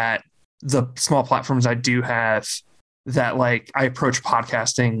think that the small platforms I do have, that like I approach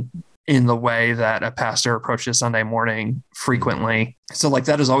podcasting in the way that a pastor approaches Sunday morning frequently. So like,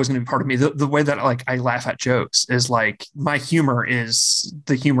 that is always going to be part of me. The way that like I laugh at jokes is like, my humor is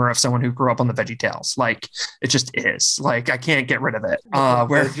the humor of someone who grew up on the VeggieTales. Like, it just is. Like, I can't get rid of it.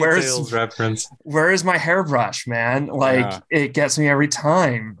 Where's my hairbrush, man? Like, It gets me every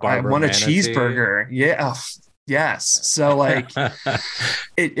time. Barbara I want a Manatee. Cheeseburger. Yeah. Yes. So like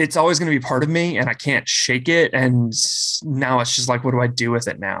it's always going to be part of me, and I can't shake it. And now it's just like, what do I do with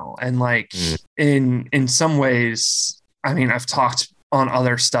it now? And like in some ways, I mean, I've talked on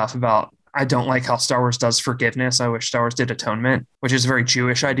other stuff about, I don't like how Star Wars does forgiveness. I wish Star Wars did atonement, which is a very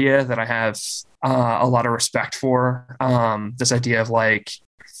Jewish idea that I have a lot of respect for. This idea of like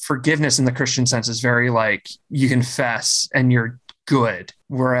forgiveness in the Christian sense is very like, you confess and you're good.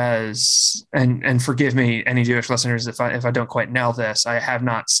 Whereas, and forgive me, any Jewish listeners, if I don't quite nail this, I have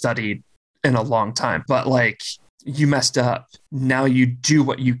not studied in a long time, but like, you messed up. Now you do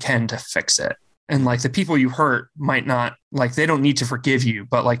what you can to fix it. And like, the people you hurt might not, like, they don't need to forgive you,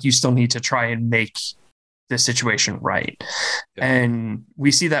 but like, you still need to try and make the situation right. Yeah. And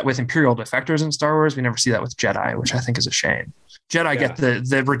we see that with Imperial defectors in Star Wars. We never see that with Jedi, which I think is a shame. Jedi get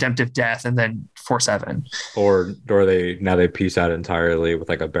the redemptive death and then Force Heaven. Or they peace out entirely with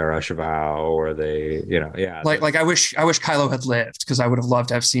like a Barash vow, or they, Like I wish Kylo had lived, because I would have loved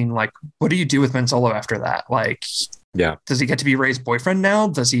to have seen, like, what do you do with Ben Solo after that? Like, yeah. Does he get to be Rey's boyfriend now?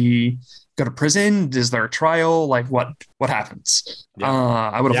 Does he go to prison? Is there a trial? Like, what happens? Yeah.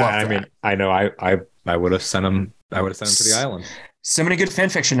 I would have loved that. I mean, I know I would have sent him to the island. So many good fan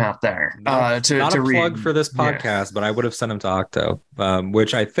fiction out there not a read. Plug for this podcast, but I would have sent him to Octo,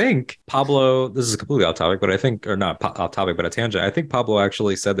 which I think Pablo, this is completely off topic, but I think, or not off topic, but a tangent. I think Pablo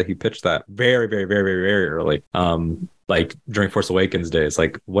actually said that he pitched that very, very, very, very, very early. Like during Force Awakens days,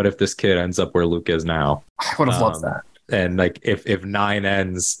 like, what if this kid ends up where Luke is now? I would have loved that. And like, if 9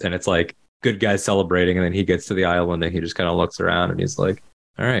 ends and it's like good guys celebrating, and then he gets to the island and he just kind of looks around and he's like,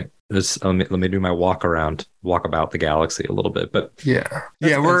 all right, let me do my walk about the galaxy a little bit. But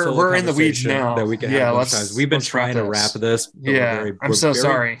we're in the weeds now. That we can have we've been trying to wrap this. I'm so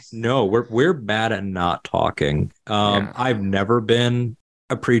sorry. No, we're bad at not talking. I've never been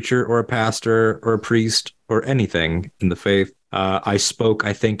a preacher or a pastor or a priest or anything in the faith. I spoke,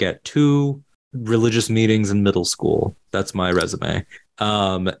 I think, at 2 religious meetings in middle school. That's my resume.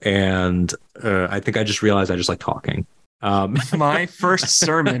 And I think I just realized I just like talking. My first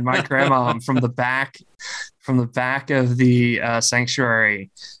sermon, my grandma from the back of the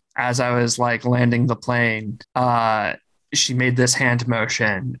sanctuary, as I was like landing the plane, she made this hand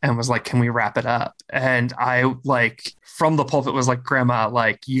motion and was like, "Can we wrap it up?" And I like from the pulpit was like, "Grandma,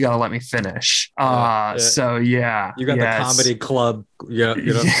 like you gotta let me finish." So yeah, you got the comedy club. Yeah,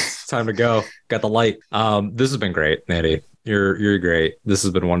 it's time to go. Got the light. This has been great, Andy. You're great. This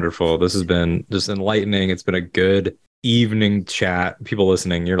has been wonderful. This has been just enlightening. It's been a good evening chat. People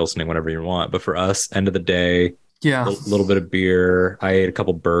listening, you're listening whenever you want. But for us, end of the day, yeah, a little bit of beer. I ate a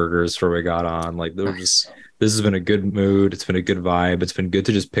couple burgers before we got on. Like this has been a good mood. It's been a good vibe. It's been good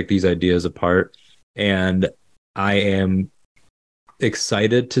to just pick these ideas apart. And I am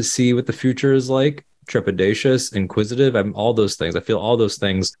excited to see what the future is like. Trepidatious, inquisitive. I'm all those things. I feel all those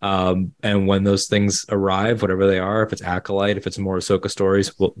things. And when those things arrive, whatever they are, if it's Acolyte, if it's more Ahsoka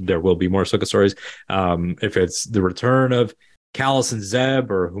stories, there will be more Ahsoka stories. If it's the return of Kallus and Zeb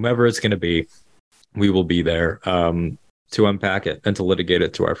or whomever it's going to be, we will be there to unpack it and to litigate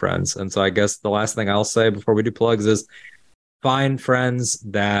it to our friends. And so I guess the last thing I'll say before we do plugs is find friends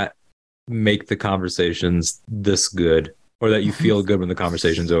that make the conversations this good, or that you feel good when the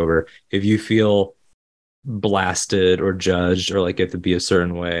conversation's over. If you feel blasted or judged or like you have to be a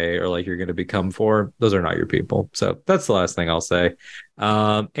certain way or like you're going to become for, those are not your people. So that's the last thing I'll say.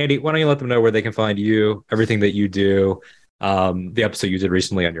 Andy, why don't you let them know where they can find you, everything that you do, the episode you did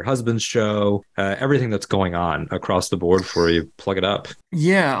recently on your husband's show, everything that's going on across the board for you. Plug it up.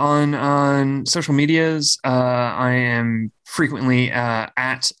 Yeah, on social medias, I am frequently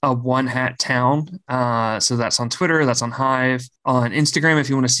at a One Hat Town. So that's on Twitter, that's on Hive. On Instagram, if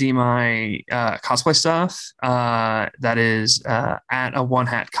you want to see my cosplay stuff, that is at a One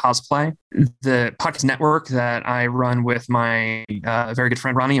Hat Cosplay. The podcast network that I run with my very good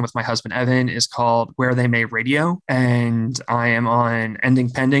friend Ronnie and with my husband Evan is called Where They May Radio. And I am on Ending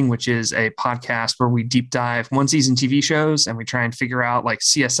Pending, which is a podcast where we deep dive one season TV shows and we try and figure out like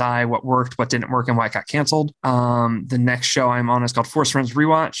CSI, what worked, what didn't work, and why it got canceled. The next show I'm on is called Force Friends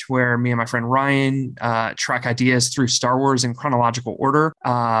Rewatch, where me and my friend Ryan track ideas through Star Wars in chronological order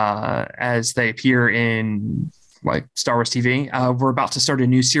as they appear in like Star Wars TV. We're about to start a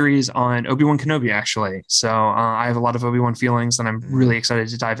new series on Obi-Wan Kenobi, actually. So I have a lot of Obi-Wan feelings that I'm really excited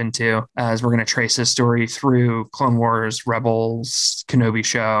to dive into as we're going to trace his story through Clone Wars, Rebels, Kenobi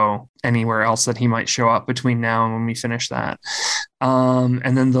show, anywhere else that he might show up between now and when we finish that.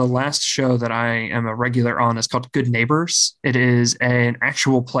 And then the last show that I am a regular on is called Good Neighbors. It is an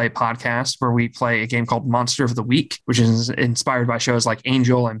actual play podcast where we play a game called Monster of the Week, which is inspired by shows like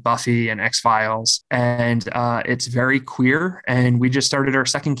Angel and Buffy and X-Files. And it's very queer. And we just started our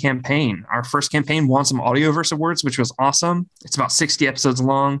second campaign. Our first campaign won some Audioverse Awards, which was awesome. It's about 60 episodes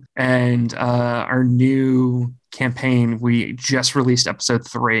long. And our new campaign, we just released episode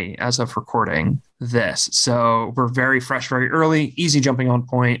 3 as of recording this. So we're very fresh, very early, easy jumping on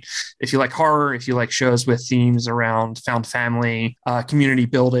point. If you like horror, if you like shows with themes around found family, community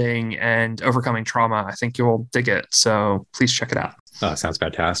building, and overcoming trauma, I think you'll dig it. So please check it out. Oh, sounds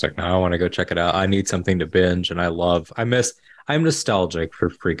fantastic. Now I want to go check it out. I need something to binge, and I'm nostalgic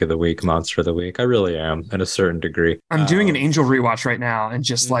for Freak of the Week, Monster of the Week. I really am, in a certain degree. I'm doing an Angel rewatch right now, and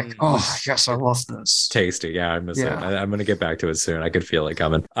just like, oh, yes, I love this. Tasty. Yeah, I miss it. I'm going to get back to it soon. I could feel it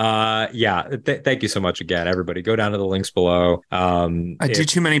coming. Thank you so much again, everybody. Go down to the links below. I do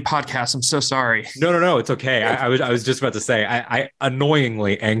too many podcasts. I'm so sorry. No, it's okay. I was just about to say, I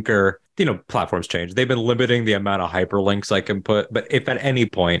annoyingly Anchor, platforms change. They've been limiting the amount of hyperlinks I can put, but if at any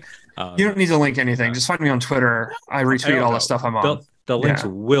point you don't need to link anything, just find me on Twitter. I retweet all the stuff I'm on. The links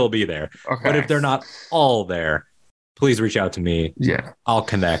will be there. Okay. But if they're not all there, please reach out to me. Yeah, I'll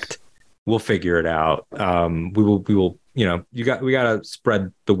connect. We'll figure it out. We will. We got to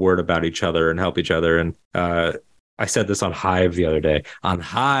spread the word about each other and help each other. And I said this on Hive the other day. On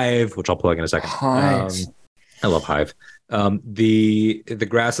Hive, which I'll plug in a second. Hive. I love Hive. The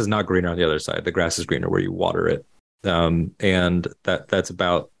grass is not greener on the other side. The grass is greener where you water it. And that's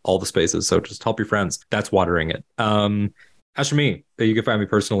about all the spaces. So just help your friends. That's watering it. As for me, you can find me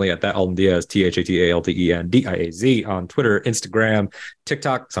personally at that Alden Diaz, THATALDENDIAZ on Twitter, Instagram,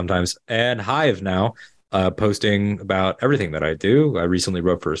 TikTok sometimes, and Hive now. posting about everything that I do. I recently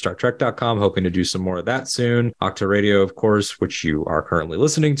wrote for StarTrek.com, hoping to do some more of that soon. Octo Radio, of course, which you are currently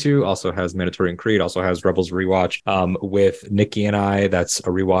listening to, also has Mandatory and Creed, also has Rebels Rewatch with Nikki and I. That's a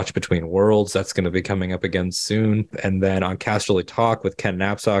rewatch between worlds. That's going to be coming up again soon. And then on Casterly Talk with Ken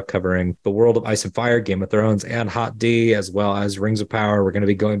Knapsack, covering the world of Ice and Fire, Game of Thrones, and Hot D, as well as Rings of Power. We're going to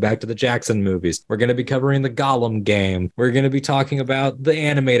be going back to the Jackson movies. We're going to be covering the Gollum game. We're going to be talking about the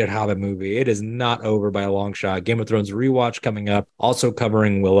animated Hobbit movie. It is not over by a long shot. Game of Thrones rewatch coming up, also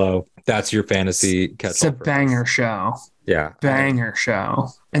covering Willow. That's your fantasy catch-all. It's a banger show. Yeah. Banger show.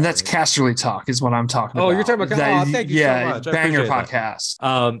 And that's Casterly Talk is what I'm talking about. Oh, you're talking about thank you so much. Banger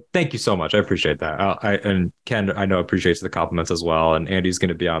podcast. Thank you so much. I appreciate that. And Ken, I know, appreciates the compliments as well. And Andy's going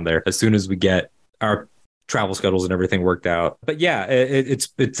to be on there as soon as we get our travel schedules and everything worked out. But yeah, this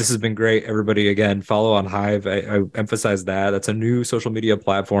has been great. Everybody, again, follow on Hive. I emphasize that. That's a new social media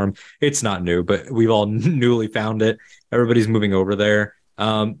platform. It's not new, but we've all newly found it. Everybody's moving over there.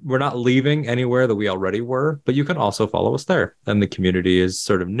 We're not leaving anywhere that we already were, but you can also follow us there. And the community is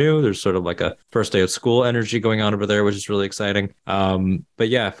sort of new. There's sort of like a first day of school energy going on over there, which is really exciting. But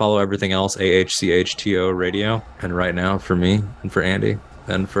yeah, follow everything else, AHCHTO Radio. And right now, for me and for Andy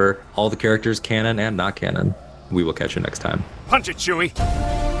and for all the characters, canon and not canon, we will catch you next time. Punch it, Chewie!